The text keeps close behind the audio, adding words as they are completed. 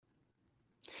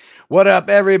What up,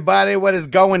 everybody? What is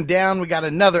going down? We got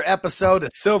another episode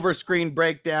of Silver Screen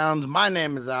Breakdowns. My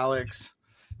name is Alex.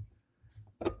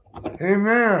 Hey,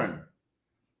 man.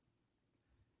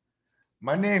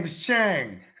 My name's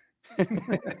Chang.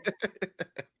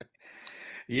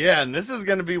 Yeah, and this is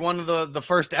going to be one of the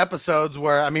first episodes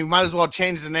where, might as well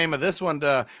change the name of this one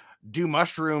to Do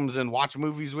Mushrooms and Watch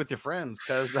Movies with Your Friends,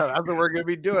 because that's what we're going to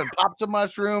be doing. Pop some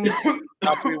mushrooms.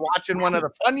 I'll be watching one of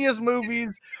the funniest movies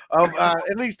of,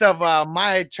 at least of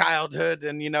my childhood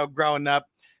and, growing up,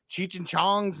 Cheech and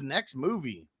Chong's next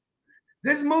movie.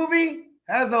 This movie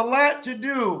has a lot to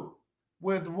do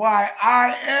with why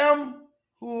I am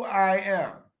who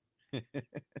I am.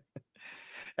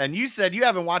 And you said you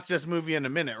haven't watched this movie in a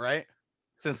minute, right?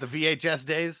 Since the VHS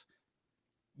days?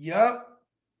 Yep.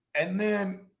 And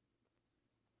then,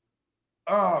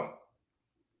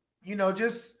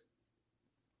 just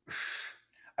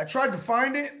I tried to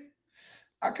find it.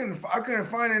 I couldn't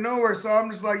find it nowhere. So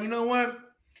I'm just like, you know what?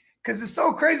 Because it's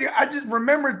so crazy. I just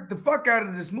remembered the fuck out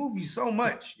of this movie so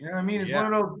much. You know what I mean? It's one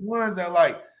of those ones that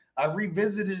I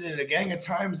revisited it a gang of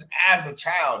times as a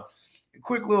child. A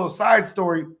quick little side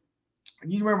story.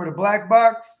 You remember the black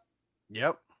box?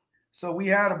 Yep. So we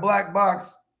had a black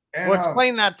box. And, well,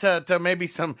 explain that to maybe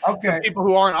some people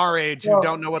who aren't our age who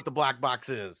don't know what the black box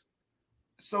is.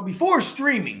 So before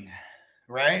streaming,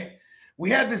 right, we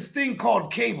had this thing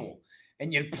called cable,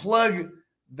 and you'd plug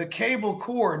the cable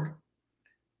cord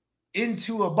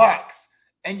into a box,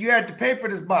 and you had to pay for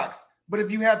this box. But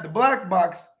if you had the black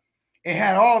box, it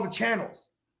had all the channels,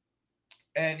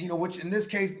 and which in this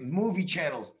case, movie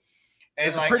channons. And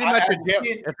it's pretty much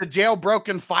it's a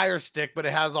jailbroken Fire Stick, but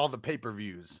it has all the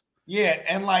pay-per-views. Yeah,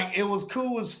 and it was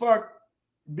cool as fuck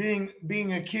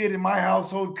being a kid in my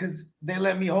household because they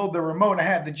let me hold the remote. I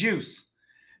had the juice,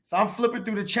 so I'm flipping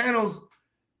through the channels,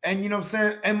 and you know what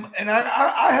I'm saying. And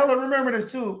I hella remember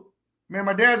this too, man.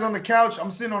 My dad's on the couch,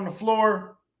 I'm sitting on the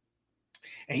floor,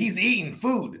 and he's eating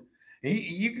food.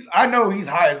 I know he's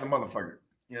high as a motherfucker.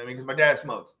 You know what I mean? Because my dad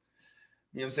smokes.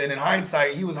 You know what I'm saying? In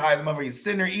hindsight, he was high as a motherfucker. He's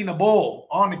sitting there eating a bowl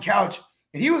on the couch.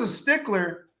 And he was a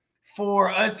stickler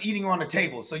for us eating on the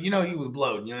table. So, he was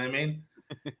blowed. You know what I mean?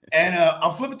 And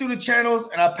I'm flipping through the channels,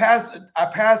 and I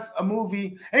passed a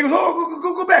movie. And he goes, oh,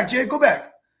 go back, Jay, go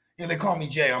back. They call me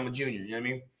Jay. I'm a junior. You know what I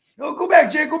mean? Oh, go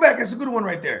back, Jay, go back. That's a good one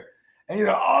right there. And he's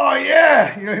like, oh,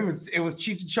 yeah. It was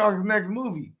Cheech and Chong's next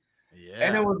movie. Yeah.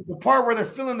 And it was the part where they're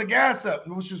filling the gas up,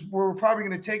 which is where we're probably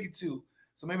going to take it to.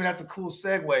 So maybe that's a cool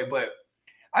segue. But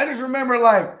I just remember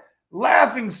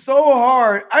laughing so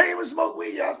hard. I didn't even smoke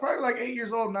weed. I was probably 8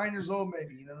 years old, 9 years old,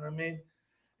 maybe. You know what I mean?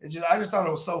 I just thought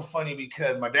it was so funny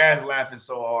because my dad's laughing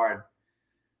so hard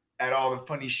at all the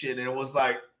funny shit. And it was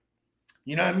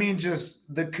you know what I mean?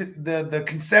 Just the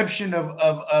conception of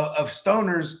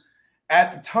stoners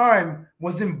at the time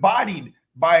was embodied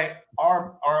by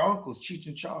our uncles, Cheech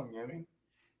and Chong. You know what I mean?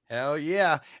 Hell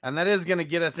yeah. And that is going to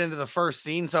get us into the first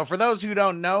scene. So for those who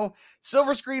don't know,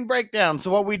 Silver Screen Breakdown.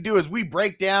 So what we do is we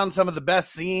break down some of the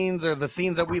best scenes or the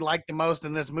scenes that we like the most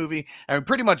in this movie, and we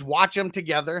pretty much watch them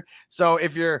together. So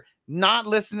if you're not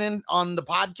listening on the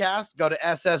podcast, go to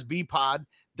ssbpod.com,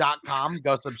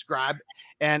 go subscribe.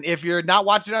 And if you're not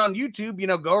watching it on YouTube,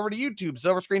 go over to YouTube,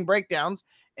 Silver Screen Breakdowns,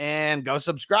 and go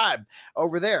subscribe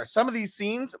over there. Some of these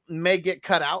scenes may get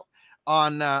cut out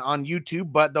on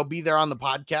YouTube, but they'll be there on the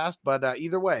podcast. But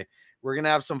either way, we're gonna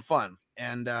have some fun.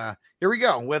 And here we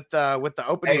go with the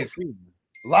opening scene.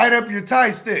 Light up your tie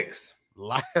sticks.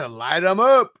 Light them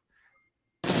up.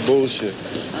 Bullshit.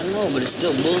 I know, but it's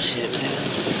still bullshit, man.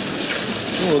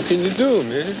 What can you do,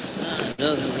 man?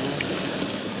 Nothing, man.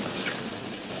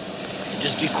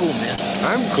 Just be cool, man.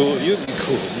 I'm cool. You be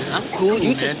cool, man. I'm cool.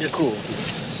 You just be cool.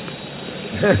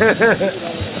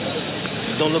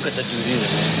 Don't look at the dude either,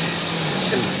 man.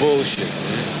 This is bullshit,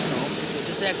 man.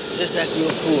 Just act real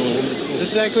cool.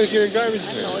 Just act like you're a garbage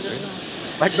man.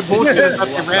 Like the bullshit is that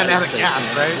they ran out of gas,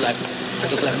 right? I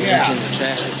look like yeah. in the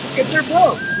trash or something. If they're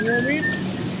broke, you know what I mean?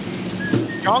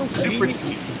 Chong's super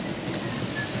cheap.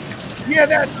 Yeah,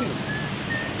 that too.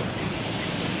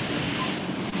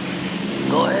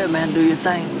 Go ahead, man. Do your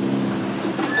thing.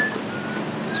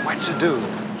 It's what you do.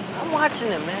 I'm watching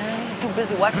it, man. I'm too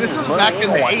busy watching This it. was back in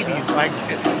the 80s.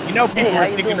 People are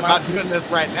thinking about doing this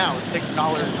right now. It's $6 a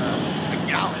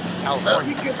gallon in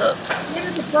California. When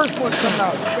did the first one come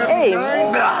out? Hey,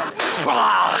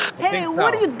 hey,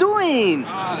 what are you doing?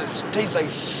 This tastes like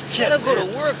You shit. gotta go to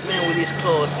work, man, with these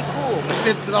clothes. Be cool, man.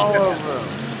 Spits it all over him.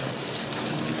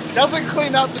 Doesn't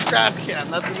clean out the trash can.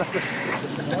 That's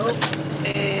another.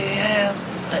 A.M.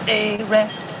 the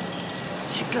A-Rap.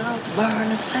 She gonna burn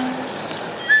the sounds.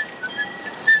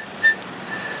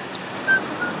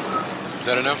 Is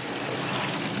that enough?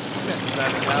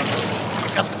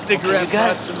 Got the cigarette you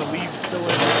got butts and the leaves still in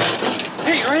there.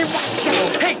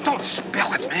 Hey, don't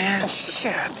spill it, man.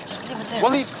 Shit. Just leave it there.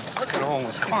 Well, look at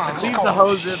Holmes. Come on, let's Leave go. the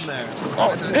hose in there.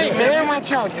 Oh, hey, man,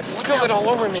 watch out. You spilled it all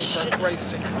over me, for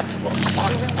Christ's sake.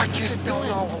 Fuck, you spilled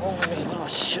it all over me. Oh,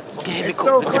 shit. Okay, here we It's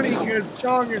go. so funny because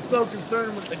Chong is so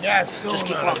concerned with the gas still Just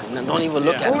keep on. walking. No, don't even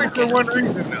look at Only him. for Okay? one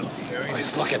reason, though. Oh,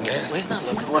 he's looking, man. Well, he's not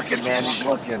looking. Looking, man. He's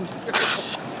looking.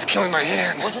 It's killing my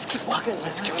hand. Well, just keep walking.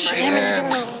 Let's killing Shit, my hey, man,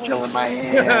 hand. you're getting all- Killing my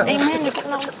hand. Hey, man, you're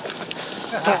getting all...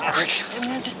 Fuck, Hey,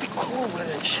 man, just be cool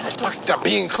with it. Shit, don't... that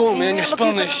being cool, man. You're look,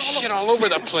 spilling you this got all- shit all over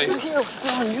the place. Look here, it's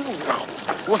still on you. Oh,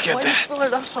 look Why at you that. fill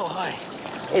it up so high?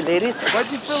 Hey, ladies.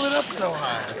 Why'd you fill it up so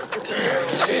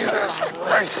high? Jesus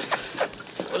Christ.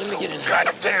 Well, let me get in here.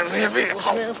 Goddamn heavy.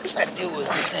 What's that deal with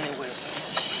this anyways?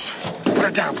 Put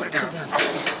it down, put it down.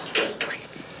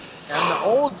 And the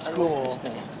old school,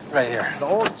 Right here. the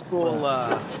old school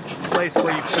place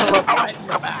where you fill up right in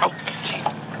the back. Oh,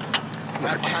 Jesus.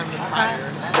 That time is higher.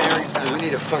 Very fast. We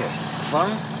need a funnel.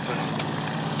 Fun?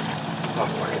 Oh,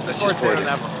 fuck it. Let's Of course just pour it they in.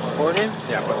 don't have a- Pour it in?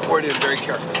 Yeah, but pour it in very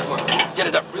carefully. Come on. Get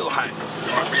it up real high.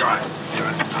 Real high.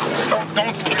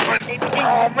 Don't spoil it.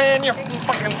 Oh, man, you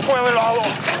fucking spoil it all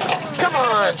over. Come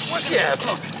on, shit.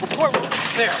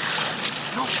 There.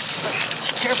 No,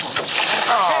 careful.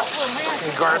 Oh,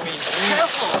 fucking garbage.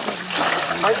 Careful.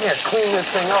 I can't clean this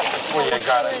thing up before you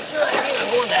got it.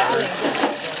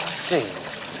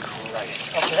 Jesus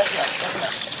Christ. Okay, that's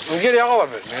enough. We get all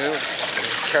of it, man.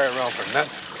 Carry it around for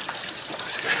nothing.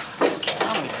 That's good.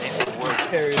 I'm ready for work.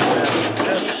 Carry it around.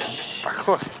 Fuck,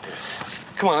 look at this.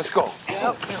 Come on, let's go.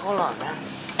 Okay, hold on, man.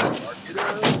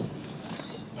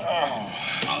 Oh.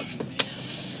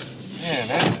 Man,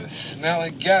 that does smell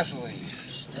like gasoline.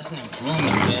 That's an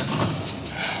improvement, man.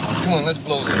 Come on, let's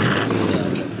blow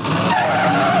this.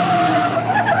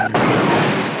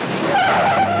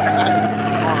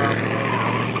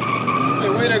 Hey,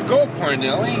 way to go,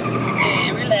 Parnelli.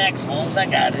 Hey, relax, Holmes. I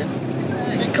got it.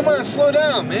 Hey, come on, slow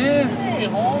down, man. Hey,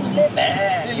 Holmes, lay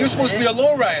back. Hey, you're supposed to be a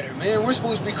lowrider, man. We're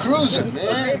supposed to be cruising, Lay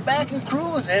man. back and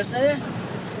cruise, is it?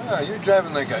 Oh, you're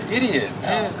driving like an idiot,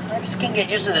 man. I just can't get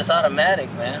used to this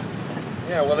automatic, man.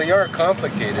 Yeah, well, they are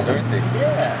complicated, aren't they?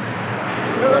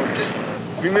 Yeah. Well, just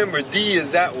remember, D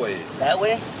is that way. That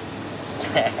way?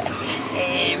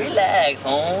 Hey, relax,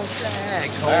 Holmes.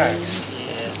 Relax.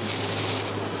 Yeah.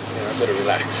 Yeah, I better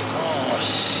relax. Oh,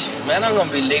 shit. Man, I'm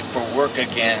gonna be late for work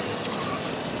again.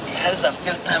 Yeah, this is the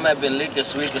 5th time I've been late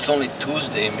this week. It's only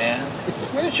Tuesday, man.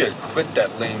 Why don't you quit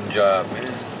that lame job, man?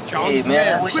 Hey,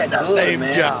 man, I wish I Quit that could, lame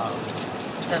man. job.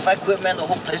 So if I quit, man, the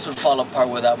whole place would fall apart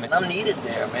without me. And I'm needed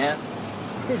there, man.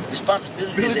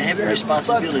 Responsibility is a heavy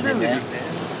responsibility, man.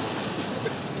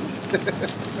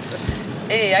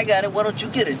 Hey, I got it. Why don't you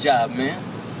get a job, man?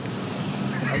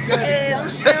 Hey, I'm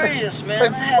serious,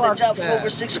 man. I had a job for over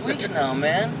 6 weeks now,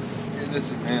 man. Hey,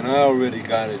 listen, man, I already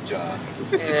got a job.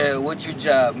 Yeah, what's your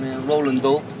job, man? Rolling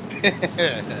dope?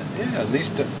 Yeah, at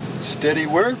least steady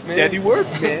work, man. Steady work,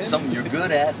 man. Something you're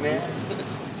good at, man.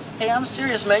 Hey, I'm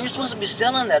serious, man. You're supposed to be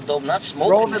selling that dope, not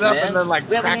smoking Rolled it, it up man. and then like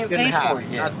we haven't cracked even it in paid half. for it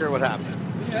yet. Not sure what happened.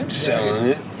 I'm selling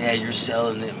it. Yeah, you're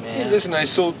selling it, Hey, man. listen, I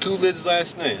sold 2 lids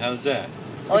last night. How's that?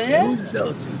 Oh, yeah?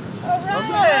 All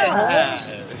right,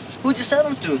 Holmes. Who'd you sell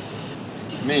them to?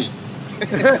 Me.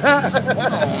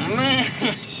 Oh, man.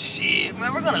 Shit,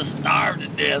 man. We're gonna starve to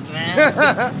death,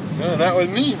 man. No, not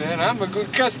with me, man. I'm a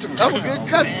good customer. I'm a good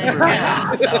customer.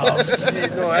 Man, Hey,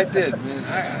 no, I did, man.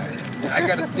 I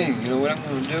got a thing. You know what I'm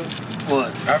gonna do?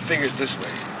 what? I figured this way.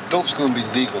 Dope's gonna be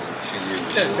legal in a few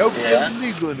years. Yeah, nope, Yeah. it's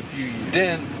legal in a few years.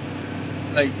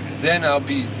 Then I'll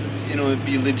be, it'd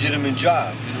be a legitimate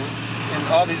job, And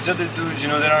all these other dudes,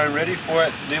 that aren't ready for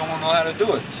it, they won't know how to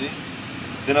do it, see?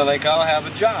 Then I'll have a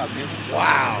job,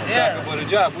 Wow. Yeah. Talk about a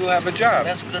job, we'll have a job.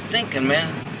 That's good thinking, man.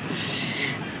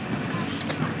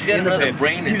 If you had another Innovator.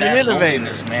 brain in He's an that innovator.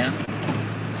 loneliness, man.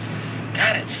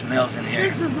 God, it smells in here.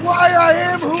 This is why I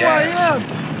am who I am.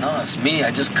 No, it's me. I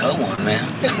just cut one, man.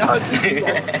 No, this is all-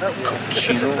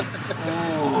 Cochino.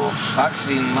 Ooh,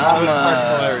 Foxy That was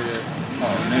Mama. hilarious.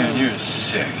 Oh, man, you're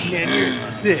sick. Man, you're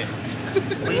sick.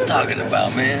 What are you talking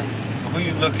about, man? Who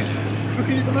you looking at? Who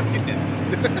are you looking at?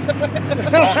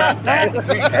 Oh, not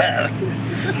that.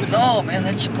 No, man,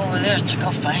 that chick over there. Check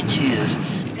how fine she is.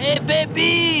 Hey,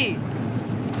 baby.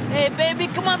 Hey, baby,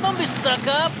 come on. Don't be stuck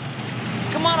up.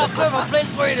 Come on, I'll carve a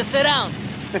place for you to sit down.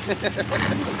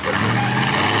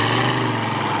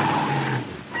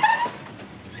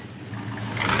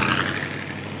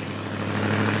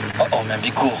 Uh-oh, man,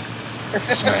 be cool.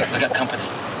 What's the matter? We got company.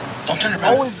 Don't turn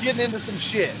around. Always getting into some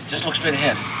shit. Just look straight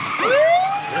ahead.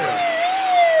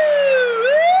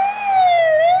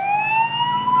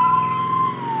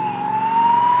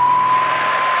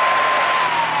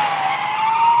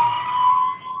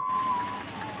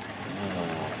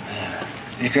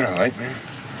 got a light, man?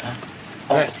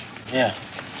 Oh, yeah.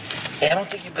 Hey, I don't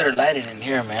think you better light it in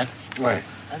here, man. Why?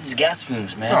 These gas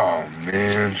fumes, man. Oh,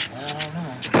 man. I don't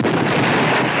know.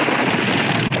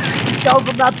 He tells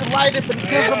him not to light it, but he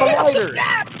gives him a lighter.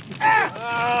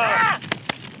 I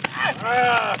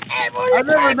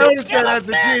never noticed that as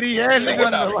a kid. He handed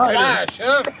him the lighter. Flash,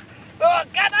 huh? Oh,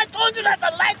 God, I told you not to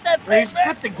light that He thing, man.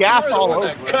 spit the gas all over.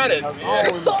 Cut it, All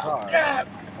man. in the car. God.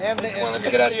 And Come on, let's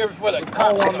get out of here before the all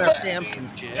cops on come. their pants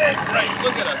and shit. Hey, Christ,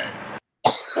 look at us.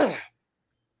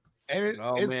 And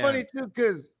Oh, it's man. funny too,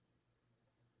 because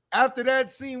after that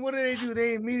scene, what do?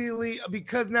 They immediately,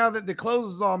 because now that the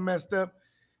clothes is all messed up,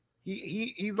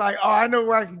 he's like, oh, I know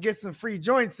where I can get some free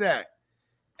joints at.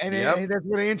 And then Yep. that's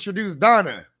where they introduced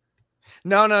Donna.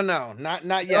 No, not yet.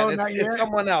 No, it's, not it's yet?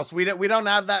 someone else. We don't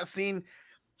have that scene.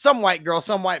 Some white girl,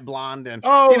 some white blonde, and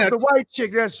Oh, you know, the white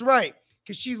chick, that's right.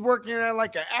 Because she's working at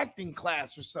like an acting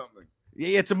class or something.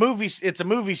 it's a movie. It's a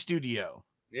movie studio.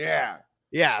 Yeah.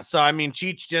 Yeah, so I mean,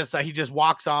 Cheech just he just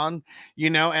walks on, you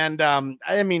know, and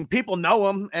I mean, people know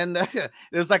him, and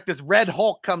there's like this Red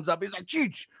Hulk comes up. He's like,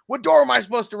 Cheech, what door am I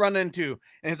supposed to run into?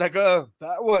 And he's like, that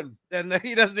one. And then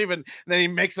he doesn't even. Then he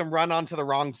makes him run onto the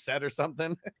wrong set or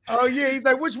something. Oh yeah, he's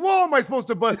like, which wall am I supposed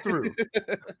to bust through?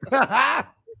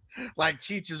 Like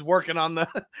Cheech is working on the,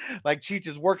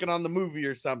 movie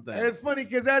or something. And it's funny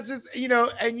because that's just, and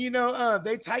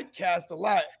they typecast a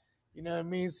lot. You know what I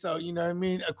mean? So, you know what I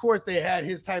mean? Of course, they had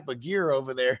his type of gear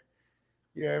over there.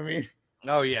 You know what I mean?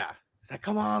 Oh yeah. He's like,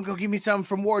 come on, go give me something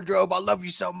from wardrobe. I love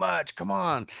you so much. Come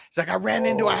on. He's like, I ran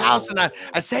into a house and I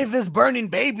saved this burning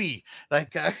baby.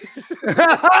 Like, That's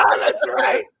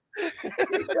right.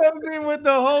 He comes in with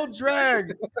the whole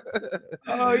drag.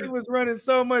 Oh, he was running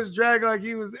so much drag, like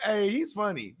he's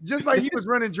funny. Just like he was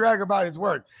running drag about his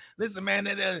work. Listen, man,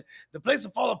 the place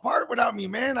will fall apart without me,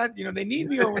 man. They need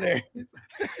me over there.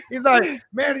 He's like,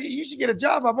 man, you should get a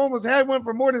job. I've almost had one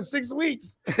for more than 6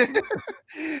 weeks.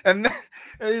 and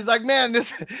he's like, man,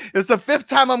 it's the 5th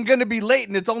time I'm gonna be late,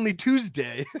 and it's only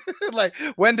Tuesday. Like,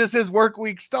 when does his work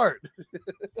week start?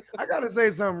 I gotta say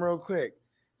something real quick.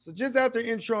 So just after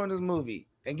intro in this movie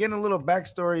and getting a little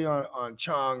backstory on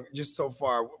Chong, just so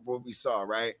far what we saw,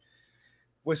 right?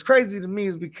 What's crazy to me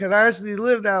is because I actually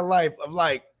lived that life of,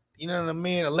 like, you know what I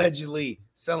mean, allegedly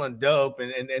selling dope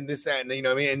and this, that, and you know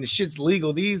what I mean, and the shit's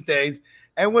legal these days.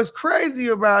 And what's crazy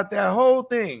about that whole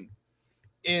thing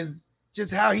is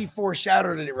just how he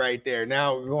foreshadowed it right there.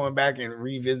 Now we're going back and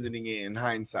revisiting it in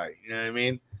hindsight. You know what I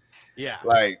mean? Yeah.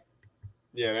 Like,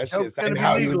 yeah, that shit's gonna and be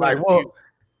how he was legal like, if whoa. you-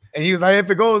 And he was like, if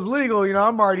it goes legal,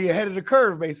 I'm already ahead of the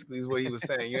curve, basically, is what he was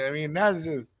saying. You know what I mean? That's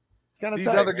just, it's kind of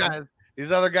These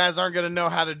other guys aren't gonna know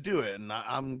how to do it, and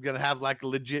I'm gonna have like a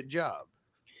legit job.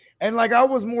 And like, I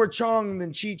was more Chong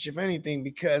than Cheech, if anything,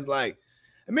 because like,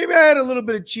 maybe I had a little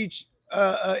bit of Cheech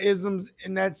isms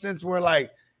in that sense where, like,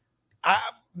 a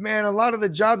lot of the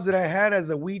jobs that I had as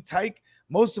a wee tyke,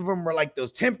 most of them were like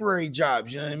those temporary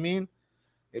jobs. You know what I mean?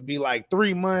 It'd be like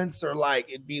 3 months, or like,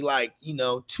 it'd be like,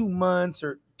 2 months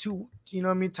or two, you know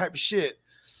what I mean, type of shit.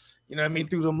 You know what I mean?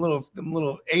 Through them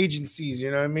little agencies,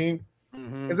 you know what I mean?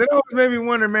 Because it always made me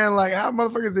wonder, man, like, how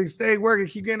motherfuckers they stay working,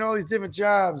 keep getting all these different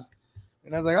jobs.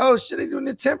 And I was like, oh shit, they doing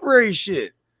the temporary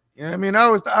shit. You know what I mean? I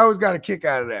always got a kick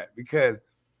out of that, because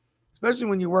especially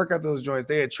when you work at those joints,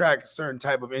 they attract a certain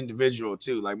type of individual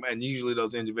too. Like, man, usually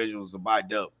those individuals will buy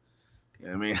dope. You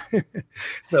know what I mean?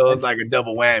 So it's like a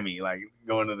double whammy, like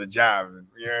going to the jobs. And,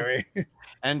 you know what I mean?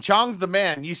 And Chong's the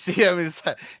man. You see him,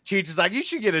 Cheech is like, you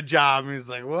should get a job. And he's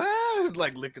like, what? He's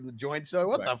like licking the joint. So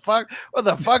what the fuck? What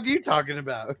the fuck are you talking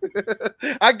about?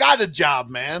 I got a job,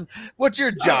 man. What's your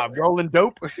job? Rolling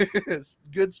dope? It's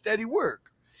good, steady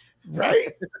work.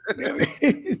 Right? You know what I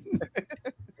mean?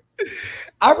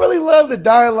 I really love the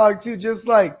dialogue too, just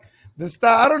like the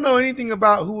style. I don't know anything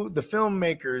about who the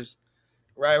filmmakers,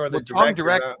 right? Or the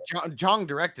director. Chong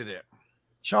directed it.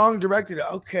 Chong directed it.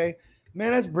 Okay.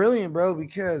 Man, that's brilliant, bro,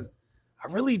 because I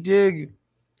really dig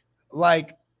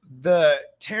like the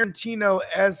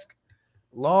Tarantino-esque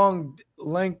long,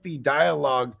 lengthy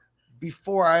dialogue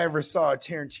before I ever saw a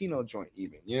Tarantino joint,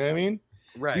 even. You know what I mean?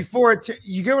 Right. Before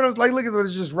you get what I was like, look at it,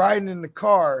 just riding in the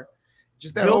car,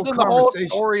 just that Building whole conversation.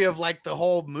 The whole story of like the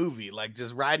whole movie, like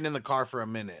just riding in the car for a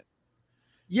minute.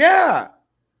 Yeah.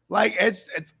 Like it's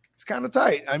kind of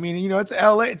tight. I mean, it's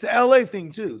LA, it's an LA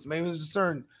thing too. So maybe there's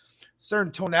a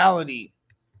certain tonality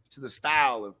to the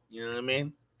style of, you know what I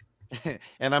mean?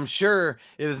 And I'm sure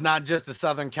it is not just a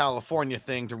Southern California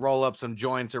thing to roll up some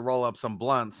joints or roll up some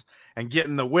blunts and get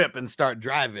in the whip and start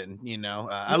driving,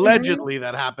 Allegedly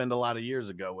that happened a lot of years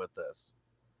ago with this.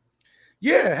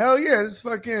 Yeah, hell yeah. It's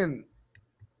fucking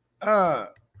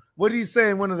what did he say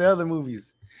in one of the other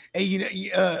movies? Hey,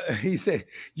 he said,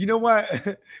 you know why?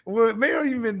 Well, it may not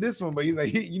even been this one, but he's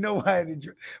like, you know why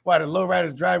the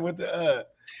lowriders drive with the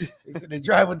he said they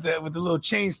drive with the little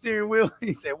chain steering wheel.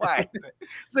 He said, why? He said,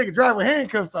 so they can drive with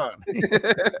handcuffs on.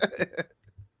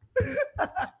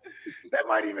 That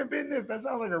might even been this. That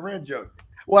sounds like a Red joke.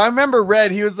 Well, I remember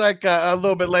Red. He was like a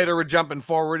little bit later. We're jumping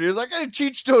forward. He was like, "Hey,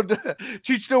 Cheech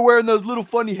still wearing those little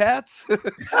funny hats."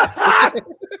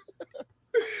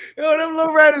 Yo, them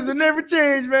low riders will never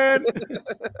change, man.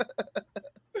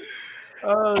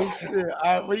 Oh shit!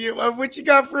 All right, what you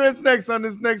got for us next on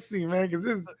this next scene, man? Because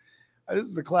this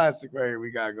is a classic right here.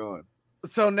 We got going.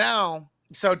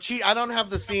 So Cheech, I don't have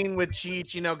the scene with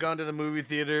Cheech, going to the movie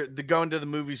theater, going to the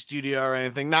movie studio or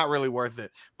anything. Not really worth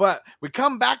it. But we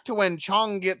come back to when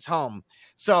Chong gets home.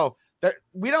 So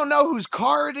we don't know whose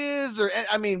car it is,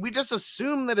 we just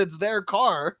assume that it's their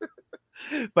car.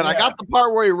 But yeah. I got the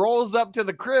part where he rolls up to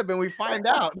the crib and we find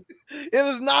out it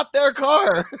is not their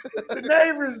car. The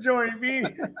neighbors join me.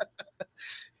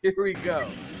 Here we go.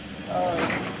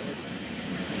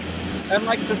 And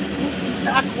like the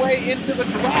back way into the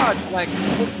garage, like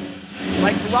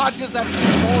garages that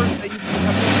doors that you can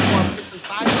come in from different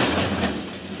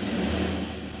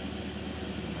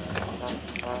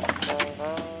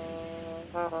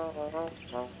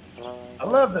I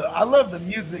love the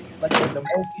music, like the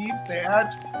motifs they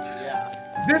add.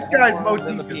 Yeah. This guy's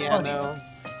motif is funny.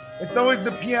 It's always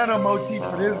the piano motif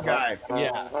for this guy.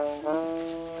 Yeah.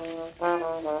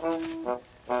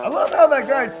 I love how that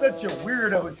guy's such a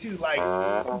weirdo too. Like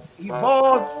he's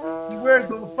bald, he wears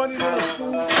the funny little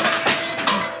suit.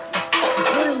 He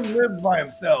clearly lives by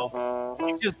himself.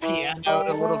 He just pianoed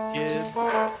a little kid.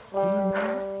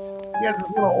 Mm-hmm. He has his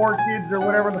little orchids or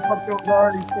whatever the fuck those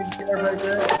are. He's taking care of right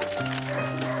there.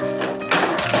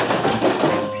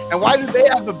 And why do they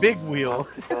have a big wheel?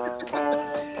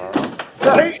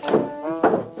 Right?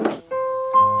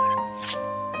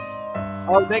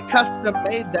 Oh, they custom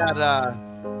made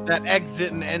that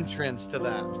exit and entrance to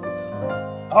that.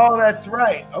 Oh, that's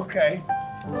right. Okay.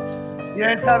 Yeah,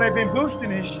 that's how they've been boosting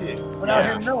his shit without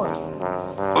him knowing.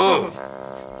 Move!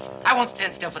 I won't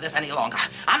stand still for this any longer.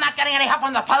 I'm not getting any help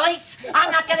from the police.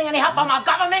 I'm not getting any help from our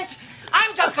government.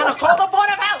 I'm just gonna call the Board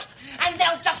of Health, and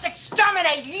they'll just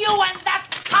exterminate you and that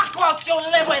cockroach you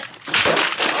live with.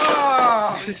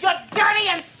 Oh, you're dirty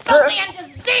and filthy and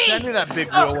diseased. I knew that big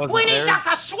wheel wasn't We need there.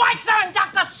 Dr. Schweitzer and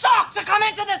Dr. Salk to come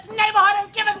into this neighborhood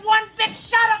and give it one big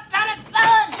shot of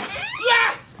penicillin.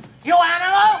 Yes, you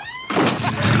animal.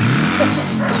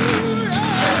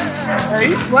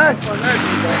 Hey, he's flashed on that,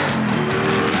 dude.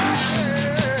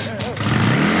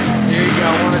 Here you go.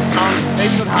 One of Tom's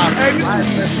favorite hobbies. Hey,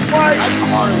 this is why they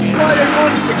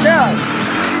wanted the gas.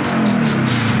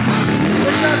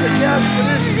 They got the gas for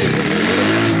this shit.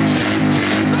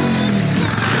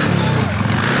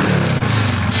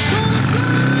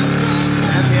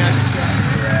 And the extra.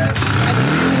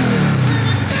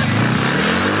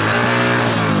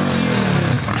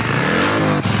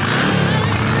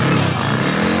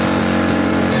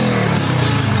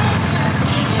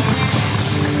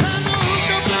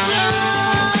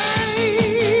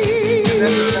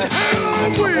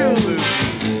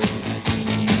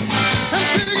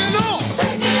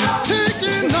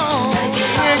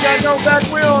 No back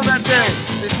wheel on that thing.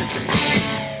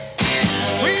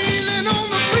 Wheeling on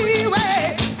the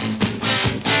freeway.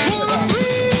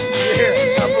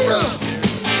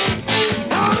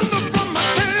 Thunder from my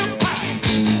tailpipe.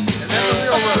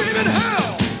 Screaming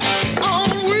hell on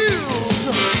wheels.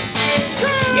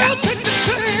 Girl, take the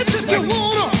chance if you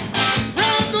wanna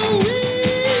ride the wind.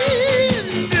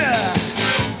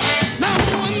 Now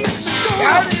one that you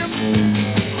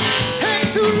have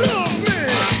to love me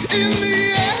in the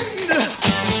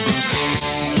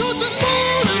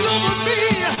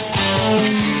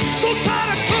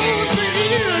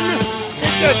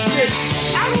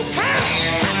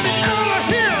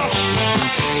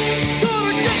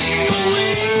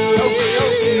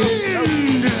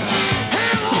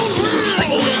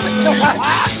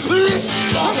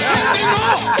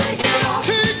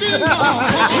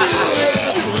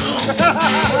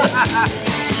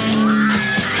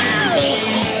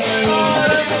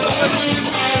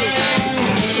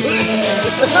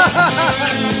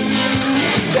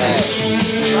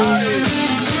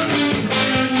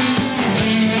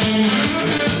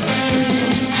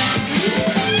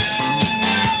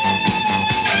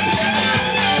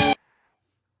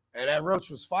And that roach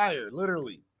was fire,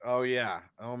 literally. Oh yeah.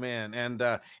 Oh man. And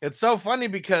it's so funny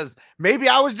because maybe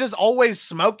I was just always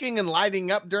smoking and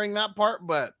lighting up during that part,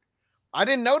 but I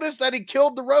didn't notice that he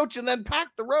killed the roach and then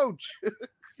packed the roach.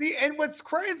 See, and what's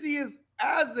crazy is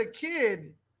as a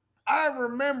kid, I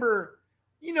remember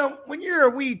you know, when you're a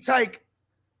wee tyke,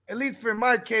 at least for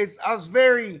my case, I was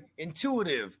very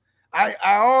intuitive. I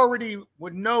already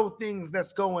would know things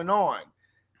that's going on,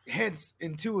 hence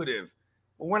intuitive.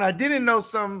 But when I didn't know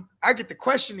something, I get to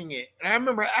questioning it. And I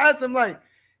remember asking him, like,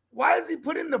 why is he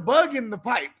putting the bug in the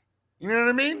pipe? You know what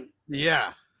I mean?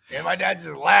 Yeah. And my dad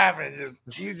just laughing,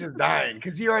 he's just dying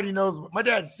because he already knows. My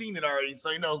dad's seen it already,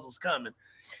 so he knows what's coming.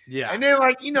 Yeah. And then,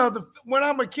 like, you know, when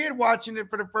I'm a kid watching it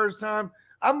for the first time,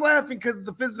 I'm laughing because of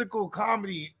the physical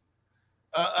comedy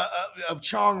of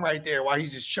Chong right there, while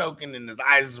he's just choking and his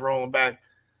eyes is rolling back.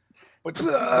 But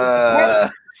yeah.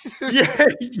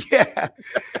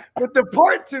 But the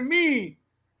part to me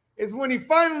is when he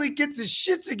finally gets his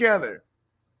shit together.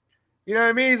 You know what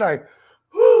I mean? He's like,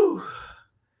 whoo.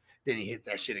 Then he hits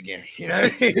that shit again. You know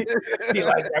what I mean? He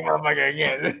likes that motherfucker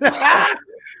again.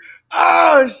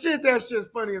 Oh, shit. That shit's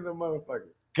funny as a motherfucker.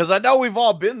 Because I know we've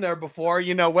all been there before,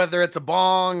 you know, whether it's a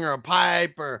bong or a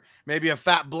pipe or maybe a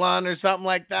fat blunt or something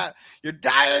like that. You're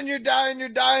dying,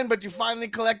 but you finally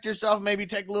collect yourself, maybe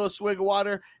take a little swig of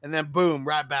water, and then boom,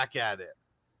 right back at it.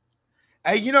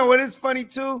 Hey, you know what is funny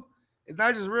too? Is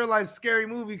I just realized Scary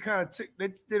Movie kind of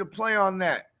they did a play on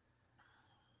that.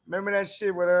 Remember that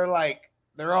shit where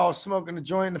they're all smoking a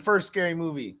joint in the first Scary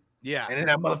Movie? Yeah. And then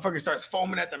that motherfucker starts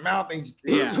foaming at the mouth and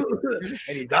Yeah.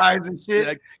 and he dies and shit.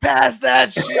 Like, pass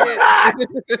that shit.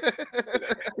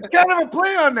 It's kind of a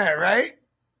play on that, right?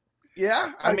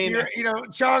 Yeah. I Like, mean, you know,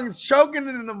 Chong's choking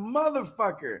in the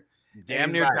motherfucker. damn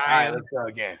And he's near like, "All right, dying. let's go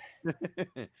again.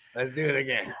 Let's do it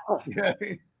again." You know what I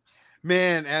mean?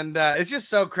 Man, and it's just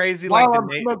so crazy. While like I'm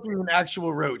smoking an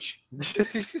actual roach.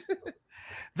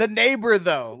 the neighbor,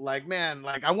 though, like, man,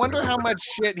 like, I wonder how much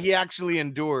shit he actually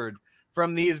endured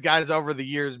from these guys over the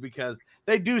years, because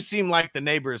they do seem like the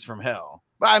neighbors from hell.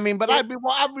 But I mean, I'd be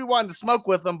wanting to smoke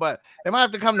with them, but they might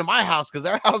have to come to my house because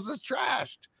their house is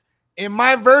trashed. In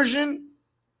my version,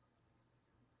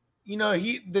 you know,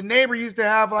 the neighbor used to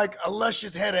have like a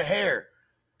luscious head of hair.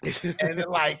 And then,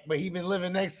 but he been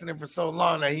living next to them for so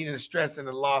long that he didn't stress and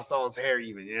lost all his hair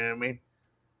even. You know what I mean?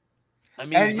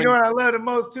 And you know what I love the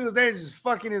most too is they just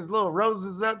fucking his little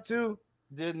roses up too.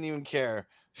 Didn't even care.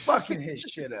 Fucking his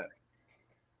shit up.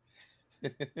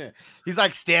 He's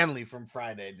like Stanley from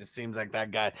Friday. It just seems like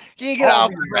that guy. Can you get off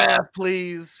the breath,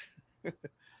 please?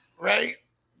 Right?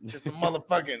 Just a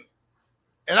motherfucking.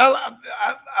 And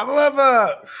I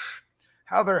love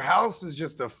how their house is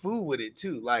just a fool with it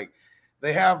too. Like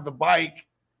they have the bike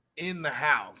in the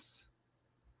house.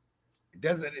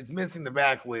 It's missing the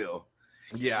back wheel.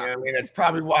 Yeah. You know what I mean, that's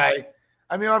probably why.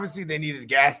 I mean, obviously they needed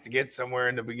gas to get somewhere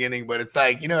in the beginning, but it's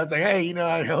like, you know, it's like, hey, you know,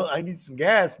 I need some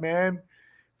gas, man,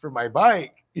 for my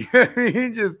bike. You know what I mean?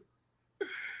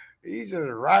 He's just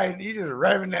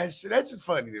revving that shit. That's just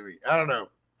funny to me. I don't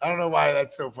know why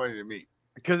that's so funny to me.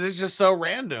 Because it's just so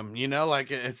random, you know,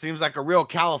 like it seems like a real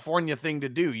California thing to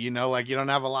do, you know, like you don't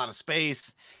have a lot of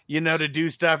space, you know, to do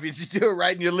stuff. You just do it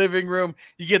right in your living room.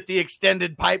 You get the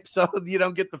extended pipe so you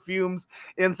don't get the fumes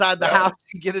inside the house.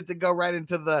 You get it to go right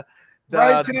into the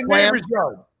right to the neighbor's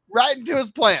yard. Right into his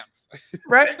plants.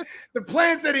 Right? The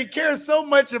plants that he cares so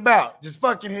much about. Just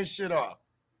fucking his shit off.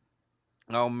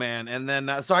 Oh, man. And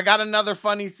then, so I got another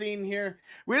funny scene here.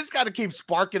 We just got to keep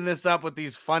sparking this up with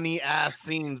these funny ass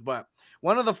scenes. But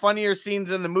one of the funnier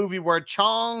scenes in the movie where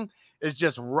Chong is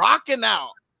just rocking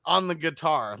out on the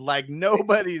guitar like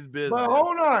nobody's business. But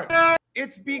hold on.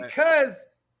 It's because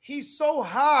he's so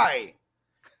high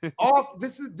off.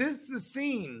 This is the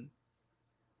scene.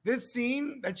 This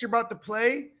scene that you're about to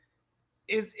play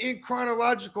is in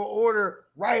chronological order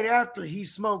right after he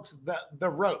smokes the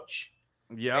roach.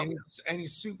 Yeah. And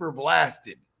he's super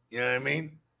blasted. You know what I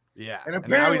mean? Yeah. And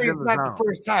apparently it's not the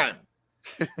first time.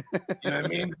 You know what I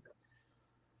mean?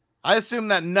 I assume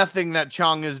that nothing that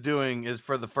Chong is doing is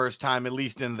for the first time, at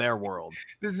least in their world.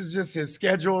 This is just his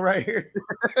schedule right here.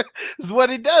 This is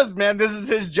what he does, man. This is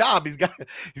his job. He's got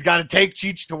to take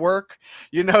Cheech to work,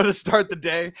 you know, to start the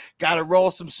day. Got to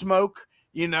roll some smoke,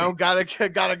 you know. Got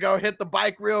to go hit the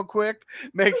bike real quick.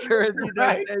 Make sure it's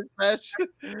Right. fresh.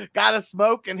 Got to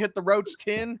smoke and hit the roach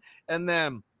tin, and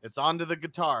then it's onto the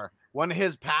guitar. One of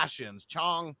his passions,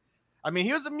 Chong. I mean,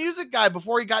 he was a music guy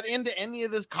before he got into any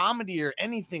of this comedy or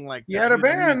anything like that. He had a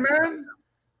band, man.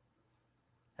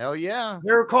 Hell yeah.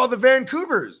 They were called the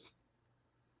Vancouvers.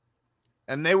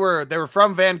 And they were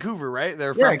from Vancouver, right?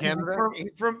 They're from Canada.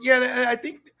 He's from I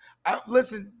think.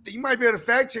 Listen, you might be able to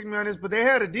fact check me on this, but they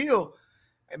had a deal.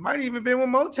 It might have even been with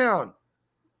Motown.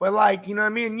 But like, you know what I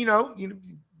mean? You know,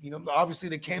 obviously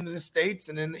they came to the States,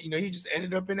 and then, you know, he just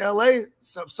ended up in LA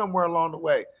somewhere along the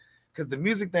way. Because the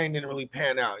music thing didn't really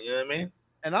pan out, you know what I mean?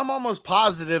 And I'm almost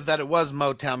positive that it was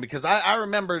Motown because I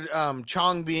remember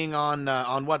Chong being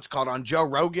on what's called on Joe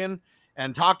Rogan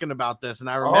and talking about this, and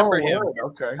I remember him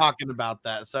talking about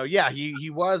that. So yeah, he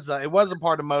was it was a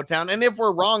part of Motown. And if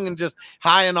we're wrong and just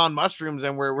high and on mushrooms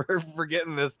and we're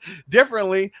forgetting this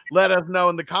differently, let us know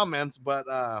in the comments. But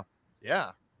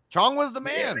yeah, Chong was the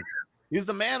man. Yeah. He's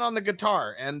the man on the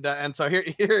guitar, and so here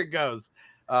it goes.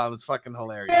 It's fucking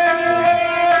hilarious.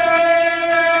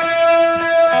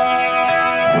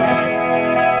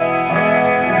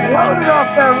 Load it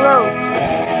off that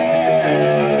road.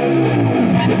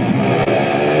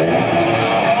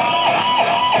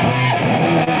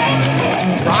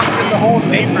 Rocking the whole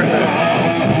neighborhood.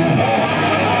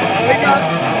 They got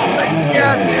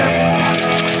him.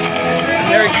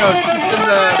 And there he goes, keeping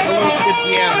the little kid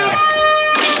piano.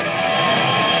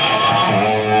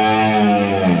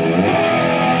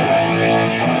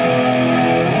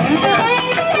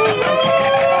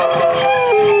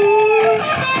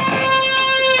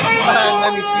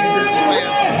 Let me see this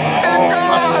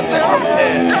plan.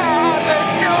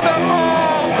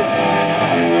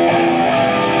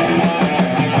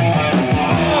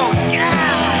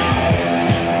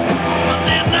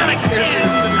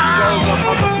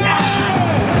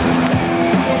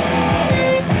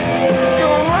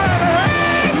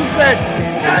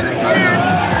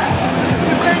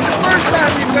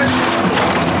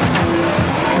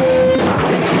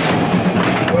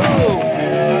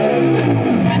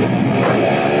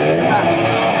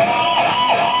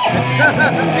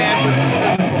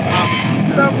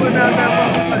 Stumbling down that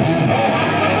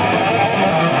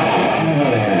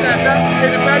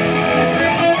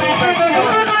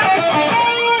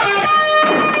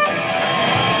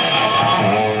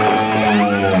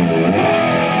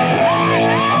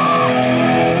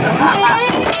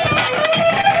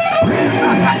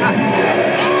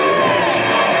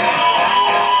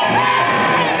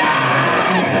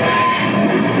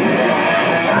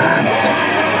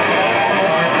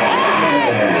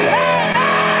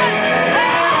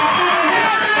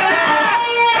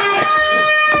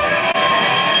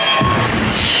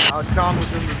Chong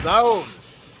was in the zone.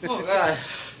 Oh God.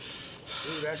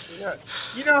 Dude, actually,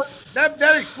 you know, that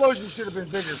explosion should have been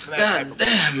bigger for that. God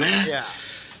damn, man. Yeah.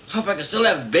 Hope I can still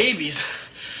have babies.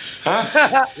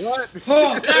 Huh? What?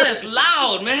 Oh God, it's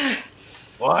loud, man.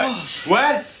 What? Oh,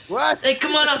 What? What? hey,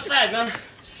 come on outside, man.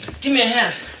 Give me a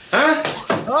hand. Huh?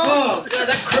 Oh God,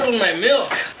 that curdled my milk.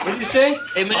 What'd you say?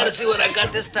 Hey man, let's see what I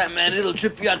got this time, man. It'll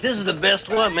trip you out. This is the best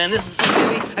one, man. This is so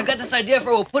heavy. I got this idea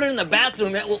for we'll put it in the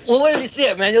bathroom, man. Well, wait till you see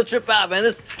it, man. You'll trip out, man.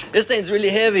 This thing's really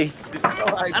heavy.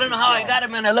 I don't know how I got it,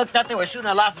 man. I looked out, they were shooting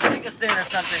a Las Vegas thing or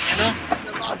something, you know?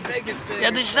 The Las Vegas thing.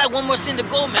 Yeah, they just had one more scene to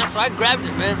go, man. So I grabbed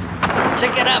it, man.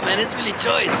 Check it out, man. It's really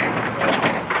choice.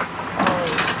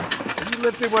 You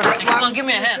lifted what? Hey, come on, give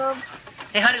me a hand.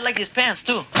 Hey, how do you like these pants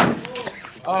too?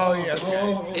 Oh yeah.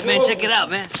 Hey man, check it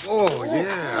out, man. Oh,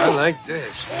 yeah, I like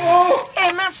this.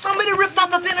 Hey, man, somebody ripped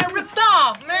off the thing I ripped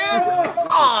off, man.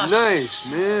 Oh,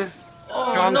 Nice, man.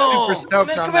 Oh, I'm no. super stoked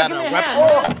Man, on come here, that give me a weapon.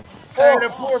 hand. Hey, the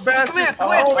poor bastard.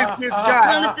 Come here, Always gets Come on,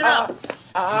 got. lift it up.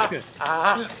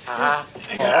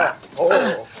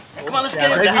 Come on, let's get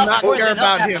They it do in the house. not before care anything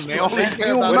else about him. happens They to it, only man.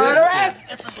 care about him.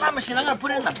 It's a slot machine. I'm gonna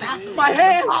put it in the bathroom. my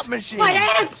hands. Slot machine. My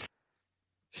hands.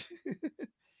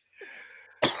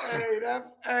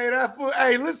 That fool.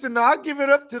 Hey, listen, though, I'll give it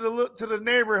up to the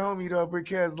neighbor homie though,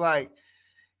 because like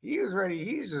he's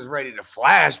just ready to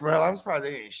flash, bro. I'm surprised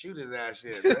they didn't shoot his ass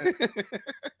yet. Man.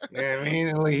 Yeah, I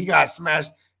mean, like, he got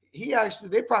smashed. He actually,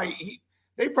 they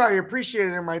probably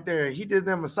appreciated him right there. He did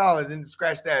them a solid, didn't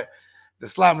scratch the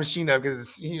slot machine up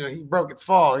because he broke its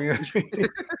fall. You know what I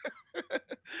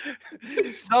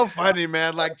mean? So funny,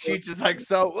 man. Like Cheech is like,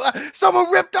 so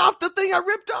someone ripped off the thing I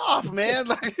ripped off, man.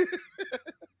 Like,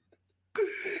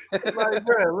 Like,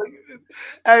 bro, look,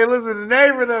 hey, listen, the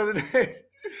neighbor though,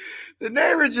 the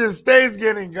neighbor just stays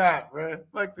getting got, bro.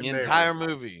 Fuck the the neighbor. entire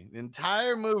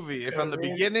movie, from the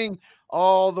beginning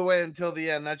all the way until the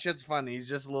end. That shit's funny. He's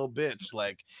just a little bitch.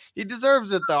 Like, he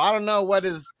deserves it though. I don't know what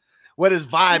his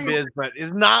vibe is, but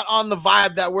it's not on the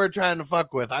vibe that we're trying to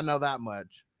fuck with. I know that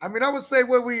much. I mean, I would say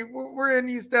we're in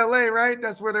East LA, right?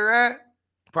 That's where they're at.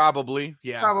 Probably,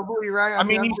 yeah. Probably, right? I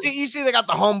mean, you see, they got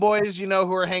the homeboys,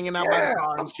 who are hanging out by yeah, the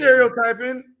car. I'm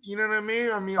stereotyping. You know what I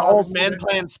mean? I mean, Old obviously men that-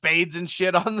 playing spades and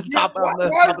shit on the Yeah, top of the.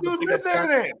 why top of the dude pickup live there truck.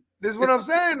 then? This is what I'm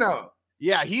saying though.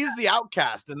 Yeah, he's the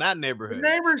outcast in that The neighborhood.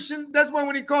 neighbor shouldn't. That's why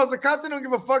when he calls the cops, they don't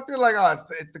give a fuck. They're like, oh,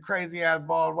 it's the crazy ass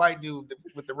bald white dude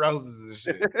with the roses and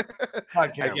shit.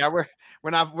 Fuck him. Like, yeah,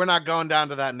 we're not going down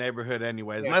to that neighborhood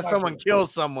anyways. Yeah, Unless fuck someone him.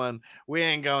 kills someone, we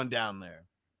ain't going down there.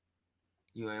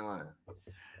 You ain't lying.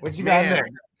 What you Man. got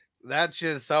next? That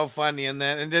shit's so funny, and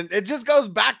then it just goes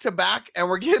back to back, and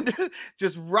we're getting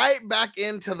just right back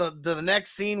into the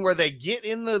next scene where they get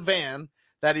in the van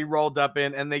that he rolled up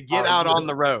in, and they get out on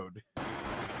the road.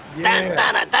 Yeah.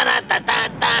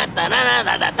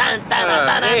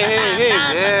 Hey,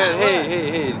 man.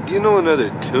 Hey. Do you know another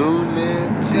tune,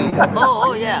 man?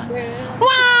 Oh, yeah. Hey,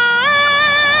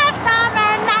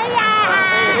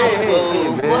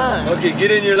 man. What? Okay, get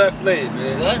in your left lane,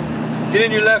 man. What? Get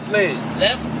in your left lane.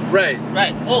 Left? Right.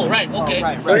 Right. Oh, right. Okay.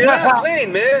 Right. No, your left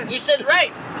lane, man. You said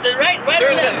right. You said right or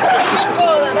Sure. left?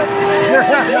 Go. What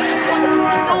are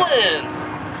you doing?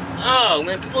 Oh,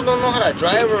 man, people don't know how to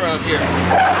drive around here.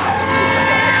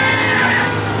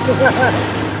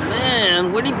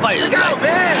 Man, where'd he buy his Look out, license?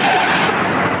 man.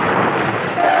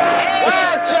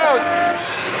 Watch out.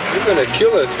 You're gonna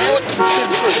kill us, man. You're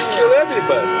gonna kill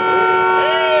everybody.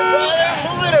 Hey, brother,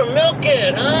 move it or milk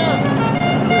it, huh?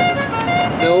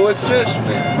 No, what's this,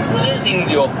 man? Who's this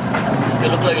indio? They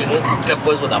look like he went to Pep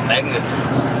Boys with a magnet.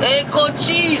 Hey,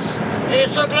 Cochise! Hey,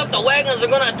 circle up the wagons, they're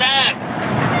gonna attack!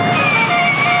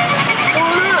 What's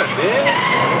going on, man?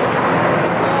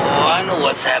 Oh, I know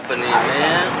what's happening,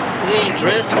 man. You ain't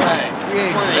dressed right.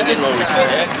 That's why you ain't getting no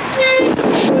respect.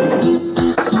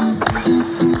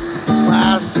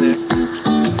 Plastic.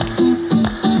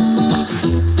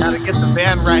 Gotta get the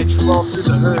van right to roll through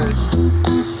the hood.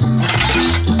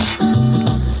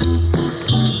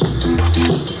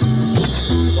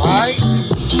 Right?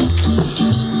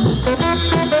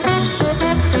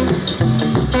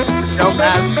 No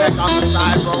bad check on the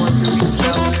side rolling through each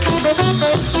other.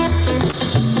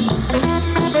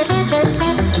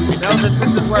 We know that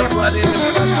this is where blood in and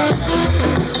blood out.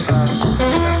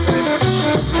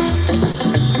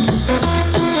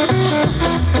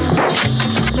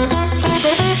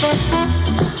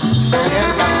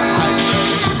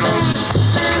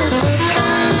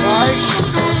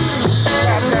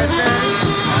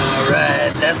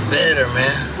 Alright, that's better,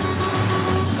 man.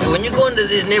 And when you go into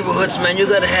these neighborhoods, man, you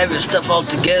gotta have your stuff all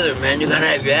together, man. You gotta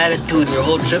have your attitude and your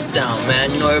whole trip down,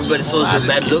 man. You know, everybody throws their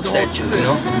bad looks at you, you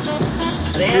know?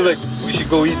 I feel like we should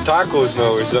go eat tacos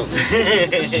now or something.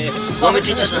 Want me to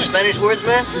teach you some Spanish words,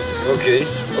 man? Okay.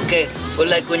 Okay, well,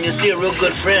 like when you see a real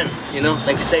good friend, you know,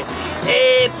 like you say,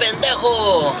 hey,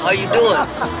 pendejo, how you doing?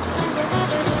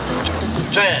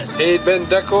 Try it. Hey,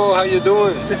 Bendeco, how you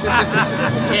doing?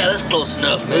 Yeah, that's close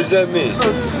enough, What man. does that mean?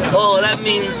 Oh, that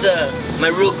means my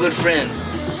real good friend.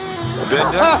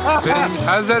 Bendeco?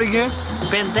 How's that again?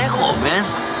 Pendejo, man.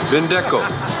 Bendeco.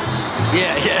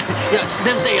 Yeah.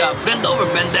 Then say, bend over,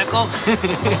 pendejo.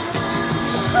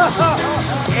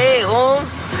 Hey,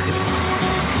 Holmes.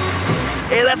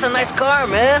 Hey, that's a nice car,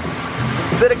 man.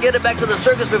 Better get it back to the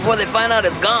circus before they find out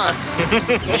it's gone.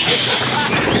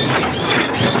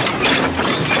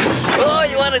 Oh,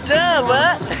 you want a job,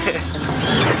 huh?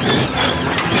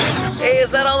 Hey,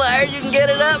 is that all the higher you can get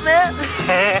it up, man?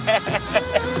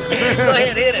 Go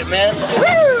ahead, hit it, man.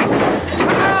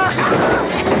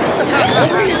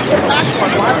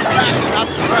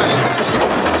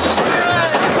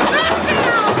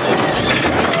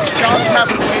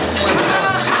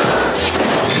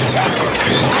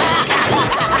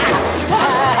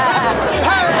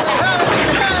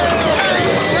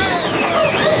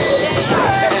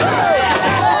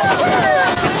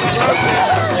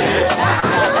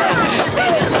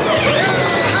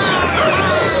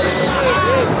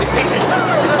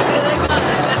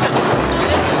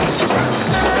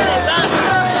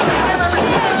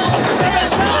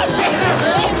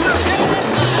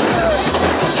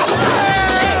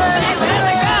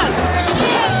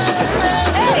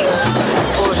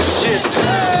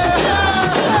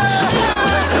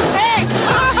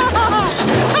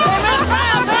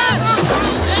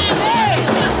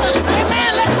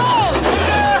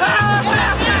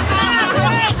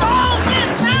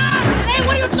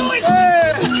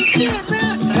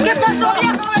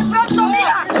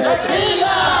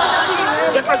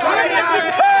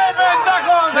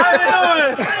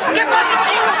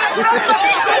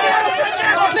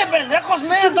 No se pendejos,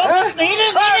 man. Don't eat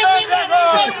it.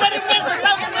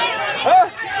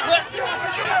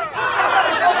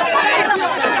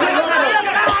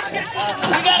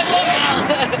 You gotta go now.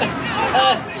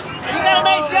 You got a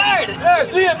nice yard. Yeah,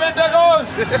 see it, Bendegos.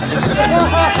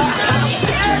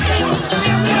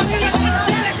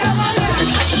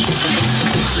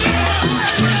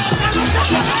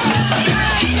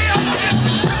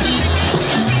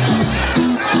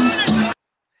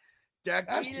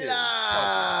 Tequila.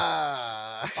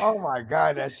 Oh my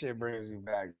God, that shit brings me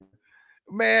back.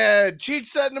 Man, Cheech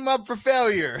setting him up for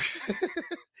failure.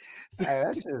 Hey,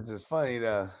 that shit is just funny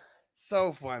though.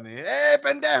 So funny. Hey,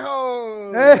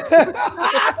 pendejo.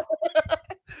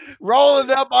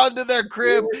 rolling up onto their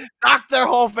crib, knocked their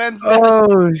whole fence down.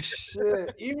 Oh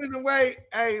shit! Even the way,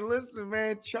 hey, listen,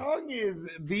 man, Chong is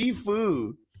the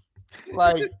food.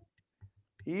 Like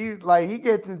he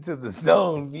gets into the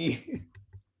zone. He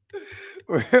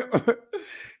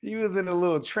was in a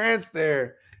little trance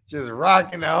there, just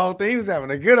rocking the whole thing. He was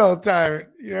having a good old time.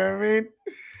 You know what I mean?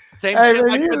 Same shit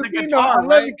like with the guitar,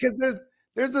 right? Because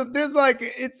there's like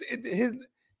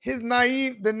his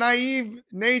naive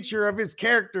nature of his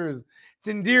characters. It's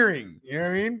endearing. You know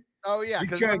what I mean? Oh yeah,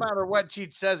 because no matter what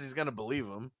Cheech says, he's gonna believe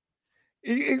him.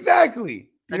 Exactly.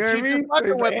 You know what I mean?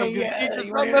 Fucking with him. Cheech is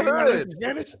from the hood.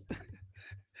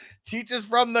 Cheech is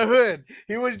from the hood.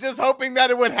 He was just hoping that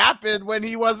it would happen when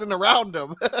he wasn't around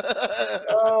him.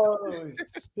 Oh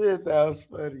shit, that was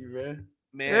funny, man.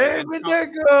 Man,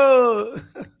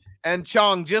 and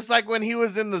Chong, just like when he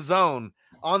was in the zone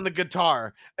on the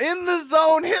guitar, in the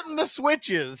zone, hitting the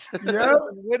switches. Yeah,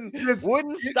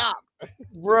 wouldn't stop,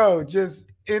 bro. Just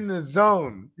in the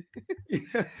zone.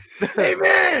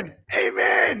 Amen.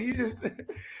 He just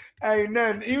ain't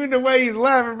nothing. Even the way he's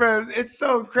laughing, bro, it's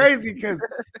so crazy because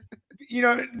you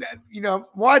know,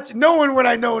 knowing what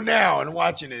I know now and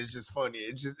watching it is just funny.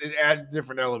 It adds a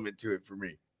different element to it for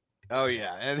me. Oh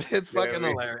yeah, and it's fucking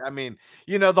hilarious. I mean,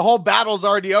 you know, the whole battle's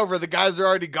already over. The guys are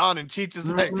already gone, and Cheech is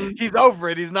like, he's over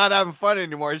it. He's not having fun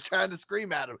anymore. He's trying to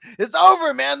scream at him. It's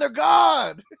over, man. They're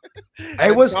gone.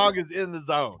 Hey, Chong is in the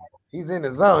zone. He's in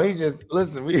the zone. He just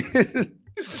listen.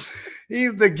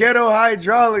 He's the ghetto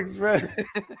hydraulics, man.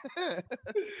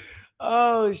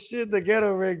 Oh shit, the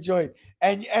ghetto rig joint.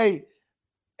 And hey,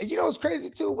 you know what's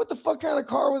crazy too? What the fuck kind of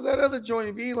car was that other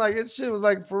joint? Be like, it shit was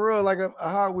like for real, like a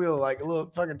Hot Wheel, like a little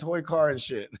fucking toy car and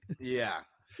shit. Yeah,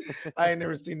 I ain't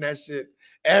never seen that shit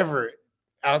ever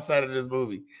outside of this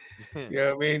movie. You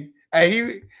know what I mean? And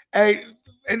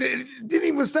it didn't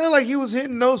even sound like he was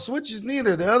hitting no switches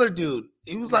neither. The other dude,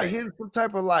 he was like hitting some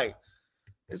type of like,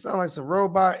 it sounded like some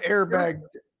robot airbag.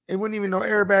 It wasn't even no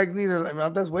airbags neither. I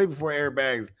mean, that's way before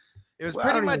airbags. It was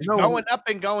pretty much going up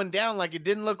and going down. Like it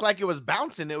didn't look like it was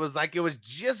bouncing. It was like it was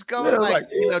just going like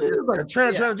you know, just like a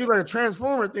trying to do like a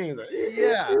transformer thing. Like,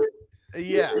 yeah.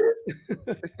 He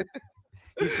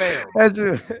failed.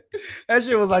 That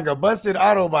shit was like a busted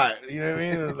Autobot. You know what I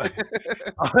mean? It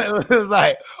was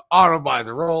like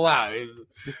Autobots roll out. It's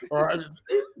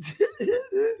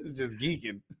just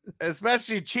geeking.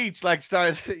 Especially Cheech, like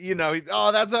started, you know,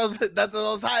 that's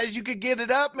those high as you could get it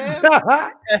up, man.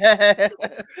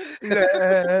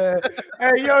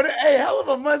 Hey, hell of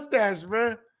a mustache,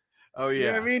 man. Oh yeah. You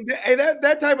know what I mean? Hey,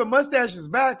 that type of mustache is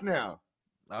back now.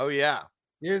 Oh yeah.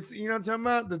 Yes, you know what I'm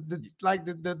talking about?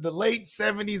 The late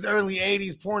 70s, early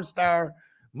 80s porn star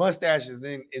mustache is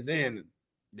in. Yeah.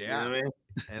 You know what I mean?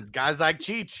 And guys like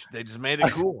Cheech, they just made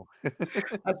it cool. I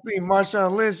seen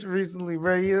Marshawn Lynch recently,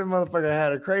 bro. That motherfucker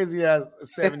had a crazy ass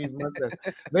 70s mustache.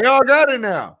 They all got it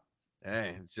now.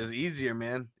 Hey, it's just easier,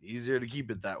 man. Easier to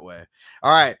keep it that way.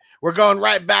 All right, we're going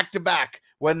right back to back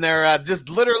when they're just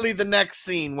literally the next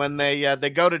scene when they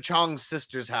go to Chong's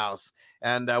sister's house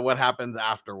and what happens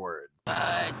afterwards.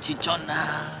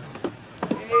 Chichona.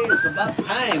 Hey, it's about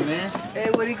time, man.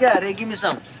 Hey, what do you got? Hey, give me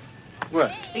some. What?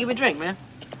 Hey, give me a drink, man.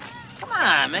 Come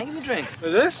on, man, give me a drink. For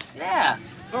this? Yeah.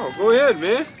 Oh, go ahead,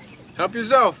 man. Help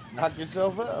yourself. Knock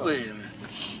yourself out. Wait a minute.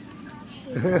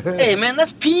 Hey, man,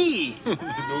 that's pee. No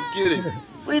kidding.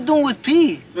 What are you doing with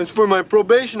pee? That's for my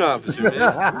probation officer, man.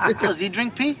 Does he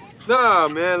drink pee? Nah,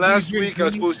 man. Last week I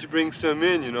was supposed to bring some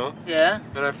in, you know? Yeah.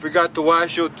 And I forgot to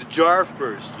wash out the jar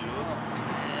first, you know?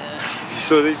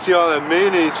 So they see all that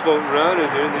mayonnaise floating around in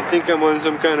there, and they think I'm on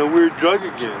some kind of weird drug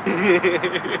again.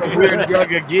 A weird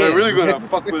drug again. I'm really gonna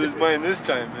fuck with his mind this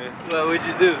time, man. Well, what'd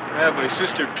you do? I have my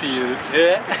sister pee in it.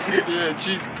 Yeah? Yeah, and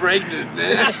she's pregnant,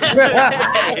 man.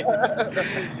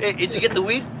 Hey, did you get the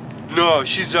weed? No,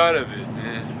 she's out of it,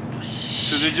 man.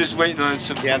 So they're just waiting on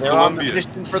some Yeah, from they're on the Colombia.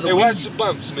 mission for the Hey, weed. watch the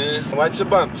bumps, man. Watch the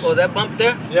bumps. Oh, that bump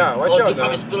there? Yeah, watch Oh, out you now.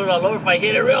 probably spill it all over if I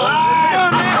hit it real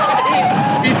hard.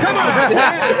 Come on!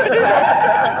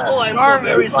 Oh, I'm so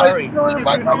very sorry. Hey,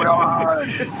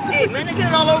 man, they're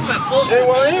getting all over my clothes.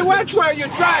 Hey, watch where you're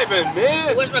driving,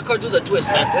 man. Watch my car do the twist,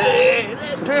 man. Hey,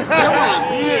 let's twist. Come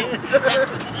on, man. Come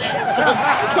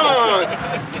on.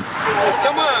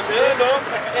 Come on, man. Don't.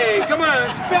 Hey, come on,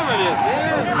 I'm spilling it,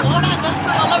 man. Hold on, don't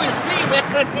spill all over his feet, man.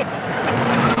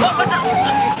 Oh, watch out.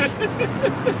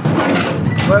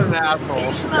 What an asshole.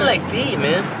 You smell like pee,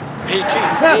 man. Hey, Chief.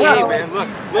 Hey, man, look.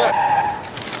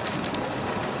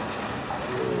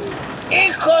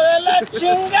 Hijo de la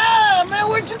chingada, man.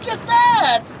 Where'd you get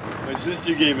that? My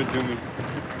sister gave it to me.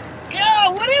 Yeah,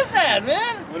 what is that,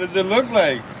 man? What does it look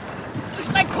like?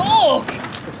 Looks like coke.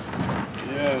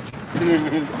 Yeah.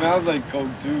 It smells like coke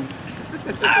too.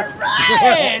 All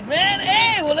right, man.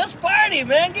 Hey, well, let's party,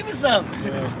 man. Give me some.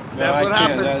 That's what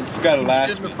happened. That's gotta last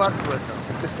Shouldn't me. have fucked with them.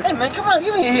 Hey, man, come on.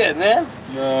 Give me a hit, man.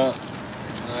 No,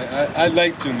 I'd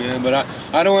like to, man, but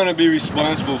I don't want to be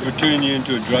responsible for turning you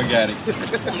into a drug addict.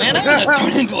 Man, I'm not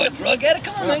turning into a drug addict.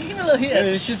 Come on, man. Give me a little hit.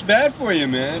 It's just bad for you,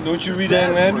 man. Don't you read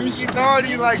Ann Landers? He's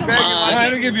already like begging. I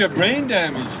don't give you a brain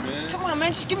damage, man. Come on, man.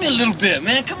 Just give me a little bit,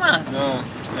 man. Come on. No,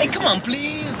 Hey, come on,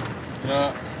 please.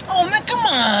 no. Oh, man, come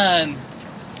on.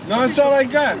 No, it's all I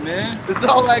got, man. That's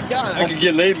all I got. I could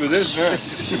get laid with this, huh?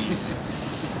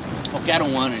 Okay, I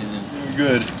don't want anything.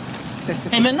 Good.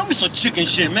 Hey, man, don't be so chicken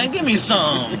shit, man. Give me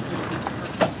some.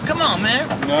 Come on, man.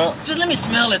 No. Just let me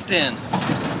smell it then.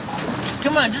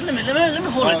 Come on, just let me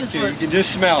hold it just Okay, for. you can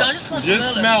just smell No, it. I'm just gonna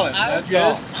Just smell it. That's Okay.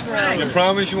 all. All right. You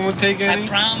promise you won't take any? I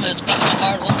promise. Cross my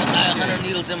heart, open eye, 100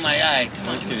 needles in my eye. Come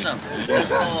on, give me Okay. some.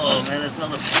 Oh, man, that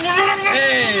smells like.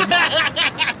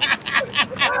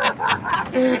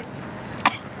 Hey!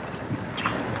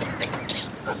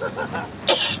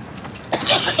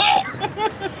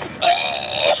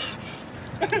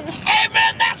 Hey,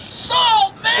 man, that's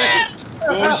salt, man!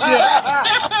 Oh, shit.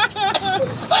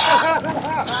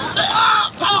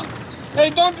 Hey,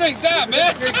 don't drink that,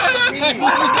 man.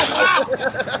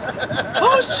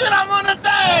 Oh, shit, I'm gonna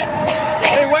die!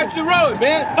 Hey, watch the road,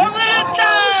 man. I'm gonna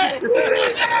die!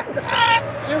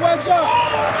 Hey, watch out.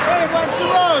 Hey, watch the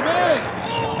road, man.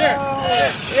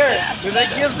 Here. When they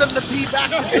gives them the pee back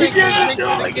to drink, they drink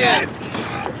it again.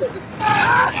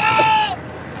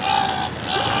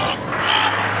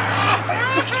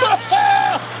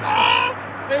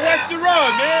 Hey, watch the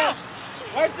road, man.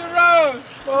 Watch the road.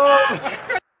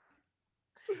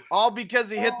 All because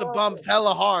he hit the bumps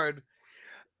hella hard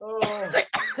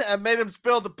and made him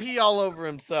spill the pee all over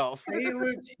himself.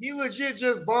 He legit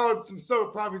just borrowed some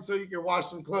soap probably so you can wash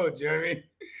some clothes. You know what I mean?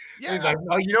 Yeah. He's like,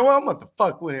 oh, you know what? I'm about to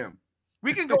fuck with him.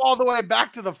 We can go all the way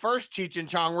back to the first Cheech and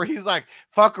Chong where he's like,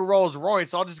 fuck a Rolls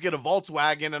Royce. I'll just get a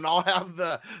Volkswagen and I'll have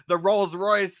the Rolls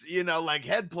Royce, you know, like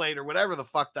head plate or whatever the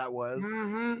fuck that was.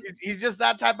 Mm-hmm. He's just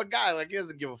that type of guy. Like, he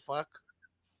doesn't give a fuck.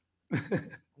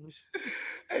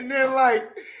 And then like,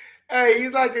 hey,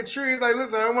 he's like a tree. He's like,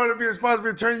 listen, I don't want to be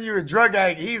responsible for turning you a drug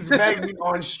addict. He's begging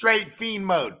on straight fiend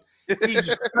mode.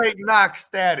 He's straight knock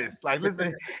status. Like,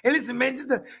 listen, hey, listen, man, just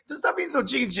stop being so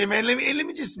chicken shit, man. Let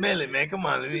me just smell it, man. Come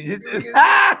on, let me just.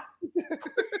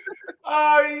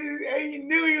 Oh, he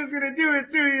knew he was gonna do it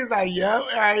too. He was like, "Yep, all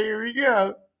right, here we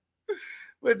go."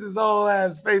 Puts his whole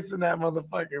ass face in that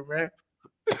motherfucker, man.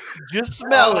 Just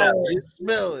smell it. Just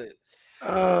smell it.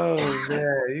 Oh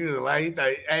man, he was like, he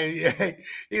thought, hey,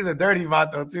 he's a dirty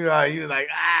vato too. He was like,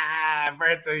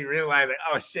 first he realized, like,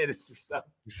 oh shit, it's himself.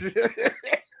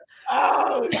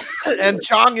 Oh, and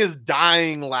Chong is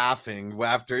dying laughing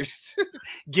after he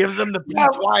gives him the pee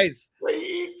twice. When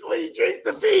he drinks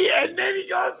the pee and then he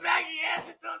goes back and hands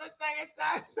it to him the second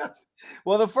time.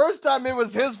 Well, the first time it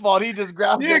was his fault. He just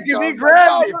grabbed Yeah, it. because he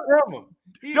grabbed it from him.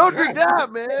 Don't drink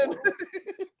that, man.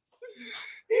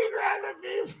 He grabbed the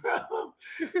pee from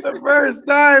him the first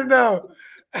time, though.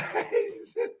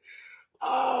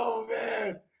 Oh,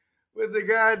 man. With the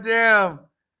goddamn...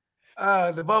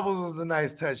 the bubbles was a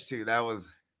nice touch too. That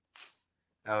was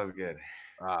good.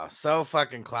 Oh, so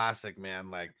fucking classic,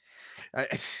 man. Like,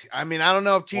 I mean, I don't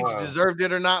know if Cheech deserved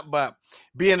it or not, but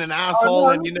being an asshole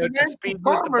and just speed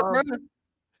with the bump.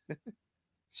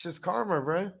 It's just karma,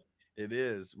 bro. It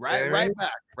is right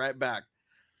back.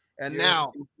 And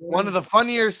now one of the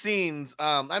funnier scenes.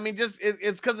 I mean, just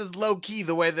it's because it's low key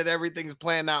the way that everything's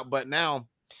playing out. But now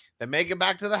they make it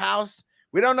back to the house.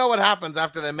 We don't know what happens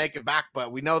after they make it back,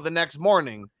 but we know the next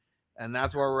morning, and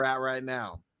that's where we're at right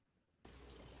now.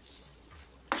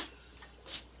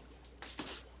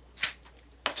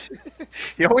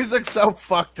 He always looks so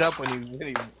fucked up when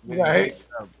he right.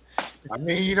 I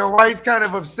mean, you know why he's kind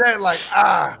of upset? Like,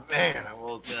 man, I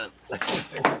woke up.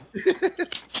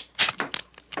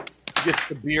 Gets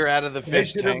the beer out of the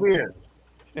fish tank.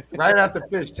 Right out the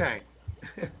fish tank.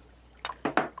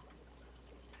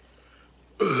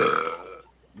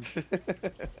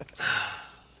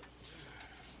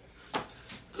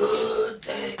 Good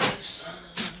day,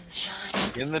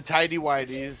 sunshine. In the tidy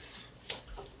whities.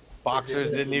 Boxers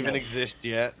didn't even exist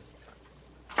yet.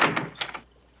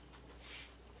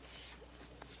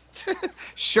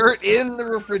 Shirt in the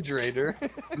refrigerator.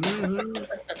 Mm-hmm.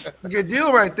 A good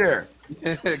deal right there.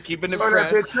 Keeping it fresh.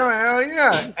 fresh. Hell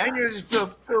yeah. And you just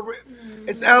feel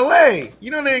it's LA. You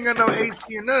know they ain't got no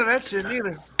AC and none of that shit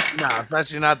neither. Nah,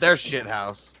 especially not their shit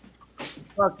house.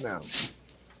 Fuck no.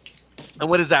 And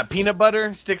what is that? Peanut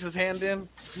butter? Sticks his hand in?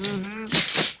 Mm-hmm.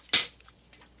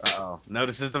 Uh-oh.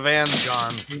 Notices the van's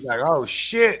gone. He's like, oh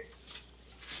shit.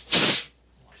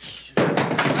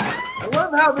 I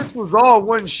love how this was all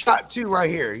one shot too, right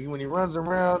here. When he runs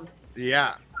around,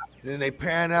 Yeah. then they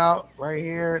pan out right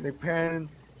here. They pan.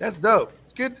 That's dope.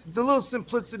 It's good. The little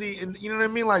simplicity, and you know what I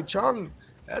mean. Like Chong,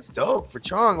 that's dope for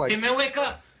Chong. Like, Hey, man, wake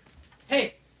up.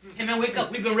 Hey, man, wake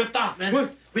up. We've been ripped off, man.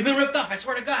 What? We've been ripped off, I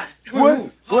swear to God. What?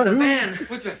 Oh, the van.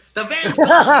 The van's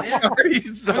gone, man.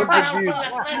 He's so We went out confused.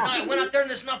 front last night. No, I went out there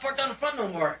and it's not parked on the front no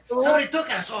more. Somebody took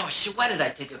it. I said, oh, shit, why did I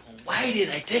take it home? Why did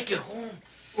I take it home?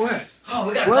 What? Oh,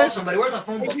 we gotta call somebody. Where's our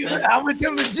phone book, man? I would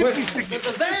tell the gypsy stick. But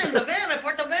the van. I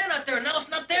parked the van out there. Now it's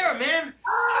not there, man.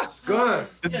 Gone.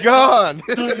 It's gone.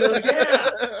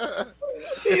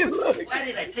 Yeah. Why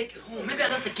did I take it home? Maybe I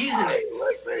left the keys in it. He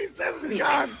looks and he says it's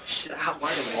gone. Shit, how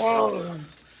why did I sell them?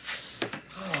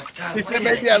 Oh, God. He why said did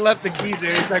maybe I left the keys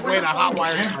there. He's like, wait, I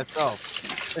hotwired it myself.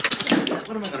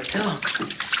 What am I gonna tell him?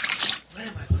 What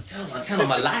am I gonna tell him? I'll tell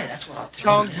him a lie. That's what I'll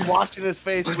tell him. Chong's washing his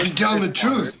face. But with you tell him the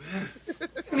truth.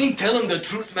 Me tell him the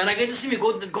truth, man. I get to see me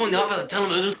go in the office and tell him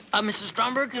the truth. Mr.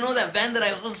 Stromberg, you know that van that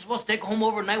I was supposed to take home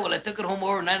overnight? Well, I took it home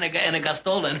overnight and it got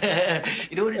stolen.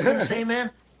 You know what he's gonna say, man?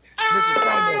 Mr.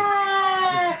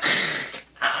 Stromberg.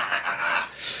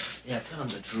 Yeah, tell him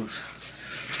the truth.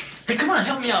 Hey, come on,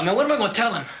 help me out, man. What am I gonna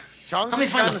tell him? Chong's Let me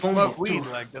just find trying the to phone smoke book, weed. too.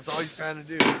 Like, that's all he's trying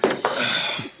to do.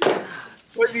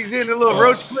 What's he's in a little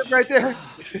roach clip right there?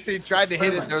 He tried to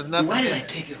hit it. There was nothing. Why did in I it.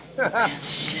 take it home, man?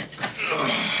 Shit.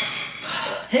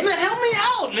 Hey, man, help me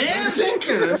out, man. I'm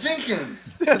thinking. Let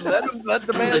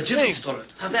the The man gypsy think. stole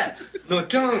it. How's that? No,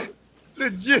 tell him. The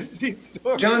gypsy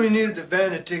story. Tell him he needed the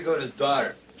van to take out his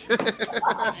daughter. Man,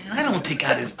 I don't take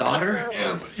out his daughter.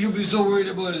 Yeah, but he'll be so worried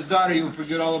about his daughter, he'll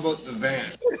forget all about the van.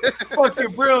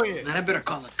 Fucking brilliant. Man, I better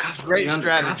call the cops. Great Are we under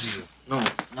strategy. cops?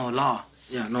 No, law.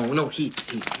 Yeah, no, heat.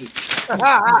 What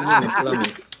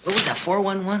was that,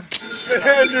 411?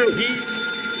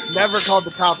 He never called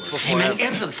the cops before. Hey, man,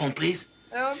 answer the phone, please.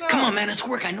 Hell no. Come on, man, it's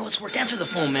work. I know it's work. Answer the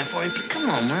phone, man, for me. Come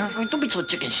on, man. Don't be so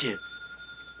chicken shit.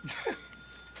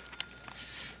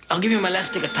 I'll give you my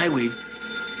last stick of Thai weed.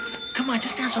 Come on,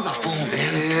 just answer the phone,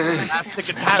 man. I'll stick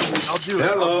a tie with. I'll do it.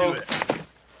 Hello. I'll do it.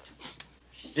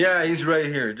 Yeah, he's right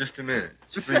here. Just a minute.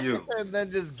 It's for you. And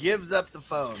then just gives up the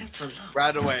phone That's a lot.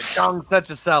 right away. Chong's such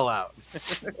a sellout.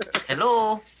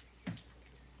 Hello?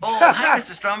 Oh, hi,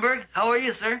 Mr. Stromberg. How are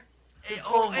you, sir? Hey,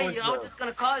 phone voice I was though. just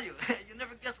gonna call you. You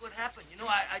never guess what happened. You know,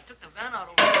 I took the van out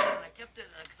over there and I kept it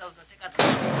because I was gonna take out the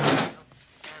van. You know,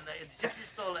 and the gypsy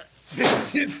stole it. The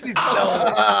gypsy story.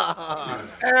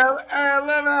 And I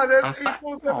love how that he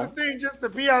pulls up the thing just to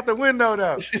pee out the window,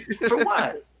 though. For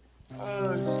what?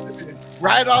 Oh, shit.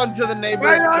 Right on to the neighbor's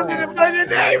Right on to phone. the fucking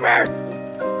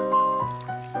neighbor.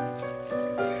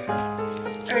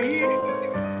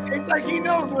 And it's like he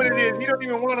knows what it is. He don't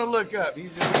even want to look up.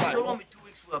 He's just You like, told me 2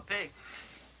 weeks for a pig.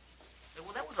 Hey,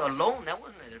 well, that was a loan. That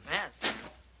wasn't an advance, man.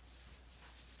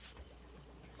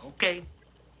 Okay.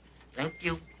 Thank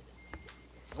you.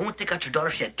 I won't take out your daughter.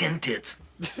 She had 10 tits.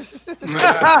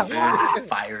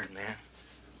 Fired, man.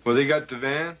 Well, they got the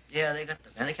van? Yeah, they got the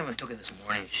van. They came and took it this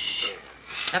morning. Shit.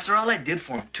 After all I did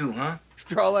for him, too, huh?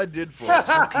 After all I did for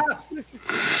it.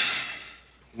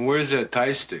 Where's that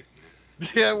tie stick?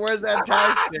 Yeah, where's that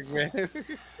tie stick, man?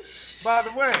 by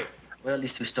the way, Well, at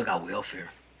least we still got welfare.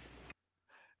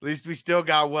 At least we still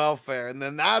got welfare. And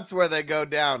then that's where they go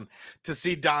down to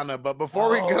see Donna. But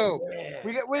before we Oh, go, man.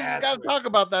 we just That's got to talk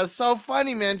about that. It's so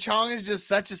funny, man. Chong is just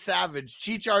such a savage.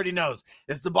 Cheech already knows.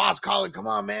 It's the boss calling. Come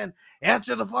on, man.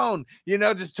 Answer the phone. You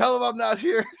know, just tell him I'm not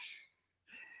here.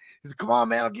 He's like, come on,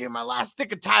 man. I'll give you my last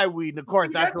stick of Thai weed. And of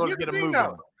course, that's what's Here's going the to thing, move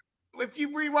him. though. If you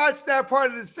rewatch that part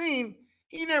of the scene,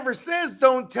 he never says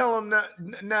don't tell him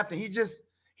nothing. He just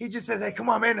says, hey, come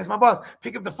on, man. That's my boss.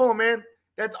 Pick up the phone, man.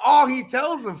 That's all he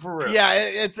tells him for real. Yeah,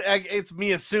 it's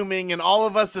me assuming and all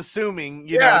of us assuming,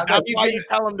 you Yeah, know, that's he's why gonna- you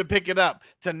tell him to pick it up,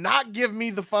 to not give me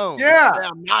the phone. Yeah.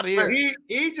 I'm not here. But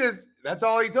he just, that's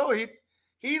all he told.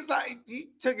 He's like,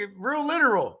 he took it real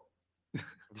literal.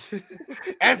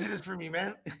 Answer this for me,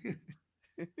 man.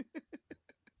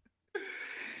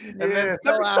 And then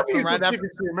some Phil of asks him these right little after, chicken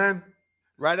shit, man.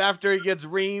 right after he gets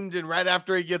reamed and right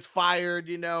after he gets fired,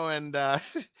 you know, and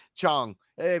Chong,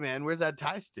 hey man, where's that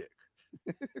tie stick?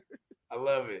 I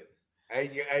love it. And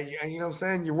you know what I'm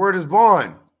saying? Your word is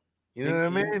bond. You know what I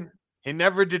mean? He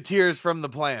never deters from the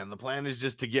plan. The plan is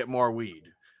just to get more weed.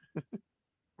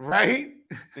 Right?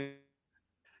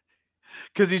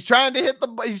 Because he's trying to hit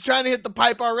the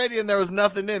pipe already, and there was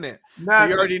nothing in it. So Nothing.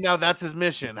 you already know that's his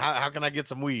mission. How can I get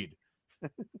some weed?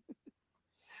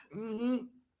 Mm-hmm.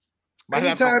 Might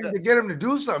have to Anytime set- to get him to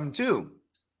do something too.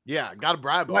 Yeah, got to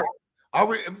bribe him. Like, Are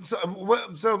we? So,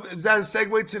 so is that a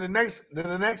segue to the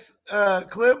next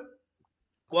clip?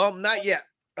 Well, not yet.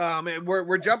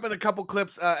 We're jumping a couple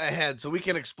clips ahead, so we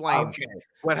can explain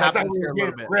what I thought happens we here were a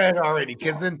little getting bit. Red already,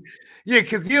 because then,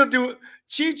 because he'll do.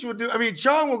 Cheech will do. I mean,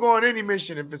 Chong will go on any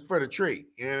mission if it's for the tree.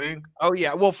 You know what I mean? Oh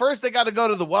yeah. Well, first they got to go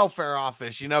to the welfare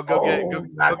office. Go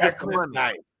get some money.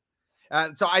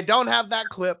 Nice. So I don't have that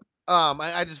clip.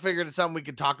 I just figured it's something we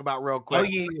could talk about real quick. Oh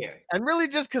yeah. And really,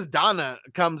 just because Donna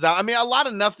comes out, I mean, a lot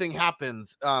of nothing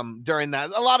happens during that.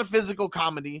 A lot of physical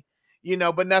comedy,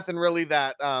 but nothing really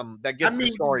that gets the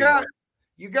story.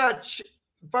 You got,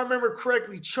 if I remember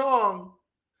correctly, Chong.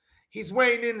 He's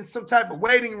waiting in some type of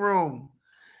waiting room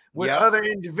with other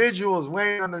individuals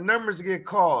waiting on their numbers to get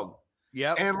called.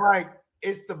 Yep. And like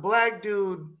it's the black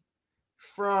dude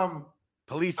from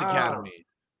Police Academy.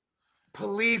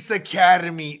 Police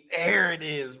Academy. There it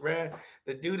is, bruh.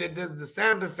 The dude that does the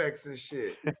sound effects and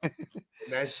shit.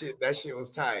 That shit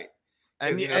was tight.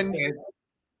 And you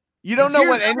don't know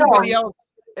what anybody else.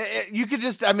 You could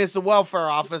just, I mean, it's the welfare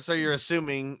office, so you're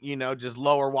assuming, just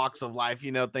lower walks of life,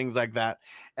 things like that.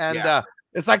 And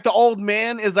it's like the old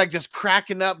man is like just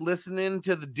cracking up listening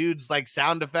to the dude's like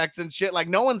sound effects and shit. Like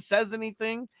no one says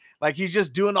anything. Like he's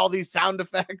just doing all these sound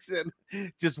effects and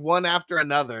just one after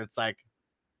another. It's like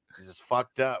he's just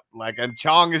fucked up. Like, and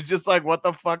Chong is just like, what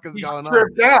the fuck is going on?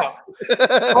 Tripped out.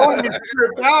 Chong is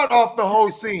tripped out off the whole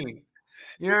scene.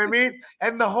 You know what I mean?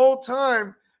 And the whole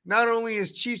time, not only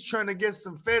is Cheech trying to get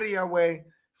some feria away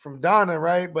from Donna,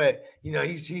 right? But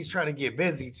he's trying to get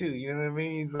busy too. You know what I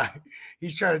mean?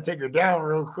 He's trying to take her down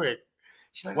real quick.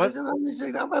 She's like, "What?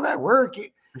 I'm at work."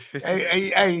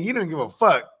 Hey, he don't give a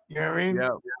fuck. You know what I mean? Yeah.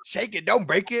 Shake it, don't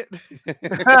break it.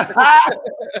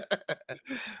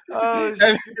 Oh,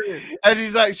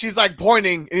 and she's like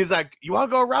pointing, and he's like, "You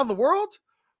want to go around the world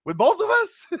with both of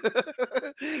us?"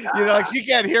 Like she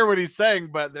can't hear what he's saying,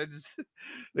 but they're just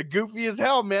the goofy as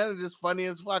hell, man. They're just funny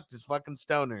as fuck, just fucking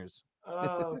stoners.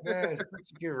 Oh man,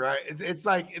 you're right. It's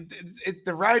like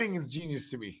the writing is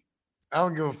genius to me. I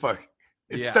don't give a fuck.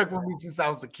 It's stuck with me since I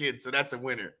was a kid, so that's a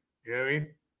winner. You know what I mean?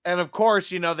 And of course,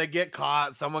 they get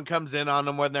caught. Someone comes in on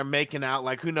them when they're making out.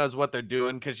 Like, who knows what they're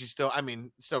doing? Because still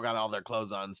got all their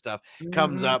clothes on and stuff.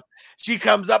 Mm-hmm. She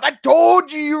comes up. I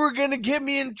told you were gonna get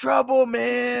me in trouble,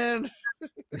 man.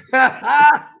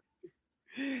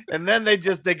 And then they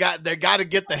got to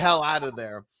get the hell out of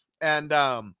there. And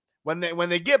when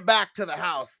they get back to the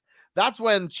house, that's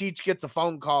when Cheech gets a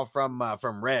phone call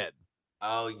from Red.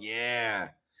 Oh yeah,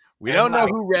 we don't know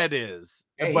who Red is,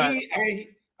 but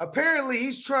apparently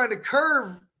he's trying to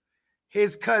curve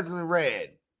his cousin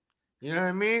Red. You know what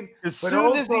I mean? As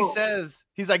soon as he says,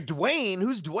 he's like, Dwayne,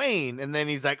 who's Dwayne? And then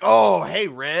he's like, oh, hey,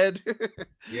 Red.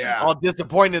 Yeah. All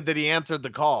disappointed that he answered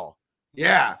the call.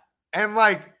 Yeah. And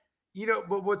like,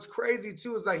 but what's crazy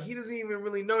too is like he doesn't even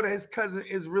really know that his cousin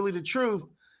is really the truth.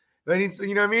 But he's,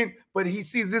 you know what I mean? But he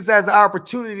sees this as an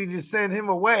opportunity to send him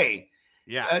away.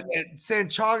 Yeah. Send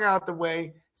Chong out the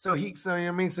way so he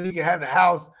can have the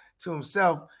house to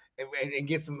himself and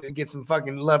get some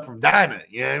fucking love from Donna.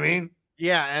 You know what I mean?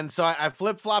 Yeah, and so I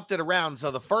flip-flopped it around.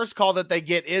 So the first call that they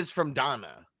get is from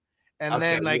Donna. And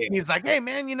then he's like, hey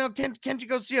man, can't you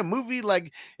go see a movie?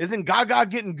 Like, isn't Gaga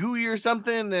getting gooey or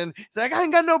something? And he's like, I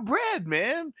ain't got no bread,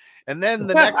 man. And then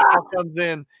the next call comes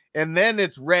in, and then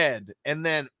it's Red. And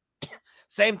then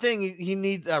same thing. He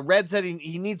needs Red said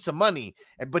he needs some money,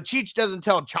 but Cheech doesn't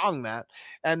tell Chong that.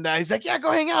 And he's like, yeah,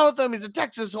 go hang out with him. He's a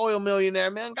Texas oil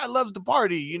millionaire, man. God loves to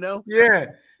party, Yeah.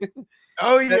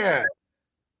 Oh yeah.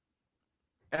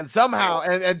 And somehow,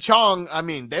 and Chong, I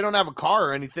mean, they don't have a car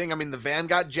or anything. I mean, the van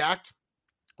got jacked.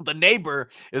 The neighbor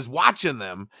is watching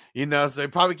them, so they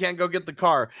probably can't go get the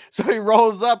car. So he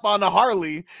rolls up on a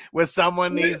Harley with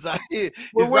someone. He's riding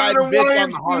bitch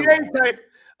on the Harley.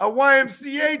 A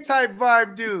YMCA type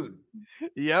vibe, dude.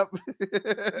 Yep.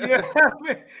 Yeah.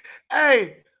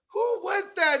 Hey, who was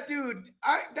that dude?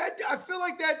 I feel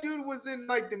like that dude was in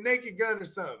like the Naked Gun or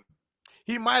something.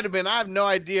 He might have been. I have no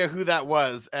idea who that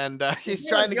was. And he's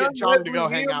trying to get Chong to go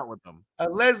hang out with him.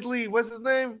 Leslie, what's his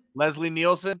name? Leslie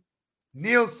Nielsen.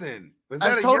 Nielsen. Was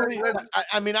that totally?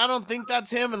 I mean, I don't think that's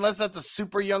him unless that's a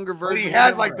super younger version. But he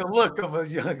had like the look of a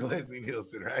young Leslie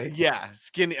Nielsen, right? Yeah, a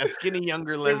skinny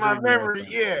younger Leslie. In my memory,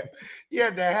 Nielsen. yeah. He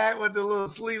had the hat with the little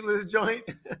sleeveless joint.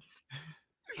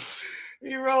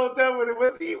 He rolled up with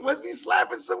it. Was he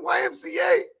slapping some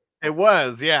YMCA? It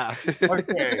was, yeah.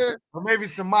 Okay, or maybe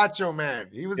some Macho Man.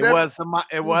 He was. It was some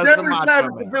definitely Macho slapping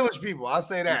Man. some Village People. I'll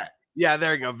say that. Yeah,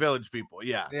 there you go. Village People.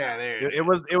 Yeah. Yeah, there It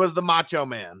was the Macho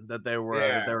Man that they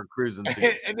were cruising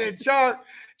to. And then Chong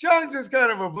just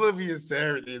kind of oblivious to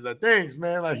everything. He's like, thanks,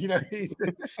 man. Like, and he's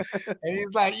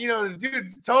like, the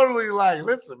dude's totally like,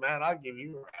 listen, man, I'll give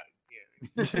you a ride.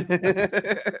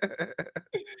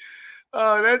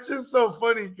 Oh, that's just so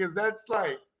funny because that's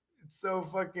like, it's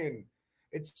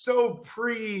so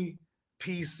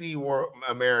pre-PC world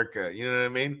America. You know what I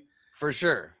mean? For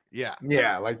sure. Yeah.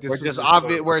 Yeah. Like this was just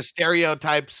obvious where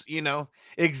stereotypes,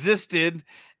 existed,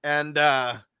 and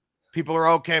people are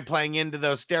okay playing into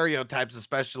those stereotypes,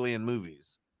 especially in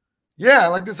movies. Yeah,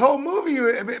 like this whole movie.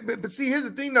 But see, here's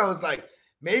the thing, though. It's like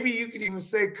maybe you could even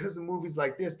say because of movies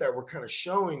like this that were kind of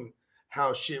showing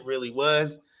how shit really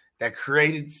was, that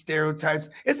created stereotypes.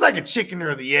 It's like a chicken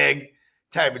or the egg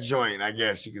type of joint, I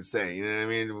guess you could say. You know what I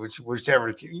mean?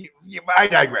 Whichever. I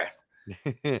digress.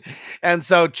 And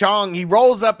so Chong, he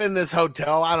rolls up in this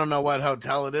hotel. I don't know what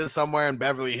hotel it is, somewhere in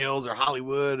Beverly Hills or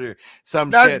Hollywood or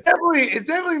some shit. It's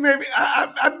definitely maybe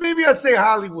maybe I'd say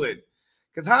Hollywood,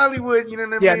 because Hollywood, you know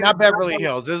what I mean? Yeah, not Beverly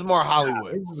Hills. This is more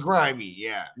Hollywood. This is grimy.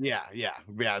 Yeah.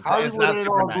 Hollywood ain't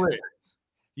all glitz.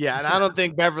 Yeah, and I don't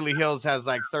think Beverly Hills has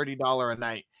like $30 a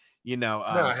night,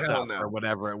 stuff or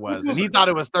whatever it was. And he thought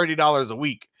it was $30 a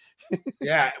week.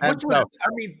 Yeah, which was,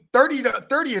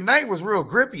 30 a night was real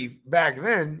grippy back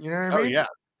then. You know what I mean?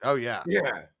 Oh yeah.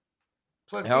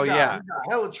 Plus, he got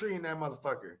hella tree in that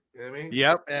motherfucker. You know what I mean?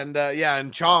 Yep. And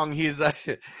and Chong, he's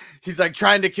like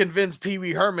trying to convince Pee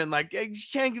Wee Herman, like, hey, you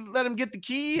can't let him get the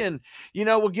key, and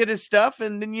we'll get his stuff,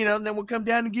 and then then we'll come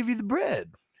down and give you the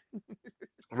bread.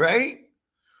 Right?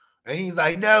 And he's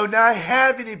like, no, not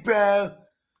having it, bro.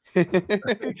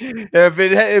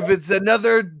 if it's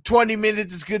another 20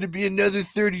 minutes, it's going to be another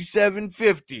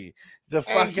 $37.50. He's a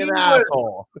fucking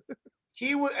asshole.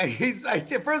 He's like,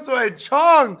 first of all,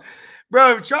 Chong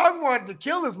wanted to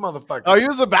kill this motherfucker. Oh, he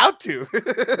was about to.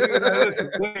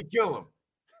 Let me kill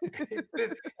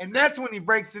him. And that's when he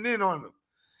breaks it in on him.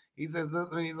 He says this,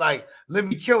 and he's like, let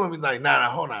me kill him. He's like, nah,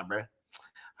 hold on, bro.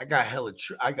 I got hella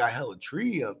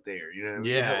tree up there, you know what I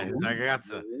mean? Yeah, it's like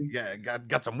I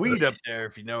got some weed up there,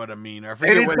 if you know what I mean. Or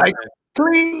forget what like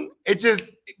cling. It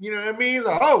just, you know what I mean?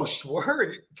 Like, oh,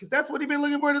 word, because that's what he's been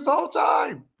looking for this whole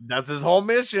time. That's his whole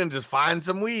mission. Just find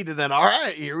some weed, and then all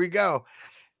right, here we go.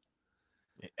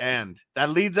 And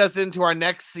that leads us into our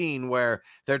next scene where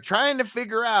they're trying to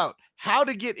figure out how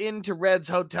to get into Red's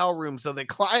hotel room. So they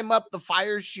climb up the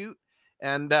fire chute,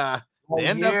 and they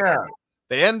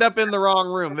end up in the wrong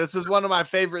room. This is one of my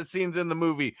favorite scenes in the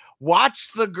movie. Watch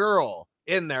the girl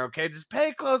in there, okay? Just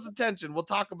pay close attention. We'll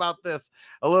talk about this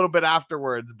a little bit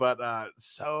afterwards, but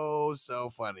so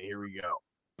funny. Here we go.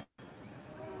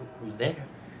 Who's there?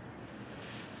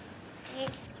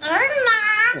 It's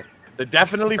Irma. They're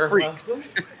definitely freaks.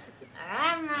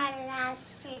 Irma la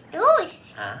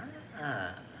seduce.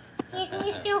 Is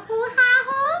Mr. Hoo-Ha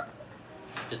home?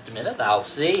 Just a minute, I'll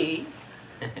see.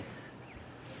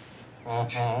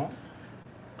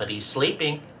 But he's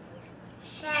sleeping.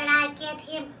 Shall I get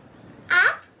him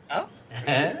up? Oh.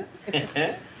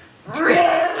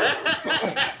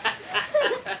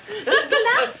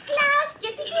 Gloves, Klaus,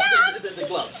 get the gloves. The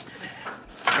gloves.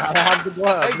 Gotta have the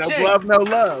glove. Hey, no glove, no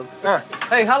love.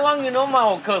 Hey, how long you know my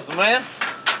old cousin, man?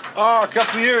 Oh, a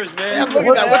couple years, man. Yeah, look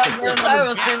at that. I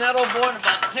haven't seen that old boy in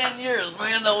about 10 years,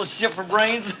 man. Those shit for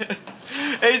brains.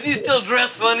 Hey, is he still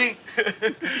dressed funny?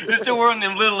 He's still wearing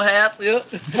them little hats, yeah?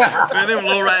 Man, them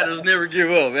lowriders never give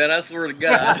up, man. I swear to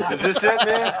God. Is this it,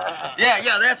 man?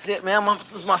 Yeah, that's it, man.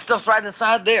 My stuff's right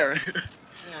inside there. Man,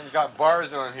 you got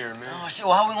bars on here, man. Oh, shit.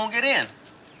 Well, how we gonna get in?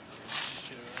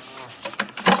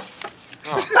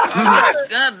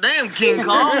 God damn, King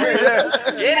Kong.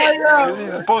 Get it.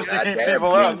 He's supposed to keep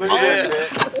people out. Look at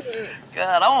that.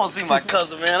 God, I want to see my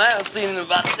cousin, man. I haven't seen him in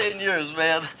about 10 years,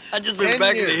 man. I just been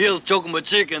back in the hills choking my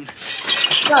chicken.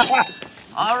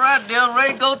 All right, Del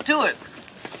Rey, go to it.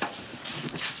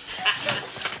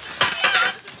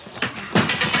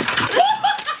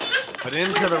 But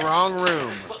into the wrong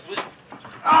room.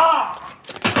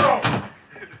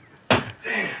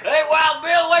 Hey, Wild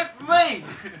Bill, wait for me.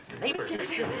 We'll keep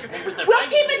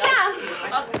it down.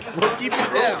 We'll keep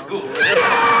it down.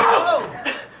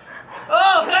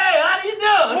 Oh, hey, how do you do?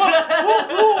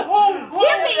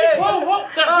 Yippies!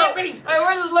 The hippies! Hey,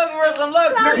 we're just looking for some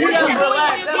luck. We gotta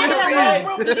relax.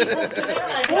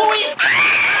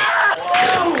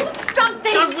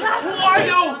 Something! Who are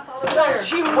you?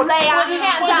 Don't you lay a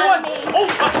hand on me!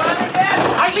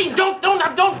 Eileen, don't.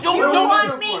 You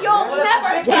want me, you'll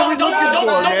never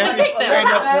Don't take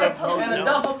that. And a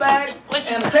duffel bag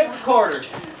and a tape recorder.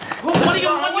 What do you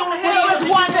want? This is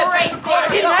one tape recorder.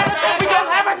 We don't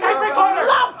have a tape recorder.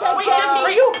 Love to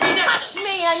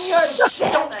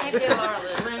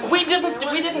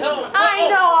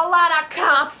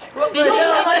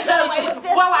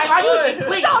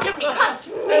Please, Don't give me touch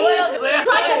me.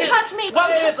 Try to touch me.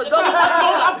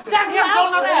 I'm standing here.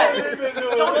 Don't.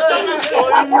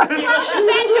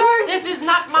 This is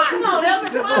not mine. No,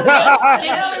 This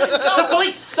is the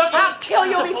police. I'll kill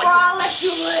you before I'll let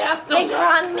you live. Finger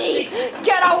on me.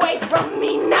 Get away from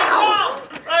me now.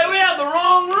 Hey, we have the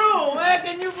wrong room, man.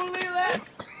 Can you believe that?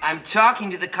 I'm talking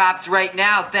to the cops right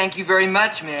now. Thank you very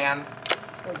much, ma'am.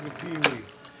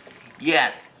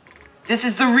 Yes. This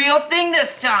is the real thing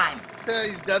this time. Yeah,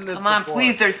 he's done this Come on, before.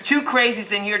 please. There's two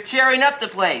crazies in here tearing up the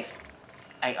place.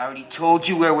 I already told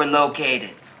you where we're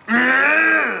located.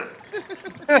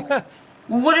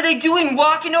 What are they doing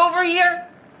walking over here?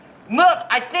 Look,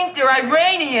 I think they're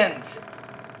Iranians.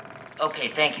 Okay,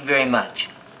 thank you very much.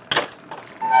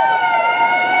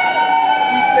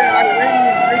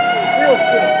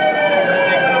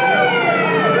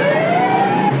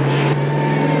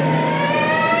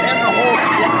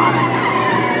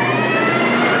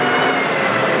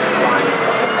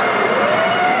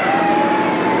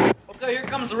 Okay, here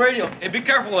comes the radio. Hey, be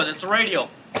careful with it. It's a radio.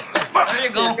 There you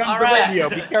go. Here comes All the right. radio.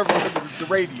 Be careful with the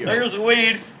radio. Here's the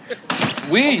weed.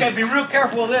 Weed? Okay, be real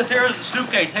careful with this. Here's the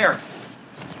suitcase. Here.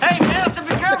 Hey, man, so be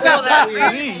careful with that.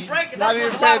 Weed. Not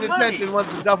even paying attention once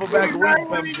the duffel bag of weed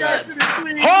comes out.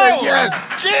 Oh, Yes.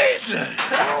 Jesus!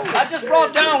 I just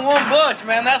brought down one bush,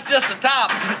 man. That's just the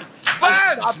tops.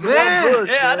 Bush, man. bush,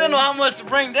 Yeah, I man. don't know how much to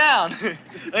bring down.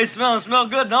 They smell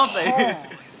good, don't they?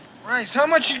 Right, so how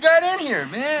much you got in here,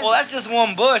 man? Well, that's just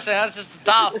one bush, and that's just the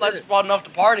top. That's about enough to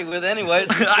party with anyways.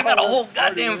 I got a whole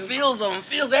goddamn fields of them.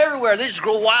 Fields everywhere. They just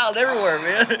grow wild everywhere,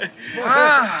 man.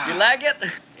 Wow. You like it?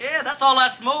 Yeah, that's all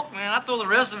that smoke, man. I throw the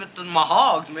rest of it to my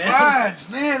hogs, man. Gosh,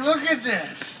 man, look at this.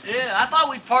 Yeah, I thought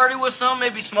we'd party with some,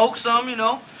 maybe smoke some, you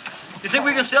know. You think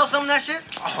we can sell some of that shit?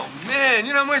 Oh, man,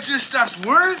 you know how much this stuff's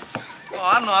worth? Well,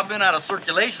 I don't know. I've been out of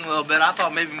circulation a little bit. I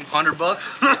thought maybe $100.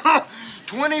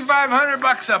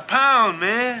 $2,500 a pound,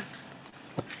 man.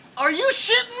 Are you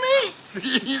shitting me?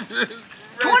 Jesus.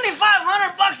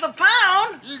 $2,500 a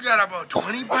pound? You got about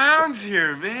 20 pounds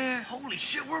here, man. Holy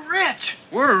shit, we're rich.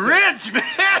 We're rich, man.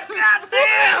 God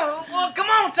damn! Well, come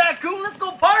on, Tycoon, let's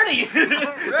go party.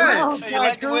 Right. You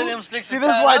like the way them sticks See, are this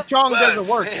is tied why up? Chong doesn't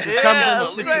work. He comes Yeah,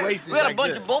 into situations we had a like bunch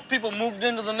this. of boat people moved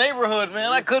into the neighborhood,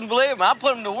 man. I couldn't believe them. I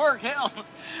put them to work, hell.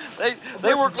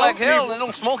 They work like hell. They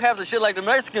don't smoke half the shit like the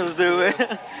Mexicans do,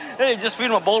 man. They just feed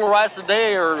them a bowl of rice a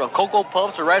day or a Cocoa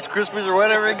Puffs or Rice Krispies or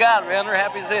whatever they got, man. They're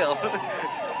happy as hell.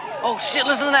 Oh, shit,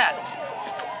 listen to that.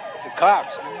 It's the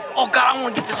cops. Oh, God, I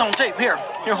want to get this on tape. Here,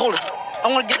 hold this. I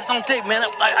want to get this on tape, man.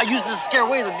 I used this to scare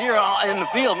away the deer in the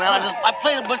field, man. I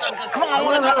played a bunch. Come on, I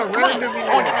want to get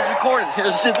this recorded.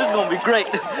 Shit, this is going to be great.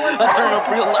 I turn up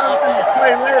real loud.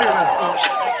 Play later. Oh,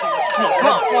 shit.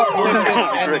 Come on.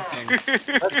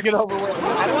 Let's get over with it.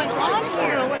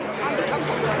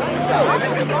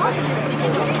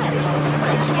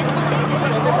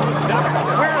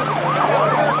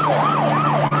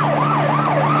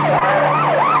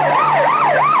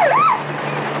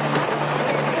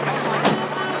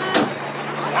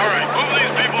 All right, move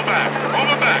these people back. Move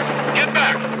them back. Get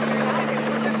back.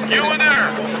 You in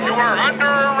there, you are under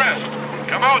arrest.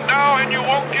 Come out now and you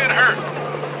won't get hurt.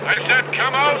 I said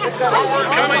come out or we're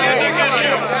coming in to get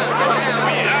you.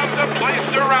 We have the place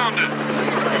surrounded.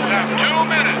 You have 2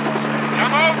 minutes.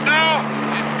 Come out now.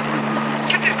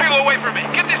 Get these people away from me.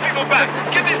 Get these people back.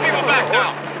 Get these people back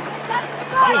now.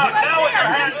 Come on, now with your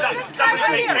hands up.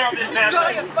 Somebody take care of this man. Go,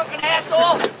 you fucking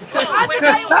asshole. I'm the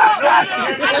guy who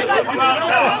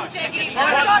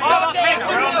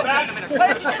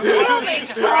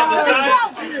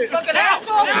fucking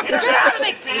asshole. Get out of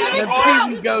me. Let me And go.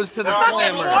 Peyton goes to the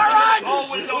slammer. Moron.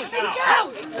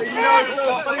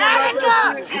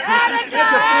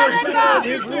 Attica.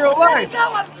 His real life. Go,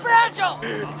 I'm fragile.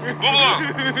 Move along.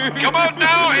 Come out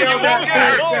now and you won't get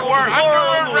hurt. You are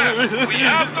under arrest. We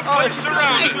have the place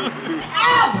surrounded.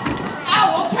 Ow.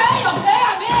 Ow, okay,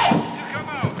 I'm in.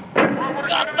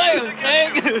 God damn,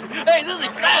 Tank. Hey, this is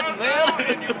exciting, man.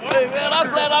 Hey, man, I'm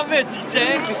glad I met you,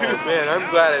 Tank. Man, I'm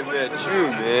glad I met you,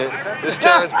 man. This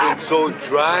town's been so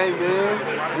dry, man.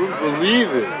 You wouldn't believe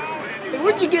it. Hey,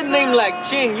 where'd you get a name like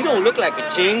Ching? You don't look like a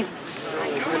Ching.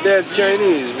 My dad's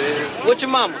Chinese, man. What's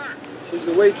your mama? She's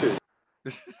a waitress.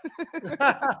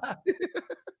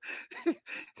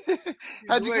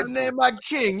 How'd you get a name like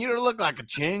Ching? You don't look like a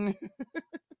Ching.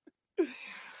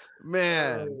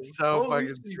 Man, so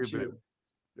fucking stupid.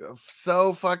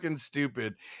 So fucking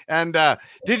stupid. And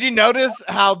did you notice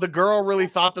how the girl really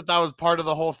thought that was part of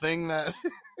the whole thing? That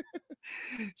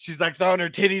she's like throwing her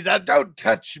titties out, don't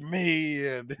touch me.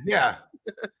 And yeah,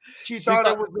 she thought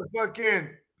it was the fucking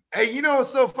Hey, you know what's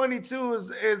so funny too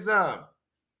is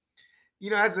you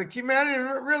know, as a kid, man, I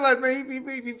didn't realize, man,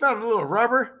 he found a little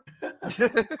rubber.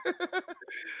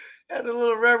 Had a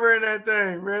little rubber in that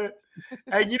thing, man.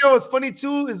 And you know what's funny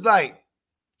too is like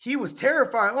he was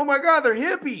terrified. Oh my God, they're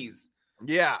hippies.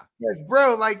 Yeah. Yes,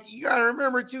 bro. Like you gotta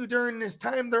remember too, during this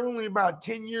time, they're only about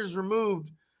 10 years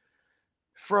removed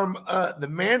from the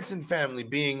Manson family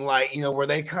being like, you know, where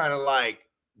they kind of like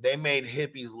they made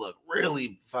hippies look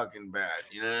really fucking bad.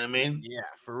 You know what I mean? Yeah,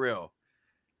 for real.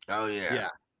 Oh yeah. Yeah.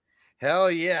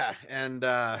 Hell yeah. And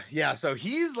yeah, so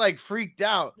he's like freaked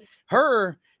out.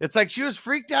 It's like she was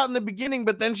freaked out in the beginning,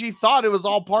 but then she thought it was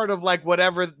all part of like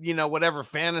whatever, you know, whatever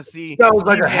fantasy. That was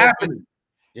like a happening.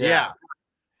 Yeah.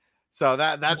 So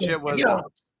that shit was you don't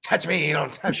touch me, you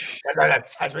don't touch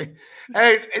me.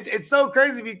 Hey, it's so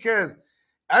crazy because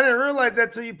I didn't realize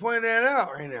that till you pointed that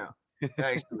out right now.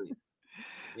 Actually.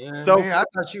 Yeah, so man, I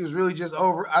thought she was really just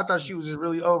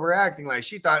really overacting. Like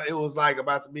she thought it was like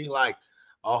about to be like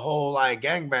a whole like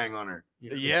gangbang on her.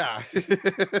 Yeah.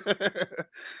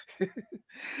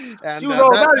 And, she was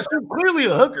all about it. She's clearly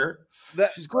a hooker.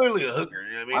 She's clearly a hooker.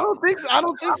 You know what I mean? I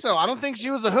don't think so. I don't think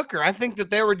she was a hooker. I think that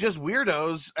they were just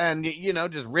weirdos and you know,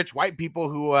 just rich white people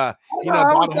who you know,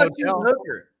 bought a hotel.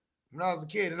 When I was a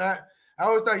kid, and I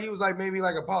always thought he was like maybe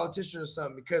like a politician or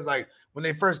something because like when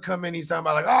they first come in, he's talking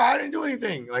about like, oh, I didn't do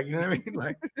anything. Like, you know what I mean?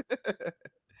 Like,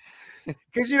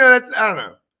 because you know, that's I don't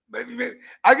know.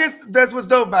 I guess that's what's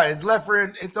dope about it.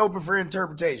 It's open for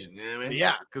interpretation. You know what I mean?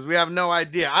 Yeah, because we have no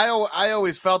idea. I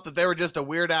always felt that they were just a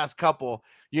weird ass couple,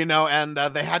 you know, and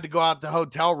they had to go out to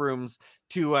hotel rooms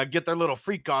to get their little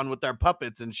freak on with their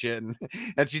puppets and shit.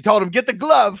 And she told him, "Get the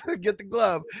glove, get the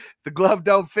glove. The glove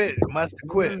don't fit. It must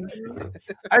quit."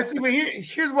 I see, but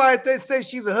here's why they say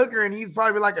she's a hooker and he's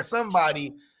probably like a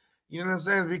somebody. You know what I'm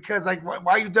saying? It's because like, why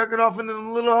are you ducking off into them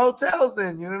little hotels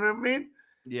then? You know what I mean?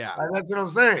 Yeah, like, that's what I'm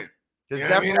saying. There's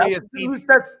definitely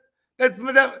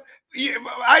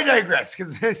I digress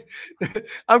because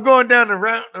I'm going down the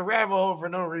rabbit hole for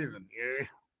no reason.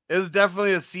 It was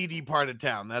definitely a seedy part of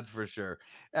town, that's for sure.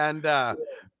 And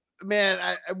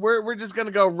man, we're just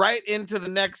gonna go right into the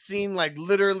next scene, like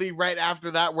literally right after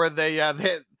that, where they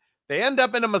end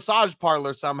up in a massage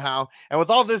parlor somehow. And with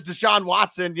all this Deshaun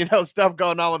Watson, you know, stuff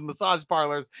going on with massage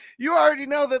parlors, you already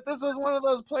know that this was one of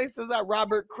those places that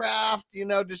Robert Kraft, you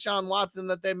know, Deshaun Watson,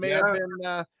 that they may have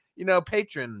been, you know,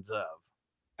 patrons of.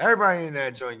 Everybody in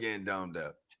that joint getting domed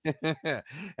up.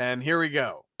 And here we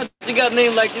go. She got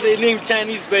named like they named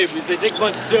Chinese babies. They take a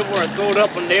bunch of silverware and throw it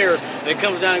up in the air, and it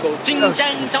comes down and goes ching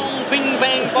chang chong bing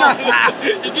bang bong.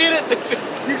 You get it?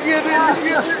 You get it?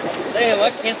 Damn,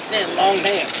 I can't stand long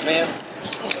hands, man.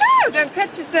 Woo! Don't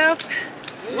cut yourself.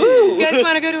 Woo! You guys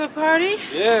want to go to a party?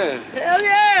 Yeah. Hell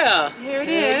yeah! Here it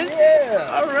is. Yeah.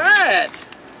 All right.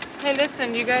 Hey,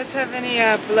 listen, do you guys have any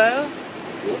blow?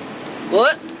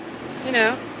 What? You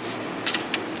know.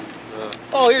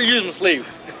 Oh, here, use my sleeve.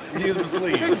 Use my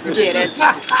sleeve. Get it.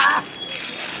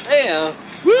 Damn.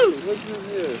 Woo! What's this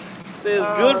here? It says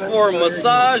good for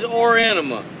massage or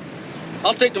enema.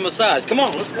 I'll take the massage. Come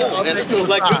on, let's go, man. This looks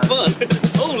like good fun.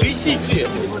 Holy shit, shit.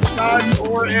 Massage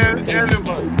or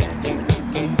enema.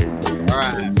 All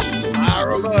right.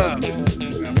 Fire them up.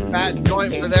 Fat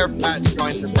joint for their fat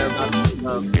joint that they're about to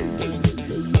smoke.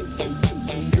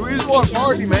 We just want to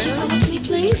party, man.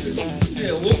 Please?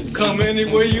 Yeah, we'll come any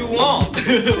way you want.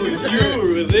 With you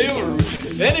or with them or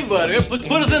anybody.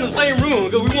 Put us in the same room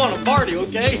because we want to party,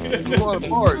 okay? We want to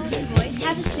party. Boys,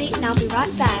 have a seat and I'll be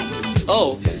right back.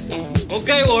 Oh.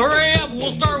 Okay, well, hurry up.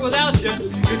 We'll start without you.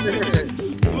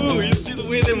 Ooh, you see the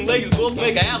way them legs both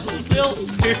make an ass of themselves?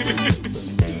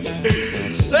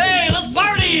 Hey, let's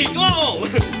party! Come on!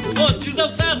 Come on, choose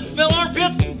up sides and smell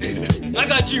armpits. I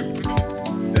got you.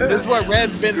 This is what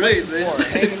Red's been great, man. For,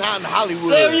 hanging out in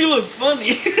Hollywood. Damn, you look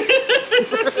funny.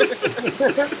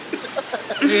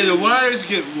 Hey, the wires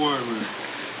get warmer.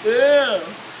 Yeah.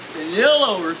 And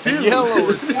yellower, too. And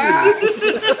yellower, too.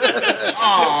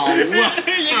 Oh, what?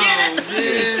 You get it?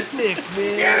 Man. Thick,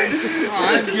 man. Oh,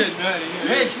 I'm getting out of here.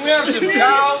 Hey, can we have some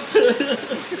towels?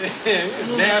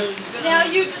 Nasty. Now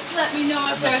you just let me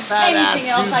know if there's anything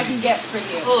else I can get for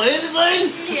you. Oh,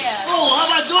 anything? Yeah. Oh, how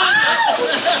about joining?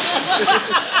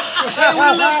 Hey, we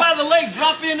live by the lake.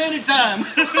 Drop in anytime.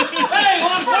 Hey,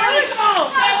 want to party? Come on.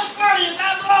 Hey, let's party.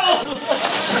 That's all.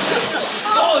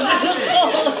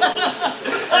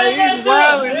 Hey, he's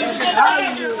wild.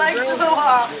 Your legs a little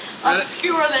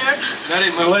obscure there. That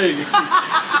ain't my leg.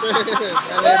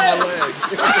 That ain't my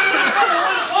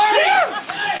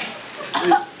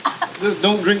leg. Just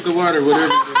don't drink the water, whatever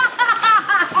you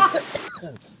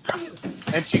do.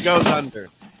 And she goes under.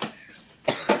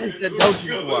 He said, don't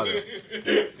drink water.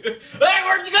 Hey,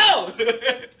 where'd you go?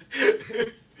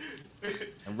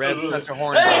 And Red's such a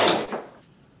horn dog.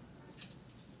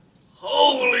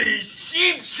 Holy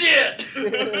sheep shit!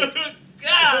 God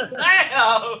damn!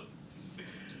 How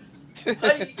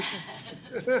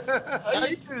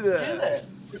you do that?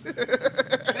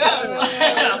 God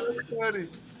damn! Funny.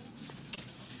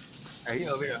 Hey,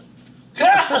 over here.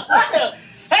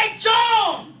 Hey,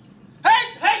 John!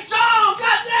 Hey, John!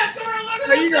 Goddamn, come here and look at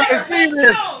Hey, you this gotta see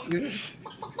this.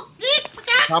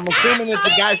 I'm assuming it's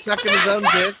the guy sucking his own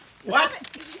dick. What?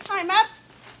 Time up.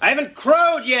 I haven't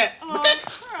crowed yet. Oh,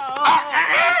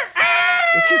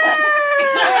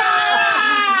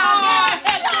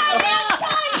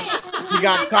 He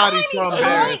got caught. He's so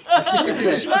embarrassed.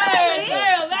 Hey,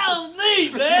 damn, that was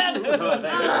neat, man.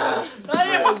 That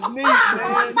was neat,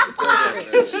 man.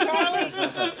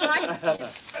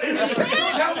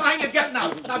 How are you getting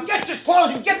out? Now get your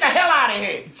clothes and get the hell out of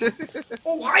here.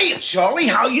 Oh, hiya, Charlie.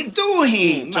 How you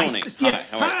doing? Tony. Nice to- Hi,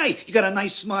 how are you? Hi. You got a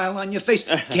nice smile on your face.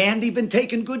 Candy been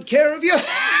taking good care of you?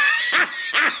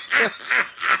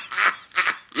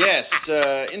 Yes,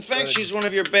 in fact, she's one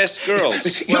of your best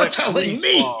girls. You're telling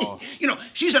me. You know,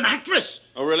 she's an actress.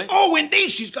 Oh, really? Oh,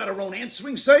 indeed. She's got her own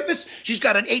answering service. She's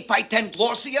got an 8x10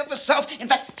 glossy of herself. In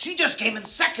fact, she just came in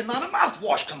second on a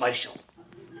mouthwash commercial.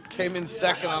 Came in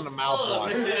second on the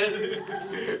mouthwash.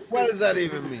 What does that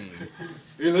even mean?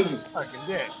 Hey, listen. Fucking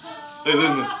dick. Hey,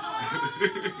 listen.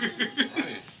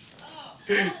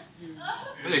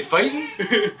 Are they fighting?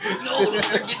 No, they're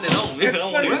getting it on, man. I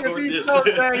don't want to record this.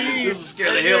 This is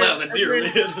scare the hell out of the deer, man.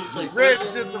 It's like,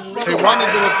 They wanted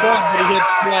to record, but he hit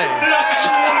play.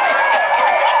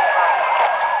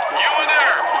 You in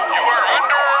there, you are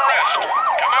under arrest.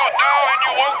 Come out now and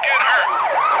you won't get hurt.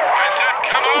 I said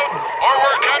come out or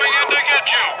we're coming in to get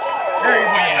you. We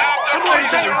have the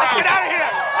police around. Get out of here!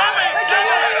 Come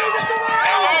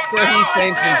out Where he now.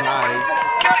 faints and dies.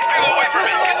 Get these people away from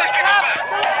me. Get that gun back.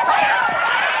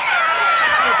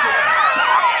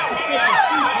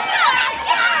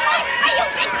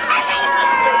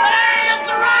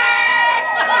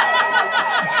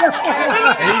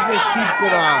 And he just keeps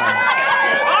it on.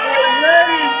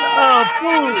 Oh,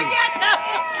 food.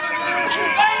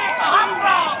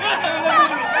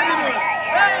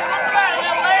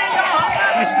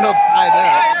 He's still tied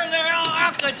up.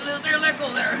 I'll cut you there. Let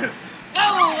go there.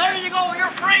 Oh, there you go. You're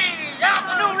free. That's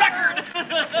a new record.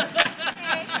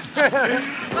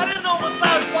 I didn't know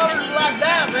massage parlors were like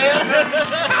that, man.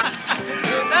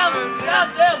 That was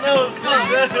fun.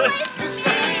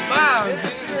 Wow.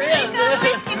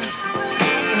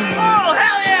 Oh,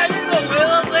 hell yeah, you know,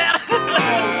 Will. That was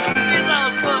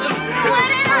fun.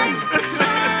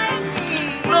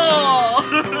 No.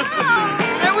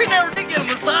 Man, we never did get a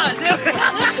massage, did we?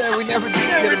 Yeah, we never did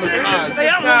get a massage. Hey,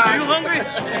 I'm hungry. You hungry? All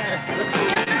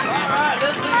right,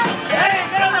 let's do this. Hey,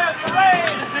 down there,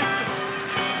 parade.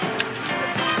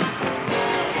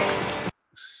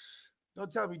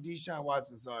 Don't tell me Deshaun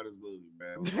Watson saw this movie,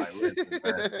 man. It was like, listen,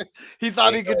 man. He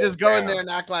thought he It could goes just go in down. there and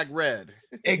act like Red.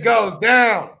 It goes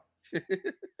down.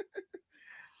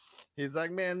 He's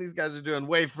like, man, these guys are doing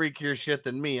way freakier shit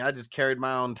than me. I just carried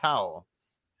my own towel.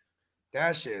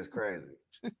 That shit is crazy.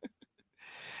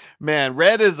 Man,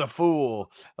 Red is a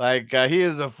fool. Like, he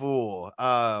is a fool.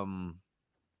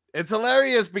 It's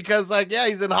hilarious because, like, yeah,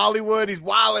 he's in Hollywood. He's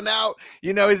wilding out.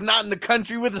 You know, he's not in the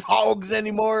country with his hogs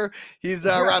anymore. He's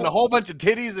around a whole bunch of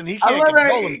titties, and he I can't love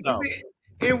control that himself.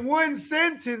 in one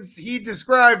sentence, he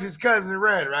described his cousin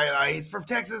Red, right? Like, he's from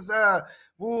Texas.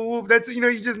 Woo, woo. That's, you know,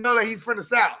 you just know that he's from the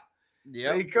South.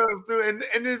 Yeah, so he comes through, and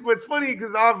it was funny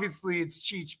because obviously it's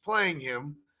Cheech playing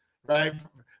him, right?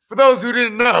 For those who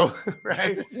didn't know,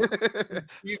 right?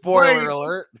 He's Spoiler playing-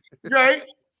 alert. right?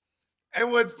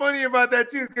 And what's funny about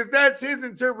that too, because that's his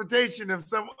interpretation of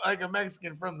some like a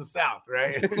Mexican from the South,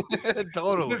 right?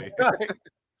 Totally.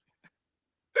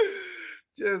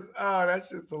 That's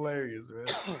just hilarious, man.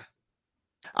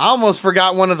 I almost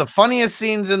forgot one of the funniest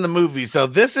scenes in the movie. So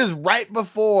this is right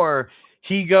before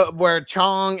where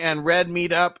Chong and Red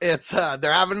meet up. It's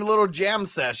they're having a little jam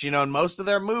session. You know, in most of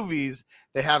their movies,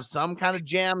 they have some kind of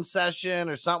jam session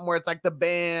or something where it's like the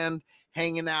band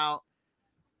hanging out.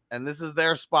 And this is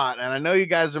their spot. And I know you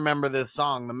guys remember this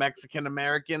song, the Mexican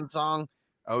American song.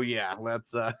 Oh yeah,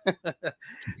 let's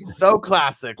so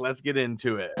classic. Let's get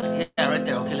into it. Yeah, right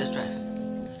there. Okay, let's try it.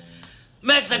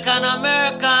 Mexican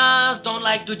Americans don't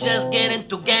like to just get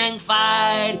into gang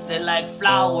fights. They like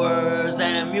flowers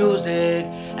and music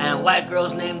and white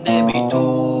girls named Debbie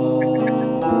too.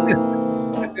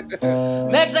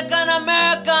 Mexican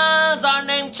Americans are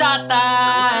named Chata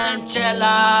and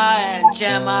Chela and Chela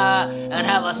Alabama and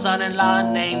have a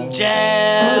son-in-law named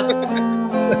Jeff.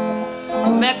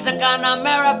 Mexican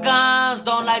Americans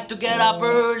don't like to get up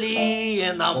early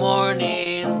in the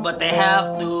morning, but they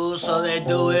have to, so they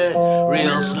do it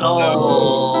real slow.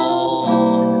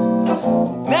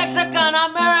 Mexican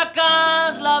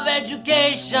Americans love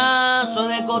education, so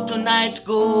they go to night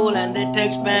school and they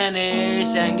take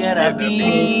Spanish and get a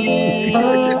B.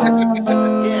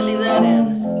 Yeah, leave that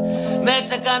in.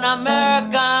 Mexican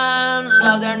Americans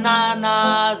love their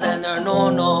nanas and their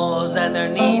nonos and their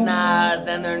ninas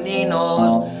and their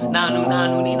ninos. Nanu,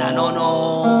 nanu, nina, no,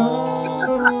 no.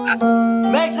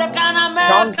 Mexican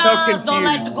Americans don't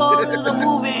like to go to the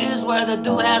movies where the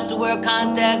dude has to wear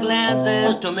contact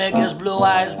lenses to make his blue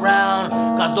eyes brown.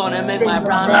 Cause don't it make my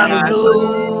brown eyes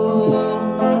blue?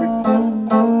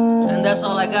 And that's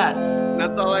all I got.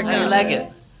 That's all I got. How you like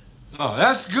it? Oh,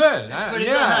 that's good. Pretty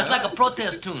good. Huh? It's like a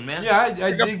protest tune, man. Yeah, I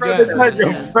dig that.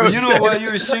 Man. But you know, while you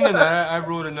were singing that, I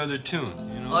wrote another tune.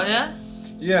 You know? Oh yeah?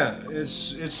 Yeah,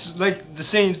 it's like the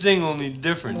same thing, only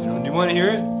different. You know? Do you want to hear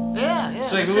it? Yeah.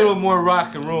 It's like a little more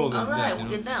rock and roll than all right, that. we'll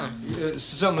get down. It's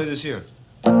something like this here.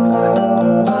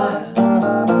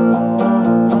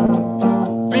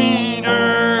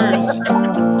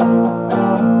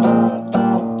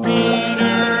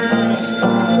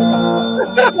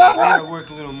 I gotta work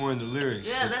a little more in the lyrics.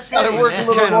 Yeah, that's it. Gotta work a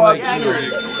little more. Like the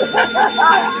lyrics.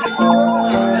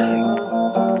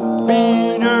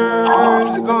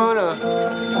 Beaners gonna.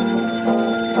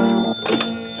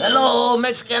 Hello,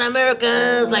 Mexican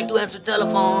Americans like to answer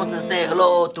telephones and say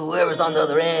hello to whoever's on the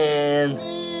other end.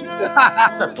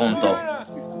 What's a tonto?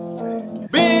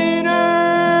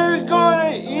 Beaners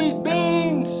gonna eat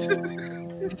beans.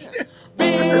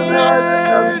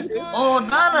 Beaners. Oh,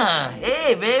 Donna.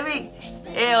 Hey, baby.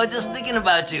 Hey, I was just thinking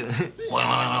about you. Oh,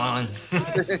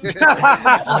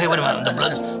 hey, wait a minute.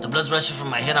 The blood's rushing from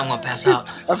my head. I'm gonna pass out.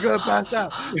 I'm gonna pass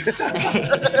out.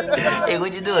 Hey,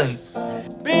 what you doing?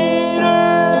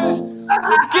 Beaners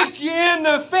will kick you in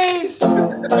the face.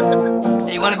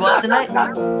 Hey, you wanna go out tonight?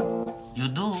 You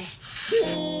do?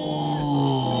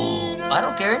 Oh, I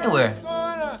don't care anywhere.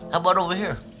 How about over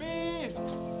here?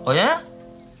 Oh yeah?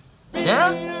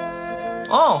 Yeah?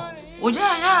 Oh. Well,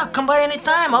 yeah. Come by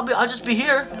anytime. I'll just be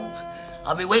here.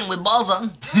 I'll be waiting with balls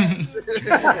on.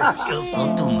 Feels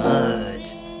so too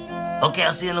much. Okay,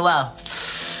 I'll see you in a while.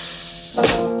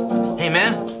 Hey,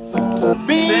 man.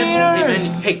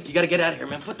 Hey, you gotta get out of here,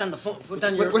 man. Put down the phone. Put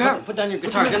down your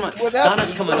guitar. Come on.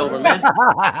 Donna's coming over, man.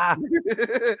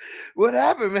 What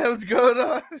happened, man? What's going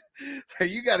on?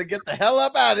 You gotta get the hell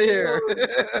up out of here.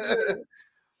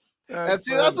 And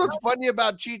see, that's what's funny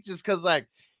about Cheech is because, like,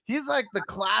 he's like the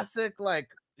classic, like,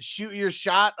 shoot your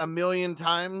shot a million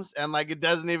times and like it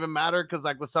doesn't even matter because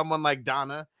like with someone like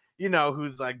Donna, you know,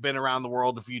 who's like been around the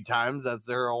world a few times, that's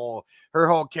her whole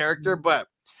character. But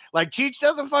like Cheech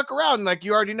doesn't fuck around. Like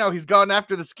you already know, he's going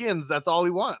after the skins. That's all he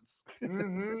wants.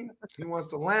 Mm-hmm. He wants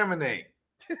to laminate.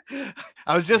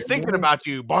 I was just thinking about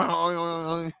you.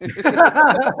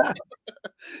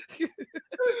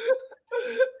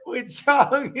 With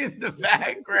Chong in the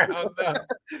background, though.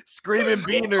 Screaming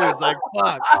beaners like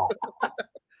fuck.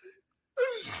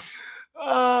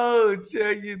 Oh,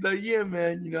 check you though. Yeah,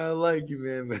 man. You know, I like you,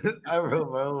 man. But I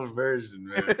wrote my own version,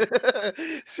 man.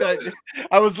 So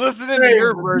I was listening to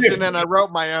your version and I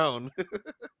wrote my own. A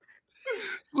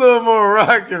little more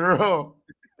rock and roll.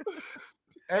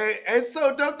 And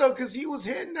so dope though, because he was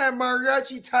hitting that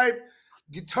mariachi type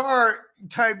guitar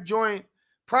type joint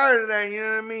prior to that. You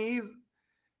know what I mean?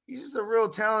 He's just a real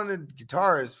talented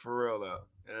guitarist for real though.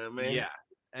 You know what I mean? Yeah.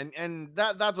 And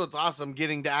that's what's awesome,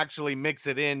 getting to actually mix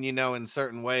it in, you know, in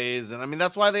certain ways. And I mean,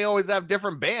 that's why they always have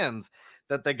different bands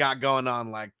that they got going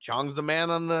on. Like Chong's the man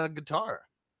on the guitar.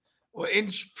 Well, in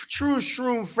true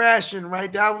Shroom fashion,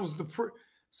 right? That was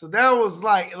so that was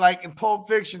like in Pulp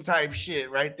Fiction type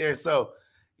shit right there. So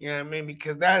you know what I mean?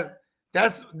 Because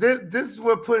this is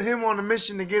what put him on a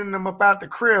mission to getting them up out the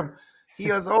crib. He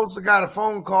has also got a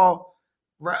phone call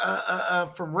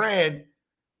from Red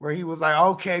where he was like,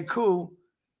 "Okay, cool."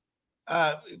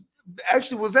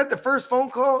 Actually, was that the first phone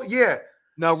call? Yeah.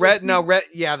 Red.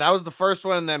 Yeah, that was the first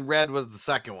one, and then Red was the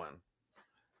second one.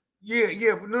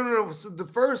 Yeah. But no. So the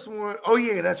first one, oh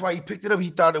yeah, that's why he picked it up. He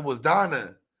thought it was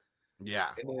Donna. Yeah.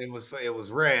 And then it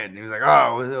was Red. And he was like,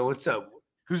 "Oh, what's up?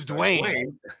 Who's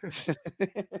Dwayne?"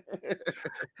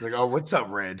 Like, "Oh, what's up,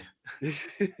 Red?"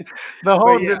 The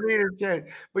whole demeanor change.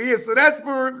 But yeah, so let's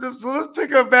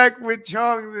pick up back with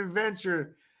Chong's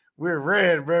adventure with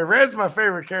Red. Red's my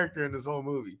favorite character in this whole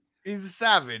movie. He's a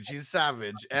savage. He's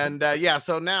savage. And yeah,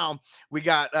 so now we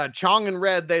got Chong and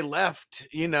Red. They left,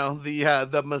 you know,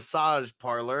 the massage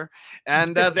parlor,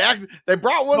 and they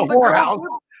brought one of the girls.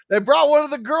 They brought one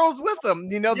of the girls with them.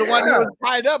 You know, the one who was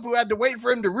tied up, who had to wait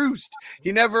for him to roost.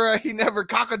 He never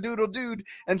cock-a-doodle-dooed,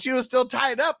 and she was still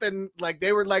tied up, and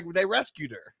they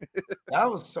rescued her. That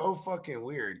was so fucking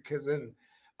weird. Because then,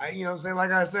 you know what I'm saying?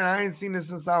 Like I said, I ain't seen this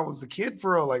since I was a kid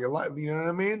for real, like a lot. You know what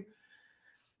I mean?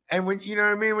 And when you know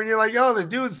what I mean, when you're like, yo, the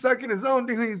dude's sucking his own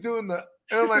dude, he's doing the.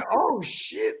 And I'm like, oh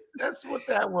shit, that's what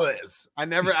that was. I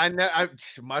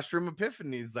mushroom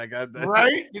epiphanies, like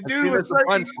right. The dude was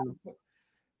sucking.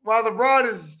 While the broad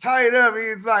is tied up,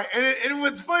 he's like, and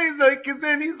what's funny is like, because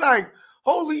then he's like,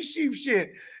 holy sheep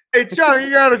shit. Hey, Chong,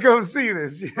 you gotta go see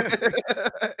this.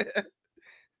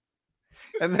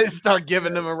 And they start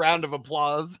giving him a round of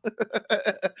applause.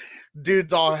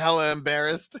 Dude's all hella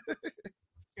embarrassed.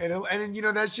 And then, you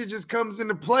know, that shit just comes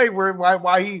into play where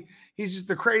why he's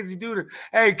just a crazy dude.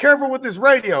 Hey, careful with this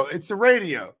radio. It's a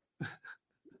radio.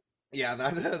 Yeah,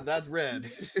 that's Red.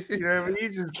 You know what I mean?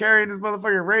 He's just carrying this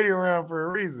motherfucking radio around for a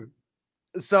reason.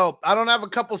 So I don't have a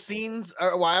couple scenes,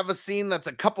 I have a scene that's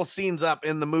a couple scenes up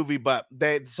in the movie, but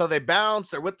they bounce,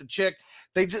 they're with the chick,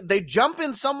 they jump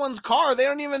in someone's car, they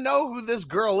don't even know who this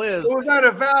girl is. It was not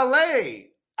a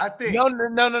valet, I think.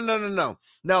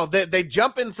 No, they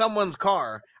jump in someone's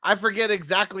car. I forget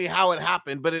exactly how it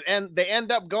happened, but they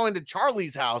end up going to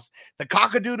Charlie's house, the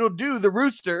cock-a-doodle-doo, the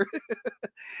rooster.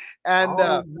 And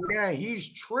yeah,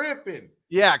 he's tripping.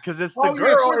 Yeah, because it's the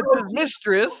girl, it's his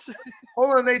mistress.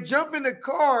 Hold on, they jump in the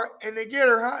car and they get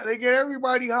her high. They get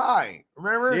everybody high.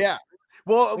 Remember? Yeah.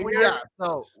 Well, yeah.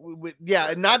 So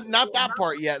not that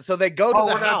part yet. So they go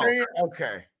to the house.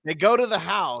 Okay. They go to the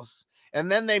house. And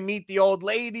then they meet the old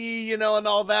lady, you know, and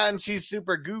all that, and she's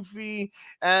super goofy.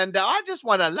 And I just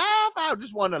want to laugh. I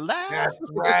just want to laugh. That's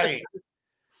right.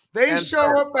 They show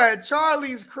up at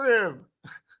Charlie's crib.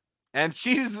 And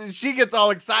she gets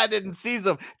all excited and sees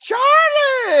him,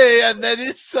 Charlie! And then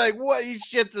it's like, what? He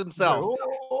shits himself.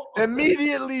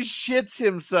 Immediately shits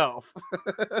himself.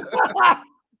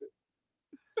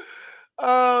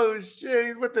 Oh, shit.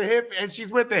 He's with the hip, and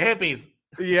she's with the hippies.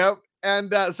 Yep.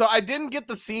 And so I didn't get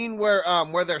the scene where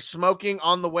they're smoking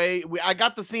on the way. I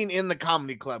got the scene in the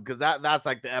comedy club because that's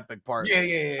like the epic part.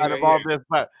 Yeah. Out of all this,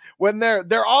 but when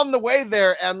they're on the way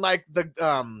there, and like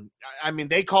I mean,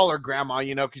 they call her grandma,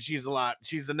 you know, because she's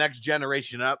the next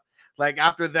generation up, like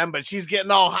after them. But she's getting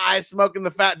all high, smoking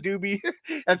the fat doobie,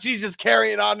 and she's just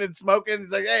carrying on and smoking. He's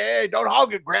like, hey, don't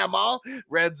hog it, grandma.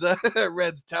 Red's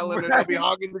telling her to be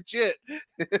hogging the shit.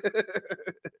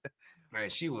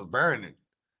 Man, she was burning.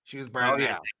 She was burning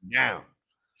down.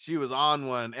 She was on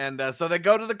one. And so they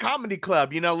go to the comedy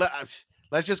club, you know,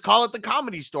 let's just call it the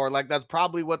Comedy Store. Like that's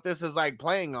probably what this is like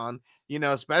playing on, you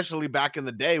know, especially back in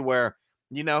the day where,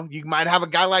 you know, you might have a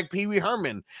guy like Pee Wee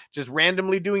Herman just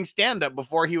randomly doing stand-up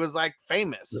before he was like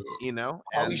famous, you know.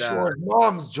 Pauly Shore's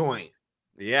mom's joint.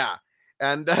 Yeah.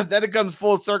 And then it comes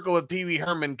full circle with Pee Wee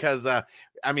Herman because, I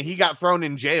mean, he got thrown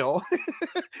in jail.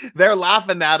 They're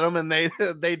laughing at him and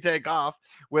they take off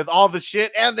with all the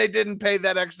shit, and they didn't pay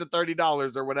that extra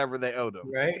 $30 or whatever they owed him.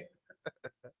 Right.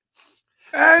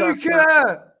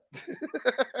 Attica!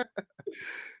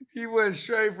 He went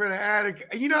straight for the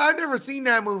Attica. You know, I've never seen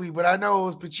that movie, but I know it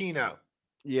was Pacino.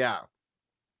 Yeah.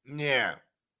 Yeah.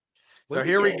 So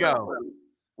here we go.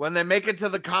 When they make it to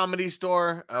the Comedy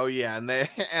Store, oh yeah,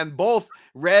 and both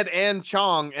Red and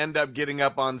Chong end up getting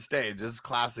up on stage. This is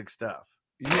classic stuff.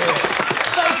 Yeah.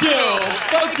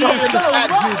 Thank you so much.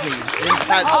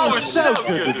 Oh, it's so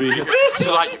good to be here. It's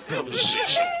like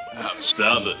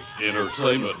outstanding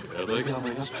entertainment.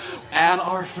 And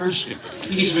our first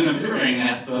he's been appearing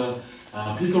at the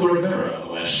Pico Rivera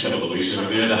the last couple of weeks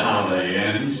near the holiday,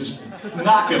 and he's just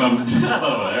knocking them down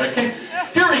over there. Okay,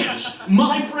 here he is,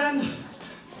 my friend.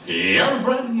 Your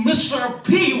friend, Mr.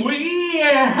 Pee Wee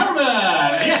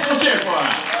Herman. Yes, let's hear it for him.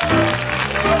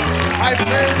 My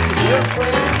friend, your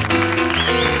friend.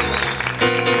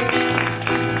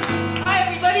 Hi,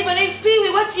 everybody. My name's Pee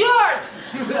Wee. What's yours?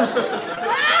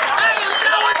 I am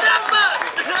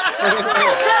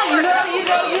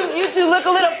you two look a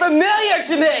little familiar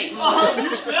to me. Oh, you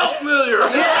smell familiar.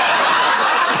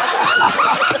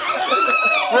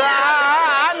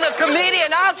 I'm the comedian.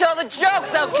 I'll tell the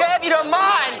jokes, okay, if you don't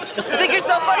mind. Think you're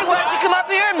so funny? Why don't you come up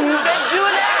here and do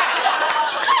an act?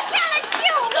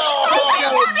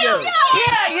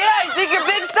 Yeah. You think you're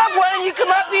big stuff? Why don't you come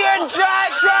up here and try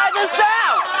this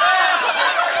out?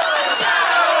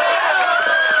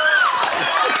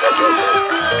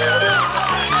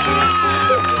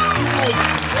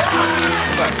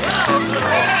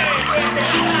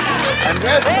 And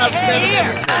Y'all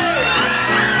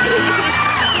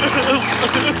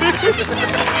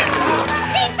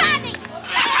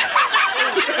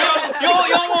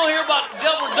want to hear about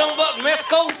Devil Dumbuck in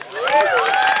Mexico?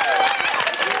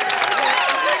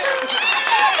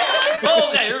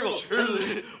 Okay, here we go. Here's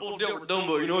the old Devil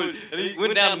Dumbuck, you know, and he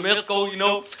went down to Mexico, you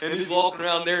know, and he's walking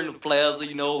around there in the plaza,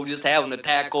 you know, just having a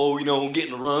taco, you know,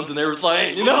 getting the runs and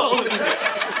everything, you know.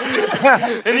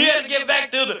 And he had to get back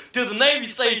to the Navy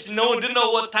station, you know, and didn't know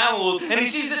what time it was. And he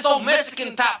sees this old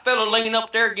Mexican type fella laying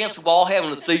up there against the wall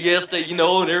having a siesta, you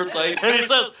know, and everything. And he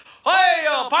says, "Hey,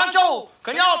 Pancho,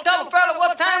 can y'all tell the fella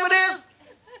what time it is?"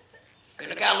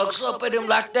 And the guy looks up at him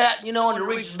like that, you know, and he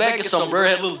reaches back at somewhere,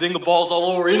 had little dingle balls all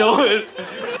over, you know.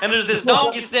 And there's this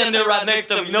donkey standing there right next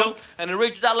to him, you know. And he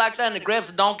reaches out like that and he grabs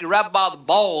the donkey right by the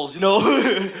balls, you know.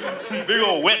 Big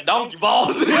old wet donkey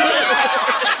balls. And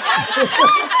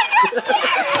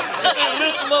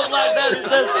lifts him up like that and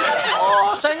says,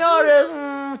 "Oh,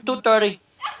 senor, 2:30.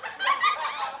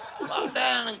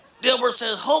 And Dilbert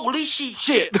says, "Holy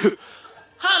shit.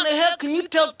 How in the hell can you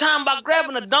tell time by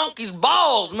grabbing a donkey's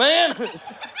balls, man?" And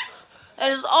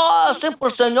it's all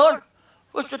simple, senor.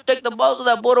 First you take the balls of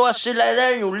that burro así like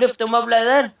that and you lift them up like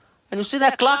that. And you see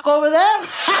that clock over there?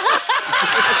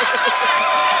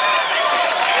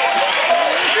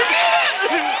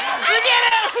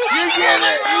 You get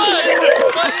it!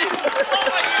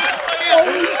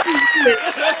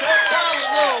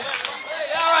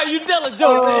 All right, you tell a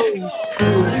joke, man.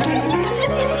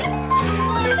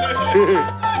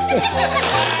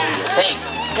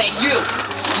 Hey, you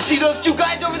see those two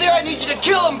guys over there? I need you to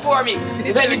kill them for me.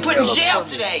 They've been put in jail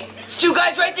today. It's two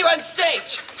guys right there on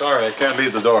stage. Sorry, I can't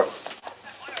leave the door.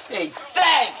 Hey,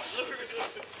 thanks.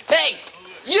 Hey,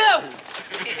 you!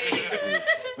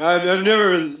 I've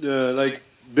never,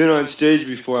 been on stage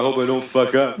before. I hope I don't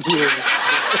fuck up.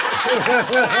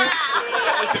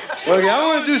 Okay, I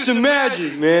want to do some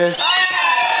magic, man.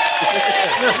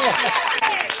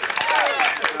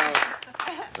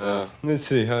 Let's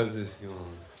see, how's this going?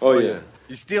 Oh, yeah.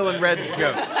 You're stealing Red to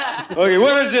go. Okay,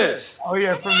 what is this? Oh,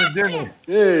 yeah, from the dinner.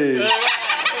 Hey.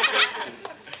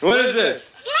 What is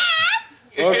this?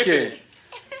 Glass. Okay.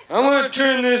 I'm going to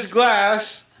turn this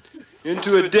glass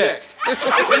into a deck. Hey.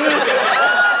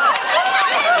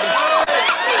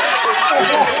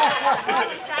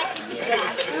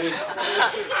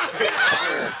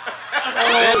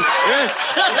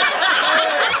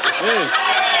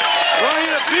 Want to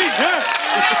get a beat, huh?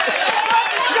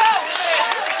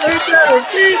 That's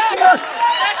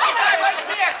the guy right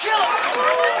there. Kill him.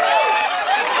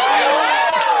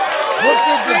 Look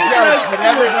at the joke, but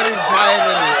everybody's dying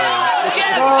anyway.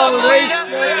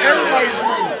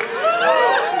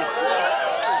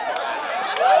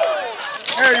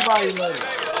 Everybody loves it.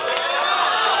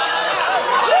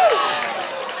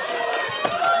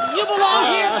 You belong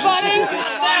here, buddy.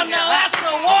 Now that's the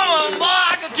woman, boy.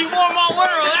 I could keep warm my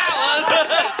winter with that one.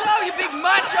 Go, you big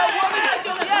macho woman.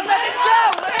 Yeah, let it go.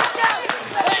 Let it go.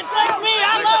 Hey, thank me.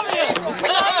 I love you.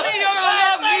 Love me. You're gonna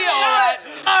love me, all right.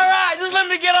 All right, just let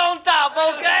me get on top,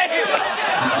 okay?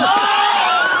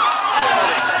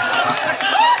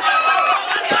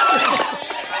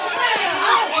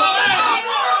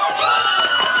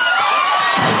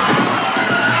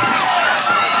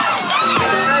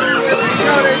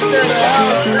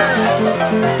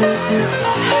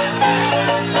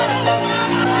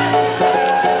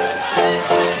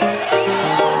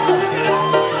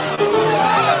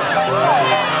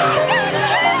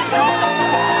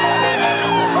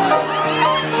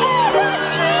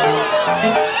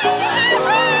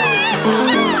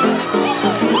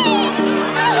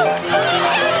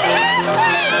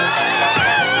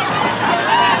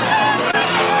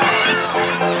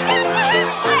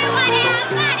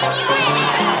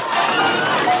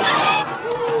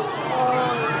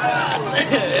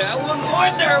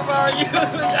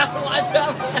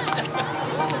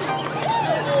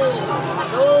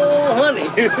 Oh, honey.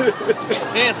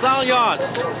 Hey, it's all yours.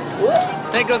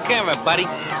 Take good care of it, buddy.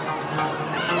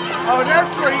 Oh,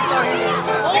 that's what he thought he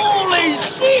was. Holy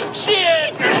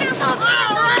shit! All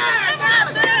right,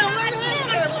 goddamn, look at this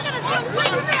shit. Look at this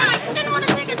place. I didn't want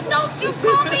to take a note. You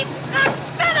called me. I'm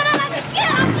spinning on it.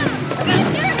 Get out there.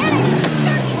 Get your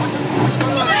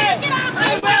head. Get out there.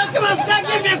 Hey, man, come on, Scott,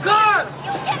 give me a car.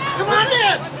 Come on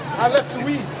in. I left the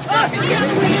weeds.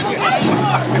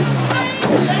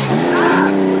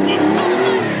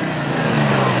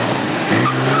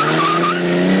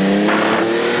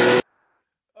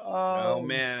 Oh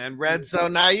man, and Red's so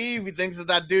naive. He thinks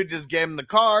that dude just gave him the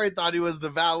car. He thought he was the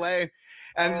valet.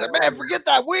 And he said, "Man, forget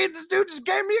that weed. This dude just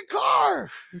gave me a car."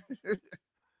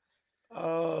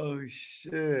 Oh,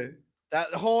 shit.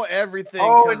 That whole everything.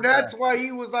 Oh, and that's why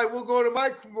he was like, "We'll go to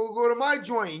my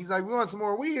joint." He's like, "We want some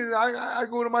more weed." And I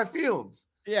go to my fields.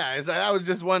 Yeah, it's like that was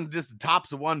just the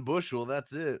tops of one bushel.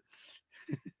 That's it.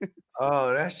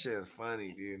 Oh, that shit is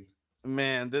funny, dude.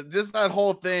 Man, just that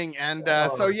whole thing. And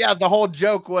so yeah, the whole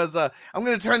joke was I'm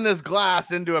gonna turn this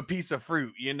glass into a piece of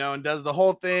fruit, and does the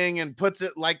whole thing and puts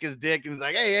it like his dick, and he's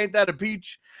like, "Hey, ain't that a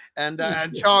peach?" And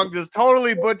Chong just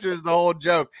totally butchers the whole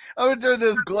joke. I'm gonna turn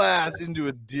this glass into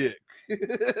a dick.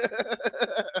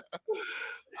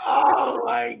 Oh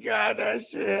my god, that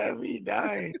shit had me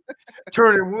dying.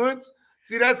 Turn it once.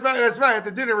 See, that's right. At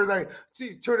the dinner, it was like,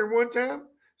 see, turn it one time,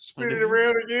 spin it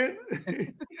around again,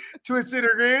 twist it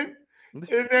again,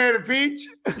 and then a peach.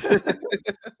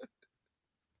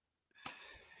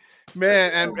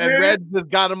 Man, and Red just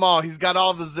got them all. He's got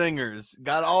all the zingers.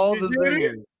 Got all the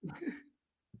zingers.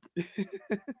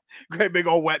 Great big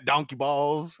old wet donkey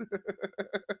balls.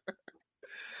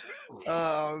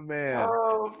 Oh man.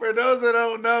 Oh, for those that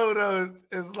don't know, though,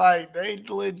 it's like they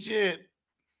legit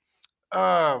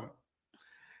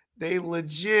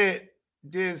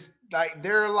just like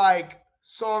they're like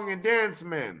song and dance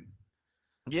men.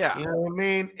 Yeah. You know what I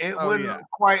mean? It wasn't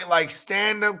quite like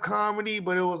stand-up comedy,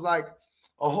 but it was like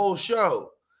a whole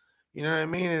show. You know what I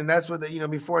mean? And that's what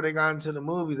before they got into the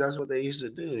movies, that's what they used to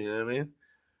do. You know what I mean?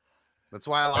 That's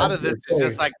why a lot of this is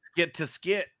just like skit to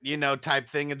skit, type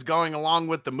thing. It's going along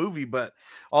with the movie, but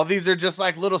all these are just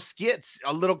like little skits,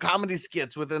 little comedy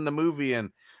skits within the movie,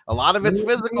 and a lot of it's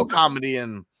physical comedy.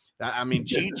 And I mean,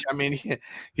 Cheech,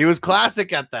 he was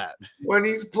classic at that. When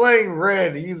he's playing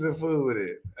Red, he's a fool with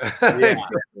it. Yeah.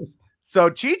 So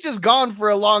Cheech is gone for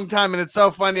a long time, and it's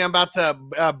so funny. I'm about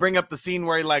to bring up the scene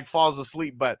where he like falls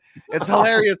asleep, but it's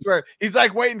hilarious where he's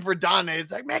like waiting for Donna. He's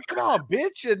like, "Man, come on,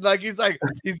 bitch!" And like he's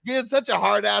being such a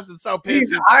hard ass and so pissed.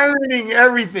 He's ironing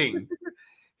everything.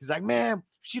 He's like, "Man, if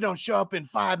she don't show up in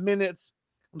 5 minutes,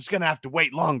 I'm just gonna have to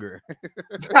wait longer."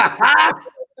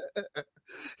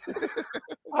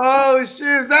 Oh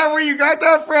shit! Is that where you got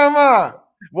that from?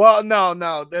 Well,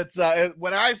 no, that's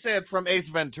when I say it's from Ace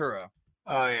Ventura.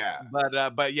 Oh yeah,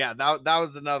 but yeah, that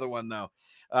was another one though,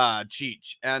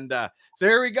 Cheech, and so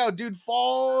here we go. Dude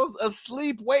falls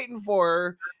asleep waiting for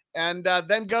her, and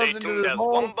then goes into the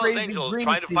whole crazy dream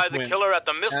trying to find the killer at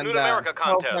the Miss Nude America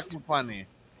contest. So fucking funny.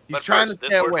 He's but trying first, to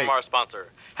this stay word awake. from our sponsor.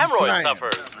 Hemorrhoid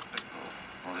sufferers.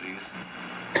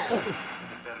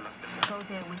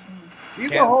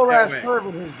 He's a whole ass perv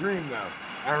in his dream though.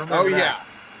 I remember. Oh that. yeah.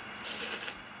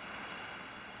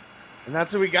 And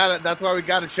that's what we got. That's why we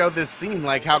got to show this scene,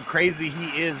 like how crazy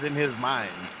he is in his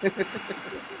mind.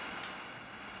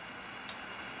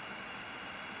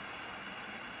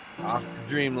 Off to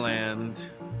dreamland.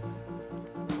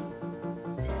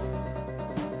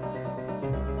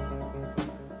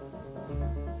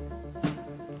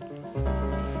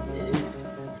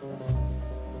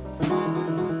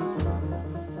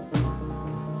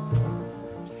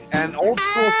 An old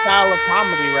school style of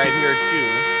comedy right here too.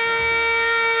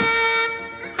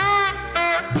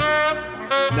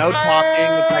 No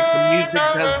talking. It's like the music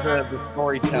does the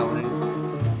storytelling.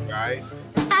 Right?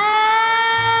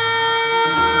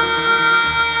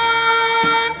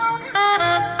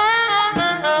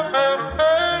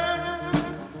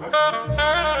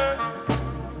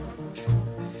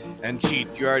 And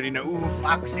Cheech, you already know. Ooh,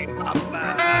 Foxy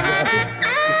Papa.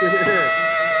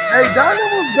 Hey, Donna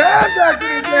was bad back in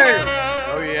the day.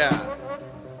 Oh yeah.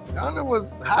 Donna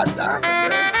was hot. Donna,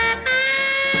 man.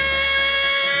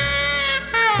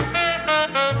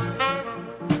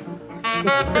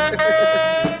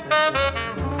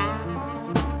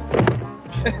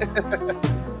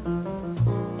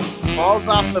 Falls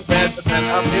off the bed, but then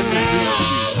up in the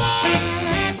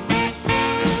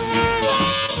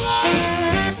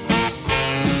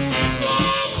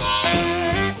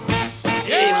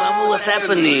Hey, mama, what's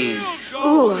happening?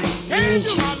 Ooh, I need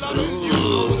you.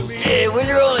 Ooh. Hey, when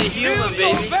you're only human,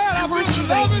 baby. I want you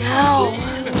right now.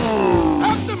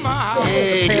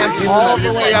 Hey, pants all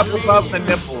the way up above the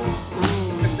nipples.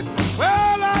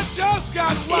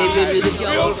 Hey, baby, lick you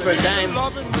all over for a dime. Go.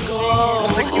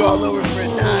 Lick you all over for a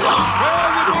dime.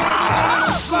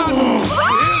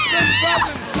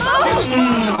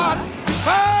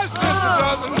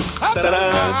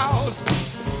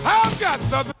 I've got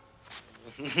something.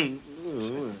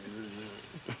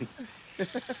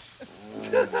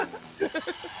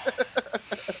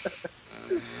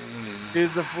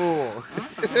 He's a fool.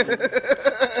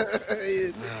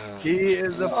 He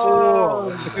is a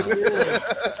fool.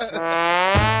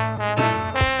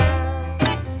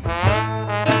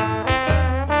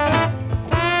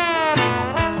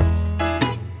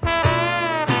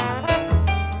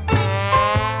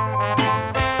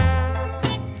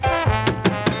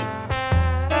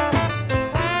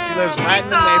 Right in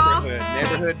the neighborhood.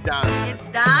 Neighborhood Donna. It's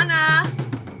Donna.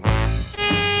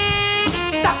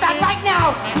 Stop that right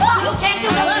now! You can't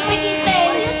do the freaky thing!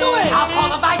 What are you doing? I'll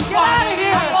call the vice squad! Get out of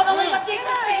here! I'll call the League of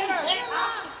Jesus Saviors!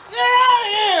 Get out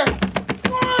of here!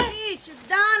 Come on! Peach, it's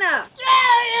Donna. Get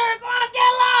out of here! Go on,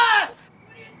 get lost!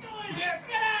 What are you doing here?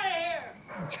 Get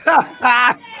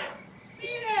out of here!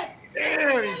 Beat it!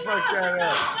 Damn, he fucked that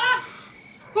up.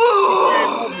 She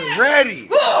came over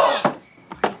ready.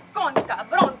 Con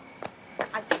cabrón.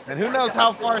 And who knows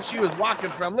how far she was walking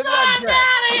from. Look at that Get dress.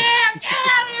 out of here! Get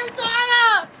out of here,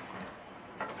 Donna!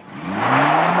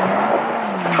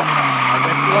 I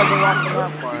bet she wasn't walking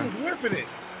that far. He was whipping it.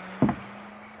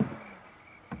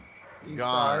 He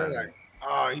saw her Gone. like,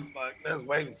 oh, he fucked us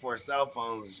waiting for cell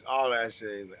phones, all that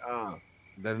shit. He's like,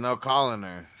 There's no calling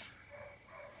her.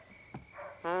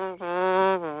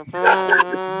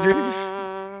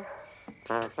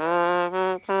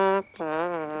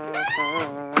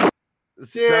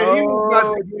 Yeah, he was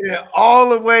about to get it all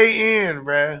the way in,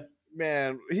 bruh.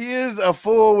 Man, he is a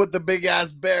fool with the big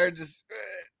ass bear. Just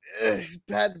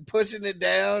had pushing it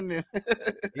down.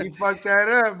 He fucked that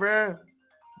up, bruh.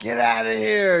 Get out of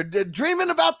here. Dreaming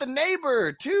about the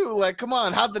neighbor, too. Like, come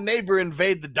on. How'd the neighbor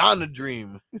invade the Donna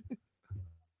dream?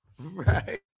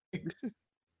 Right.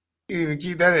 You even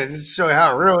keep that in just to show you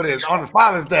how real it is on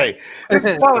Father's Day. This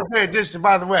is Father's Day edition,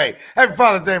 by the way. Happy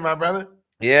Father's Day, my brother.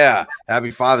 Yeah. Happy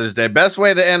Father's Day. Best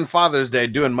way to end Father's Day,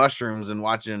 doing mushrooms and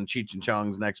watching Cheech and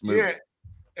Chong's next movie. Yeah.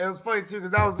 It was funny too, because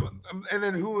that was, and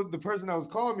then the person that was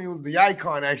calling me was the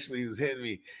icon. Actually, he was hitting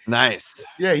me. Nice.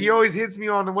 Yeah, he always hits me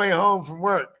on the way home from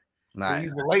work. 'Cause Nice.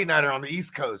 He's a late nighter on the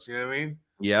East Coast. You know what I mean?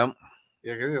 Yep.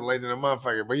 Yeah, because he's late than a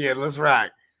motherfucker. But yeah, let's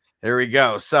rock. Here we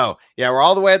go. So, yeah, we're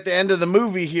all the way at the end of the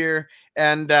movie here.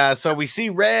 And so we see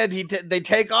Red. They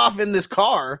take off in this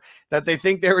car that they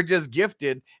think they were just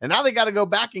gifted. And now they got to go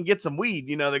back and get some weed.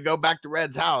 You know, they go back to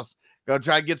Red's house, go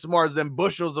try to get some more of them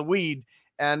bushels of weed.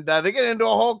 And they get into a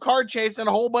whole car chase and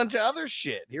a whole bunch of other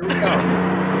shit. Here we go.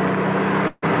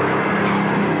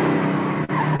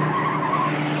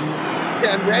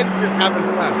 Yeah, and Red just having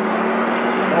fun.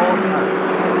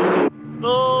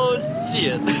 Oh,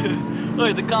 shit.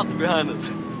 Wait, the cops are behind us.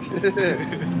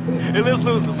 Hey, let's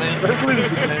lose them, man. Let's lose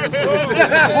them, man.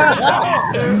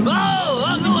 Oh,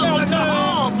 that's a little bit of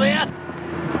balls, man.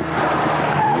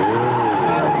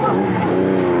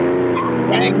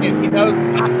 Banging, he knows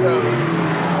tacos.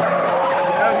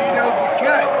 He knows the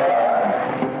cut.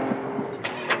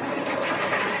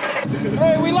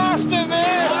 Hey, we lost him,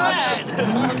 man. All right.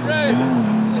 All right.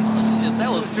 Oh, shit,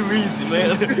 that was too easy, man.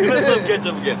 Let's let him catch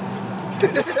up again.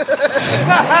 That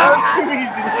was too easy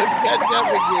to catch up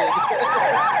again.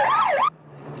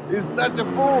 He's such a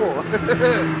fool.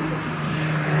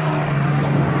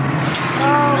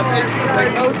 And they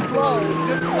go slow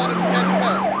just to let him catch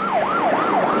up.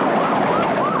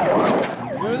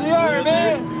 Here they are,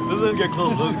 man. Let's let him get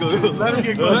close. Let's go. Let him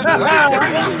get close.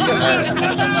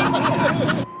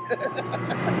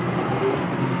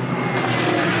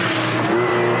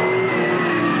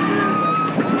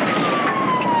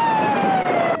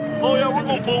 Oh, yeah, we're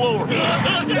going to pull over. Man,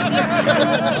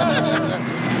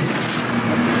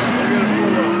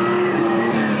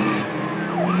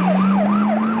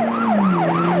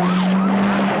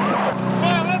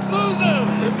 let's lose him.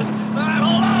 All right,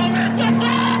 hold on, man.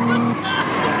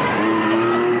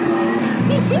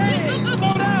 Hey,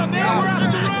 slow down, man. We're off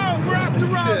the road. We're off the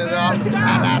road, man.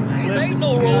 Stop. There ain't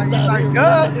no roads out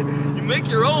here. You make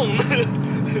your own. Hey,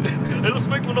 let's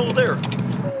make one over there.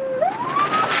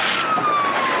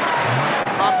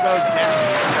 Pop goes down.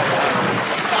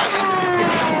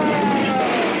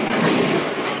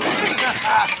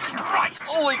 Right.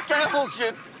 Holy cow,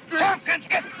 shit. Tompkins,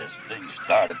 get this thing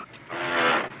started.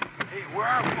 Hey, where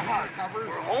are we?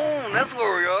 We're home. That's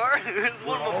where we are. It's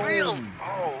one of my fields.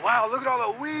 Oh, wow, look at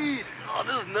all the weed. Oh,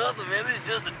 this is nothing, man. This is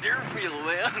just a deer field,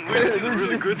 man. We're seeing the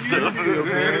really good stuff.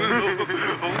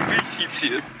 Oh, big cheap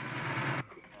shit.